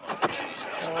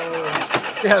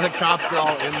 Yeah, the cops are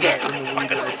all in there in the weed right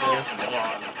there.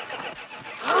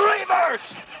 Reverse!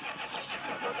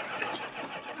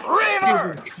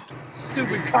 Reverse!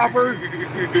 Stupid coppers.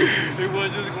 Hey, boy,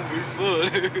 this is gonna be fun.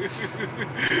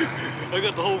 I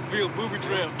got the whole field booby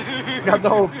trapped. Got the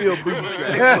whole field booby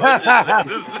trapped.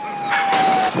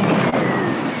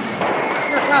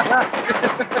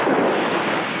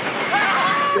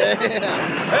 And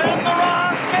the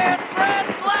rocket's red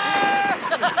glare!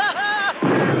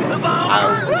 The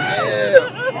bombers!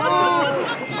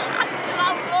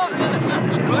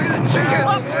 Look at the chicken!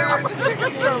 Where's the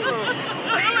chickens come from?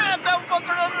 Don't fuck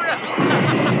around.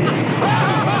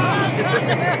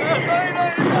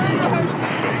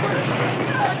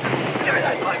 Give me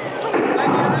that pipe.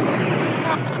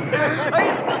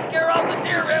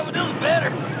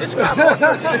 It's got more. Put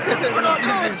on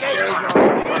your case.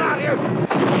 Put out here.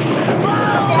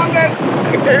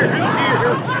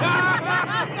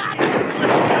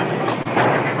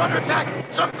 Run attack.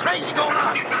 Something crazy going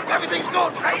on. Everything's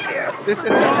going crazy here.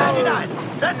 1099.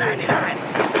 1099.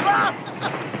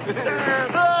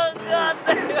 Oh, God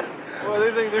damn. Well,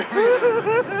 they think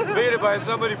they're made it by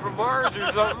somebody from Mars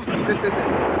or something.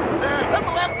 That's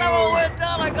the last time I went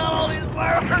down. I got all these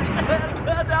fireworks.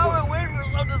 And now we're waiting for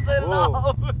something to set it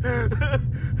off.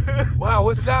 Wow,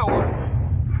 what's that one?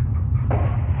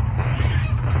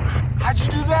 How'd you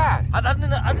do that? I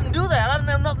didn't do that. I didn't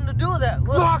have nothing to do with that.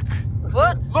 What? Look!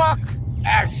 What? Look!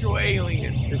 Actual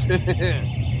alien.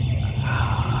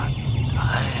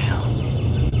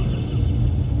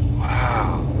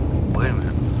 Wow. Wait a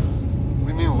minute.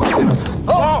 We mean what?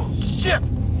 Oh, shit!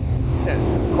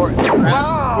 Of course,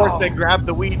 they grabbed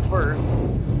the weed first.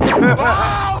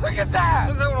 Wow, look at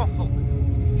that!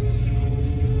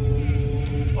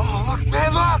 Oh, look,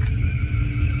 man, look!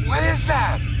 What is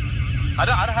that? I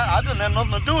didn't have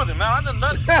nothing to do with it, man. I didn't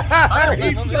have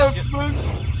He's nothing to do so with it.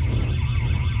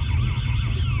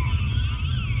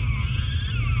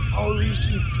 Holy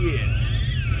shit.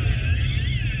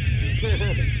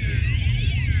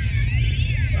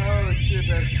 Oh shit,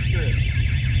 that's good.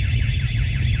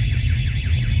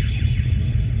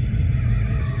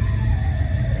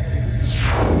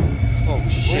 Oh,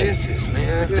 shit. What is this,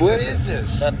 man? What is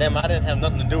this? God damn, I didn't have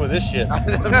nothing to do with this shit.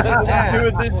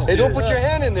 Hey, don't put your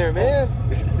hand in there, man.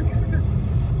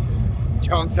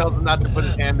 Chong tells him not to put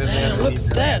his hand in there. Man, look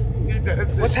at that.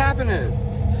 What's happening?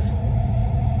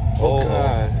 Oh,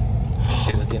 God.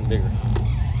 Shit is getting bigger.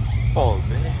 Oh,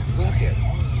 man, look at it.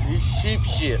 This sheep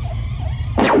shit.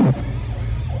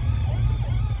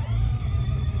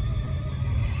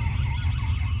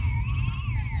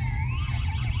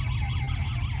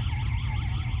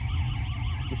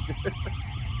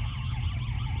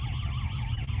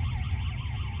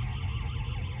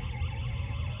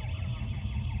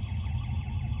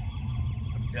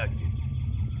 Abducted.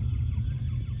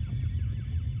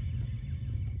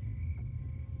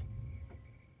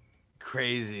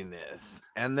 Craziness.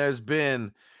 And there's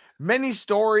been many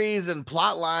stories and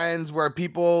plot lines where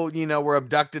people, were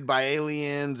abducted by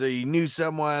aliens, or you knew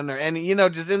someone, or any,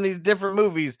 just in these different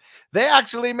movies, they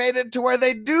actually made it to where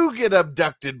they do get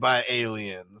abducted by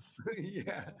aliens.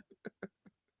 Yeah.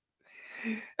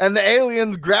 And the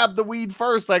aliens grab the weed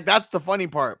first. Like, that's the funny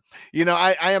part.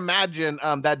 I imagine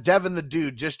that Devin the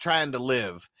Dude just trying to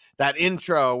live. That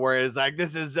intro where it's like,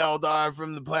 this is Zeldar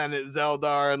from the planet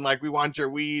Zeldar, and like, we want your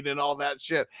weed and all that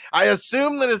shit. I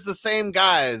assume that it's the same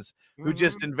guys who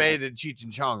just invaded Cheech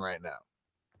and Chong right now.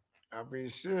 I mean,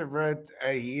 shit, bro.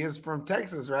 Hey, he is from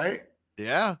Texas, right?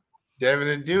 Yeah. Devin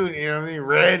the Dude, you know what I mean?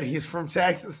 Red, he's from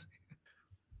Texas.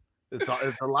 It's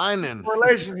aligning.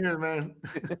 Relation here, man.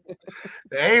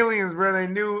 The aliens, bro, they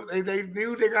knew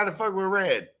they gotta fuck with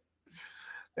Red.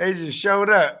 They just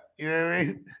showed up. You know what I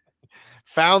mean?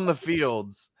 Found the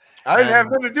fields. I didn't have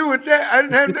nothing to do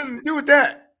with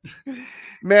that.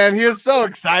 Man, he was so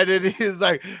excited. He's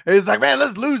like, man,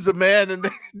 let's lose him, man. And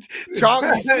then Chong,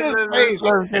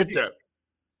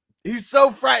 he's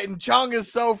so frightened. Chong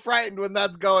is so frightened when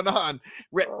that's going on.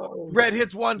 Red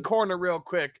hits one corner real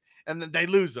quick, and then they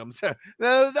lose him. So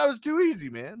that was too easy,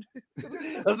 man.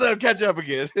 Let's let him catch up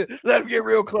again. Let him get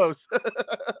real close.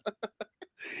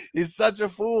 He's such a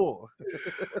fool.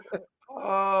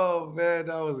 Oh, man,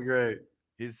 that was great.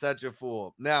 He's such a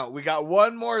fool. Now, we got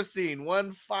one more scene,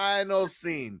 one final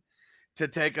scene to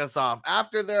take us off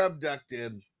after they're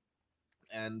abducted.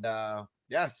 And,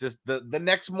 it's just the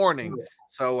next morning.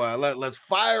 So let's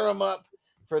fire them up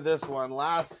for this one.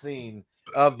 Last scene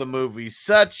of the movie.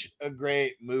 Such a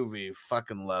great movie.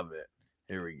 Fucking love it.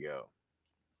 Here we go.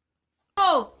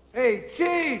 Oh! Hey,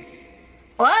 Cheech!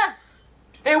 What?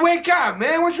 Hey, wake up,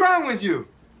 man. What's wrong with you?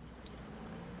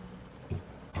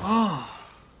 Oh,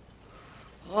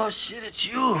 shit, it's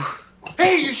you.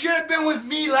 Hey, you should have been with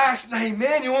me last night,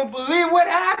 man. You won't believe what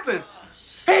happened.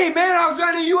 Hey, man, I was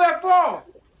on a UFO.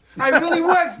 I really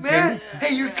was, man.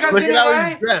 Hey, your cousin and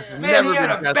I, man, he had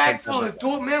a bag full of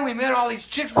dope, man. We met all these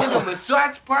chicks. We went to a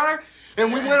massage parlor,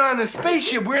 and we went on a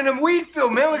spaceship. We're in a weed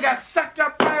field, man. We got sucked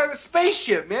up by the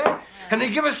spaceship, man. And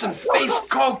they give us some space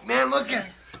coke, man. Look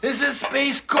at this is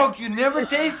space coke. You never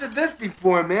tasted this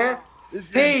before, man.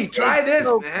 Hey, try this,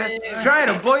 man. Try it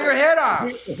and blow your head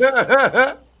off.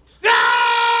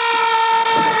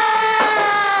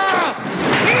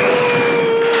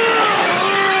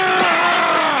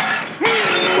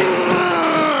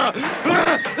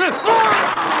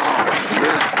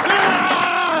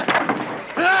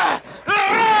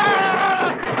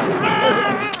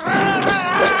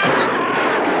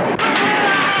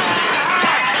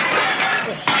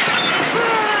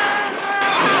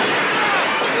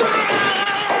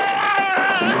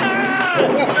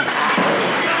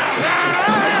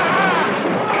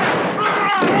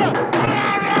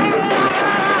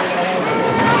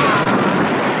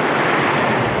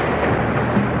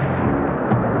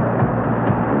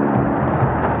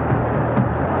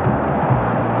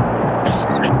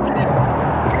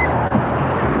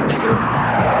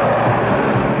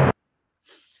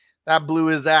 That blew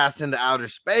his ass into outer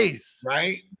space.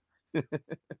 Right?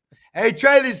 Hey,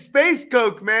 try this space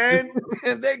Coke, man.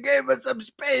 They gave us some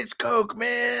space Coke,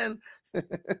 man.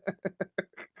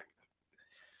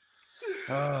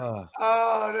 Oh,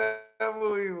 that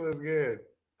movie was good.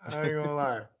 I ain't gonna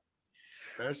lie.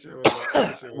 That shit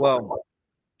was well,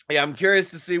 yeah, I'm curious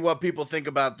to see what people think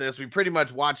about this. We pretty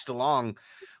much watched along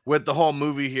with the whole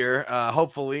movie here.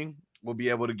 Hopefully, we'll be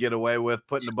able to get away with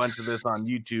putting a bunch of this on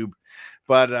YouTube.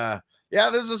 But yeah,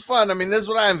 this was fun. I mean, this is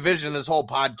what I envision this whole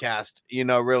podcast,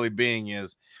 really being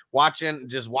is watching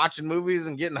movies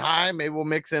and getting high. Maybe we'll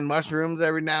mix in mushrooms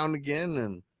every now and again.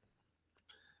 And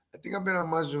I think I've been on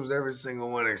mushrooms every single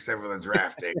one except for the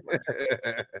draft day.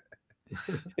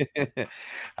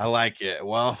 I like it.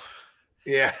 Well,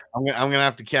 yeah, I'm gonna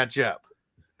have to catch up.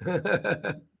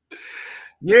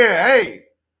 Yeah, hey,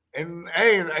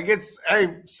 I guess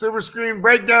Silver Screen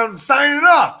Breakdown signing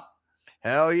off.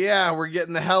 Hell yeah, we're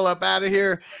getting the hell up out of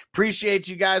here. Appreciate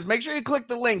you guys. Make sure you click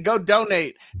the link. Go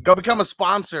donate. Go become a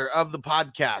sponsor of the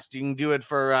podcast. You can do it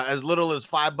for as little as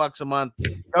 $5 a month.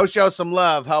 Go show some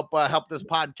love. Help this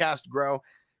podcast grow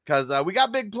because we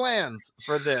got big plans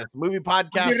for this movie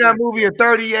podcast. Give that movie a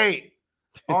 38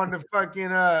 on the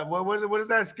fucking what is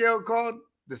that scale called?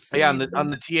 The C. Yeah, on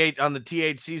the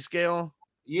THC scale.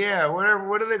 Yeah, whatever.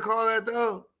 What do they call that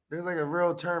though? There's like a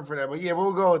real term for that, but yeah,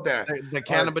 we'll go with that. The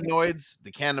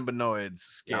cannabinoids,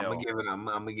 scale. I'm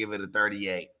gonna give it a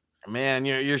 38. Man,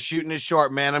 you're shooting it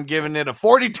short, man. I'm giving it a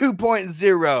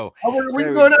 42.0. Oh, we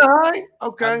can go that high?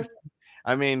 Okay.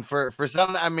 I mean, for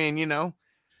some, I'm gonna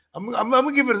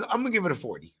give it a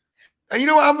 40. And you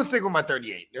know what? I'm gonna stick with my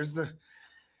 38.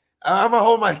 I'm gonna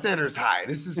hold my standards high.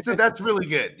 That's really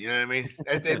good. You know what I mean?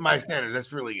 At my standards,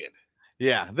 that's really good.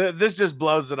 Yeah, this just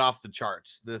blows it off the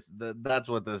charts. That's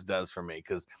what this does for me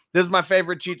because this is my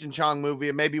favorite Cheech and Chong movie.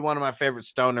 It may be one of my favorite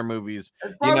stoner movies,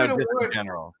 just in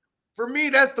general. For me,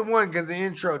 that's the one because it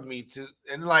introed me to,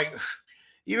 and like,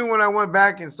 even when I went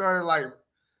back and started like,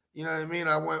 you know what I mean?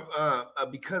 I went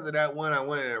because of that one. I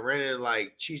went and rented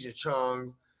like Cheech and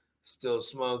Chong, Still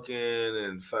Smoking,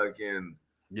 and fucking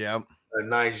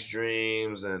Nice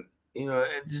Dreams, and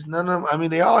just none of them. I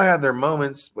mean, they all had their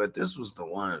moments, but this was the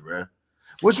one, bro.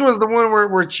 Which one's the one where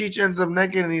Cheech ends up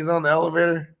naked and he's on the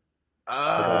elevator? He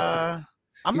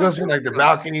goes from like the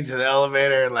balcony to the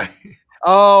elevator and like.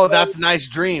 Oh, that's Nice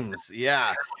Dreams.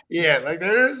 Yeah. Yeah, like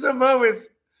there's some moments.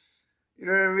 You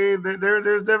know what I mean?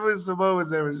 There's definitely some moments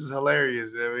that were just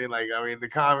hilarious. You know what I mean? The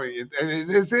comedy.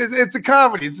 It's a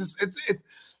comedy. It's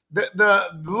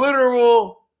the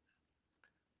literal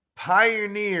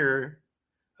pioneer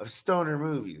of stoner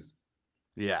movies.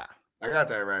 Yeah. I got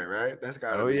that right? That's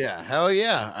got to be. Yeah. Hell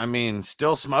yeah. I mean,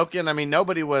 Still Smoking. I mean,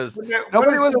 nobody was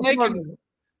making.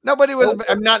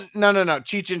 I'm not. No.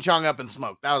 Cheech and Chong Up in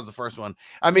Smoke. That was the first one.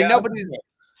 I mean,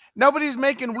 nobody's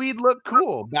making weed look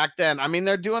cool back then. I mean,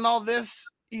 they're doing all this,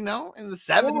 in the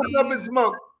 70s. Up in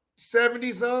Smoke,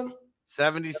 70-something.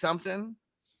 70-something.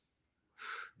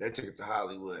 They took it to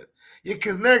Hollywood. Yeah,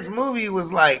 because next movie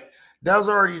was like that was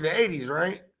already the 80s,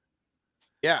 right?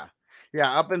 Yeah.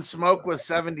 Yeah, Up in Smoke was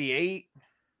 78.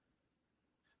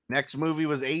 Next movie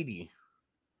was 80.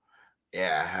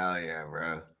 Yeah, hell yeah,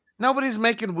 bro. Nobody's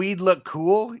making weed look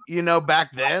cool,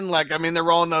 back then. Like, I mean, they're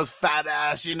rolling those fat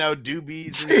ass,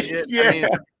 doobies and shit. Yeah. I mean,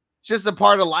 it's just a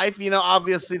part of life,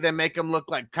 obviously they make them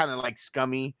look like kind of like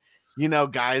scummy,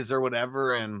 guys or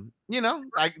whatever. And,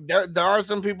 like there are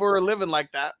some people who are living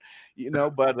like that,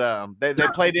 but they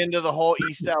played into the whole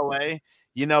East LA,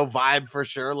 vibe for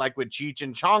sure. Like with Cheech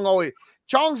and Chong,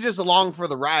 Chong's just along for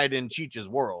the ride in Cheech's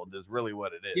world is really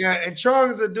what it is. Yeah, and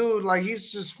Chong's a dude, like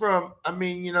he's just from, I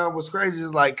mean, what's crazy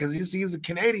is like, because he's a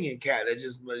Canadian cat.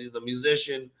 He's a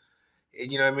musician,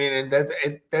 you know what I mean? And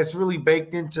that's really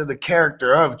baked into the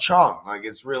character of Chong. Like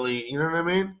it's really, you know what I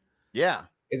mean? Yeah.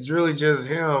 It's really just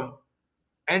him.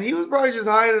 And he was probably just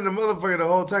hiding the motherfucker the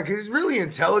whole time because he's really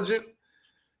intelligent.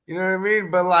 You know what I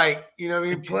mean? But like,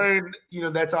 playing,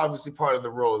 that's obviously part of the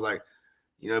role. Like,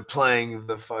 playing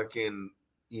the fucking,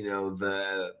 it's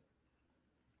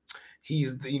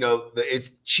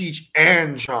Cheech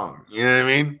and Chong. You know what I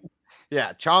mean?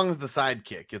 Yeah, Chong's the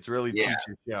sidekick. It's really Cheech's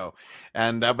show.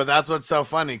 And but that's what's so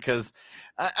funny because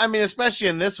I mean, especially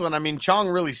in this one, I mean, Chong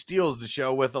really steals the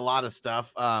show with a lot of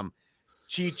stuff.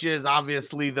 Cheech is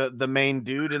obviously the main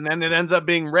dude, and then it ends up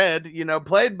being Red,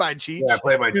 played by Cheech. Yeah,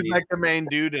 played by Cheech. Like the main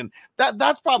dude, and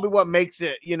that's probably what makes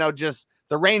it, just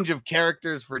the range of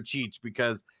characters for Cheech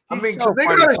because they got a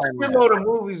shitload of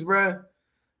movies, bro.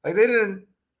 Like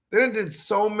they did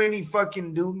so many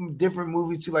fucking different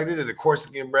movies too. Like they did the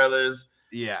Corsican Brothers.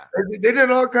 Yeah, they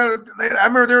did all kind of. I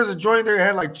remember there was a joint there that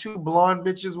had like 2 blonde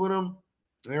bitches with them.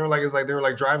 They were like, it's like they were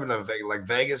like driving to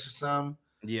Vegas or something.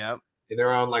 Yep. And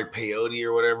they're on like peyote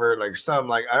or whatever, like something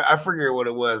like I forget what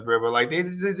it was, bro. But like they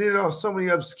did all so many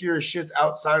obscure shits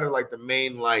outside of like the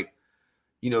main like,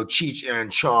 you know, Cheech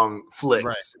and Chong flicks.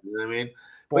 Right. You know what I mean?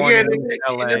 But yeah,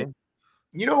 LA.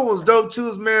 You know what was dope too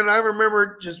is, man, I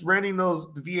remember just renting those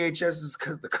VHSs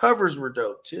because the covers were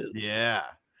dope too. Yeah.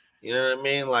 You know what I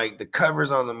mean? Like the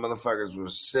covers on the motherfuckers were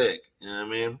sick. You know what I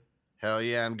mean? Hell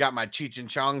yeah. And got my Cheech and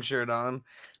Chong shirt on.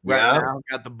 Right now.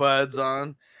 Got the buds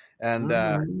on. And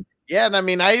yeah, and I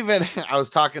mean, I was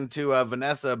talking to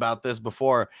Vanessa about this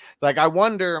before. Like, I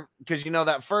wonder, because, you know,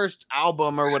 that first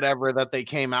album or whatever that they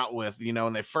came out with, you know,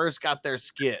 when they first got their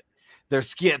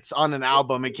skits on an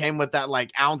album, it came with that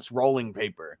like ounce rolling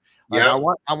paper. Like, yeah.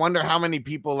 I wonder how many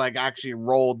people like actually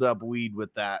rolled up weed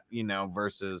with that, you know,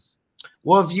 versus.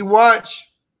 Well, if you watch,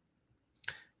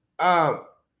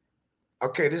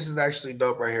 okay, this is actually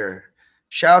dope right here.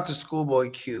 Shout out to Schoolboy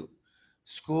Q.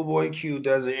 Schoolboy Q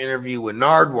does an interview with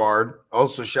Nardwuar.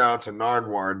 Also, shout out to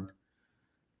Nardwuar.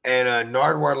 And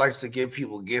Nardwuar likes to give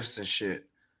people gifts and shit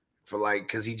for like,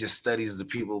 because he just studies the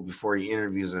people before he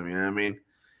interviews them. You know what I mean?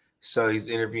 So he's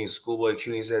interviewing Schoolboy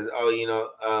Q. He says, "Oh, you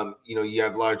know, you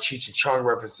have a lot of Cheech and Chong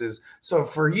references. So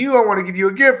for you, I want to give you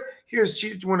a gift. Here's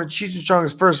one of Cheech and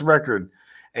Chong's first record."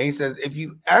 And he says, if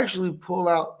you actually pull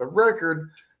out the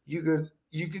record, you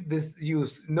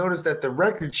notice that the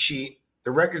record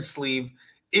sleeve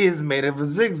is made of a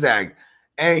zigzag,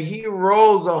 and he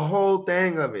rolls a whole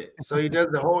thing of it. So he does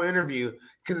the whole interview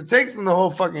because it takes him the whole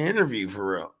fucking interview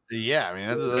for real. Yeah, I mean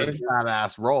that's a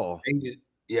badass roll.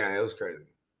 Yeah, it was crazy.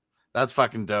 That's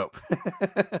fucking dope.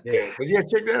 Yeah,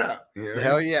 check that out. Yeah.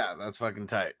 Hell yeah, that's fucking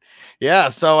tight. Yeah,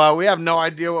 so we have no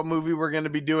idea what movie we're going to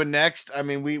be doing next. I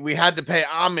mean, we had to pay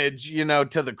homage, you know,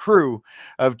 to the crew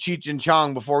of Cheech and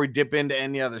Chong before we dip into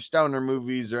any other stoner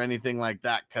movies or anything like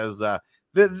that, because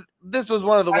this was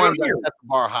one of the ones that set the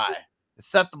bar high. It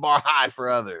set the bar high for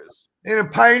others. And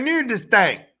it pioneered this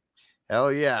thing.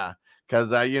 Hell yeah.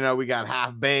 Because, you know, we got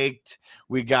Half Baked.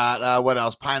 We got, what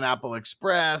else? Pineapple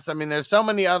Express. I mean, there's so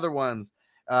many other ones.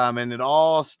 And it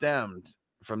all stemmed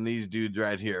from these dudes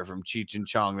right here, from Cheech and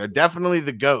Chong. They're definitely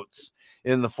the GOATs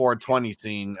in the 420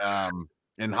 scene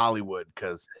in Hollywood,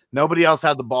 because nobody else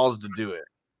had the balls to do it.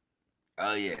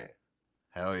 Oh, yeah.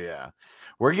 Hell yeah.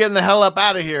 We're getting the hell up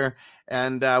out of here,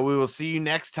 and we will see you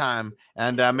next time.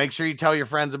 And make sure you tell your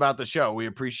friends about the show. We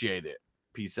appreciate it.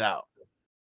 Peace out.